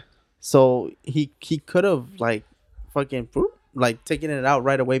true. Yeah. So he could have like fucking like taken it out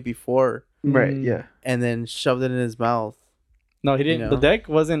right away before, Right. Mm. Yeah. and then shoved it in his mouth. No, he didn't. You The know? deck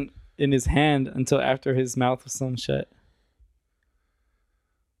wasn't in his hand until after his mouth was sewn shut.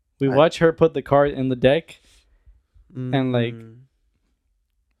 We watch her put the card in the deck. And, like, Mm.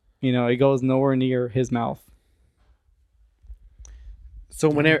 You know, it goes nowhere near his mouth. So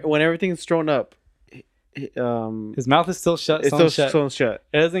when everything's thrown up, His mouth is still shut. it's Sewn still shut. sewn shut,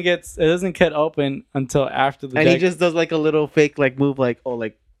 It doesn't get open until after the and deck. he just does like a little fake like move, like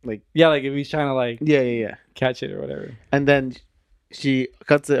like yeah, like if he's trying to like yeah, catch it or whatever. and then she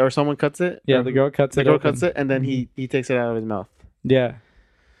cuts it or someone cuts it. Yeah, or the girl cuts the it. girl open. cuts it, and then he takes it out of his mouth. Yeah.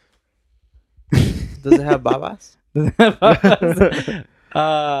 Does it have babas?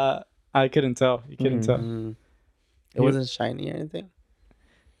 I couldn't tell. You couldn't tell. Mm. It You- wasn't shiny or anything.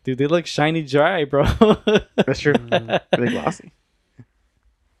 Dude, they look shiny dry, bro. That's true. Mm. Really glossy.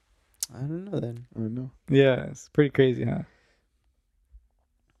 I don't know then. I don't know. Yeah, it's pretty crazy, huh?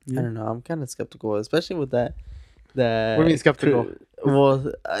 I don't know. I'm kind of skeptical, especially with that. That What do you mean skeptical?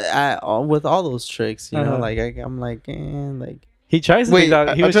 Well, with all those tricks, you know, Uh-huh. like I'm like, like He tries to Wait, figure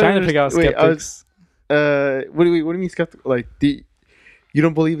out. He I'm was trying trying to to figure out understand- wait, I was- skeptics. What do you mean skeptical? Like, you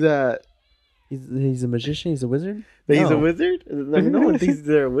don't believe that he's a magician, he's a wizard. he's a No. wizard? Like, no one thinks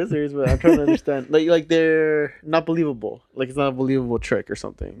they're wizards, but I'm trying to understand. Like they're not believable. Like it's not a believable trick or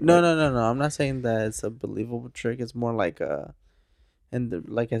something. No, Like, no. I'm not saying that it's a believable trick. It's more like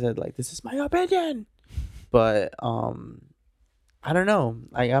like I said, like this is my opinion. But I don't know.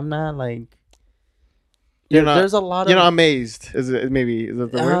 Like I'm not like. You're not- There's a lot You're of not amazed. Is that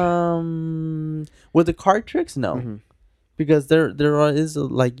the word? with the card tricks, no, Mhm. because there is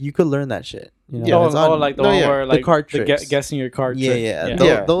like you could learn that shit. You know, Yeah, it's oh, on- like the No, one yeah. where The like card tricks. guessing your card. yeah, trick. yeah,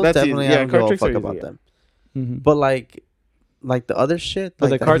 Yeah, Those that's easy. definitely Yeah, I don't card give a tricks fuck are easy, about yeah. them. Mhm. But like the other shit,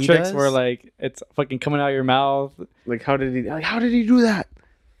 But like the that card he tricks does, were like it's fucking coming out of your mouth. Like how did he do that?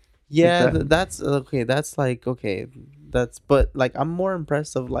 yeah, like that. that's okay. That's like okay, but like I'm more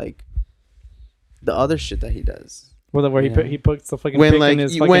impressed of like the other shit that he does. Where Yeah. he puts the fucking When, pick like, in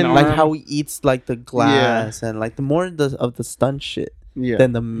his you- fucking when, arm. Like how he eats like the glass and like the more of the stunt shit Yeah.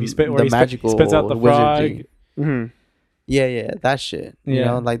 than the he spit, where the he magical spits out the frog. wizardry. hmm Yeah, that shit. You Yeah.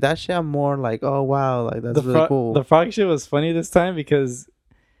 know, like that shit. I'm more like, oh wow, like that's really cool. The frog shit was funny this time because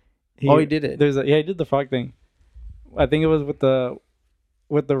He did it. He did the frog thing. I think it was with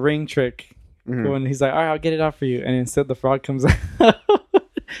the ring trick when he's like, all right, I'll get it out for you, and instead the frog comes out.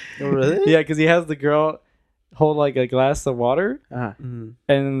 Oh, really? Yeah, because he has the girl hold like a glass of water, Uh-huh. Mm.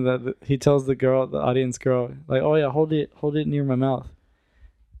 and he tells the audience girl, like, oh yeah, hold it near my mouth.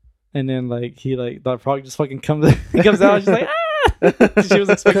 And then like the frog just fucking comes out. She's like, ah! She was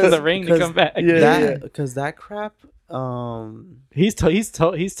expecting the ring to come back. Yeah. Because that crap. He's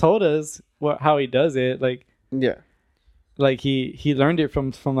told us how he does it. Yeah. Like he learned it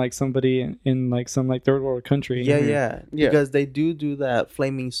from like somebody in like some like third world country. Yeah, Yeah. Because they do that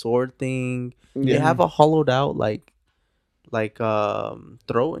flaming sword thing. They Yeah. have a hollowed out like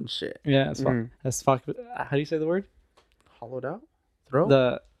throw and shit. Yeah, that's fuck. Mhm. That's fuck. How do you say the word? Hollowed out throw.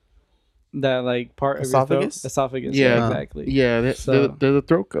 That like part Esophagus? of your throat. Esophagus. Yeah. Yeah, exactly. Yeah. So- They're the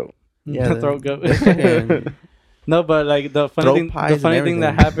throat goat. Yeah, the the- throat goat. the fucking No, but like the Throat funny pies and thing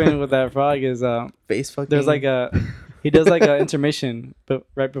that everything. happened with that frog is face fucking. there's like he does like a intermission, but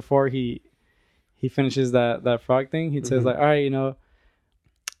right before he finishes that frog thing, he says Mhm. like, all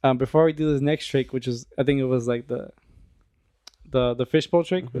right, before we do this next trick, which is I think it was like the fishbowl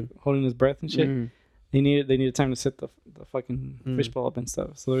trick with holding his breath and shit. Mhm. They needed time to set the fucking fishbowl up and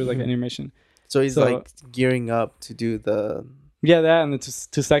stuff. So there was like an intermission. So he's so- like gearing up to do the. Yeah, that and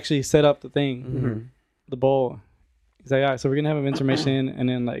to actually set up the thing, Mhm. the bowl. He's like, all right, so we're gonna have an intermission, and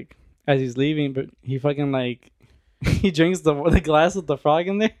then like as he's leaving, but he fucking like he drinks the glass with the frog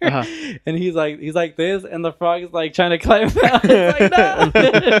in there, Uh-huh. and he's like this, and the frog is like trying to climb out. It's like no,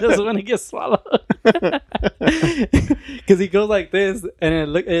 it doesn't want to get swallowed because he goes like this,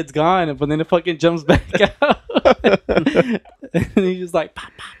 and it's gone, but then it fucking jumps back out, and he's just like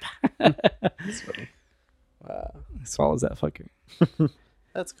pop, pop, pop. Wow. Swallows that fucker.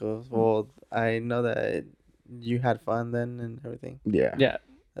 That's cool. Well, I know that you had fun then and everything. Yeah. Yeah.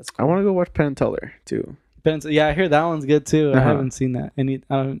 That's I cool. want to go watch Penn and Teller too. Yeah, I hear that one's good too. I Uh-huh. haven't seen that. I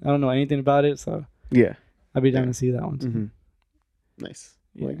don't know anything about it, so Yeah. I'd be down Yeah. to see that one too. Mm-hmm. Nice.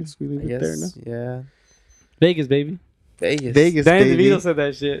 Well, I Yeah. guess we leave I it there now. guess, yeah. Vegas, baby. Vegas. Vegas, Danny baby. DeVito said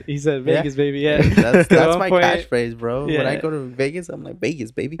that shit. He said Vegas, baby. Yeah. That's At one my point- catchphrase, bro. When I Yeah. go to Vegas, I'm like,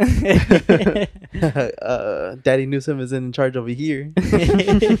 Vegas, baby. Daddy Newsom is in charge over here.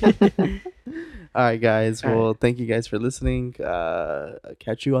 All right, guys. All right. Well, thank you guys for listening.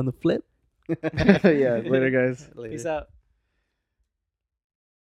 Catch you on the flip. Yeah. Later, guys. Later. Peace out.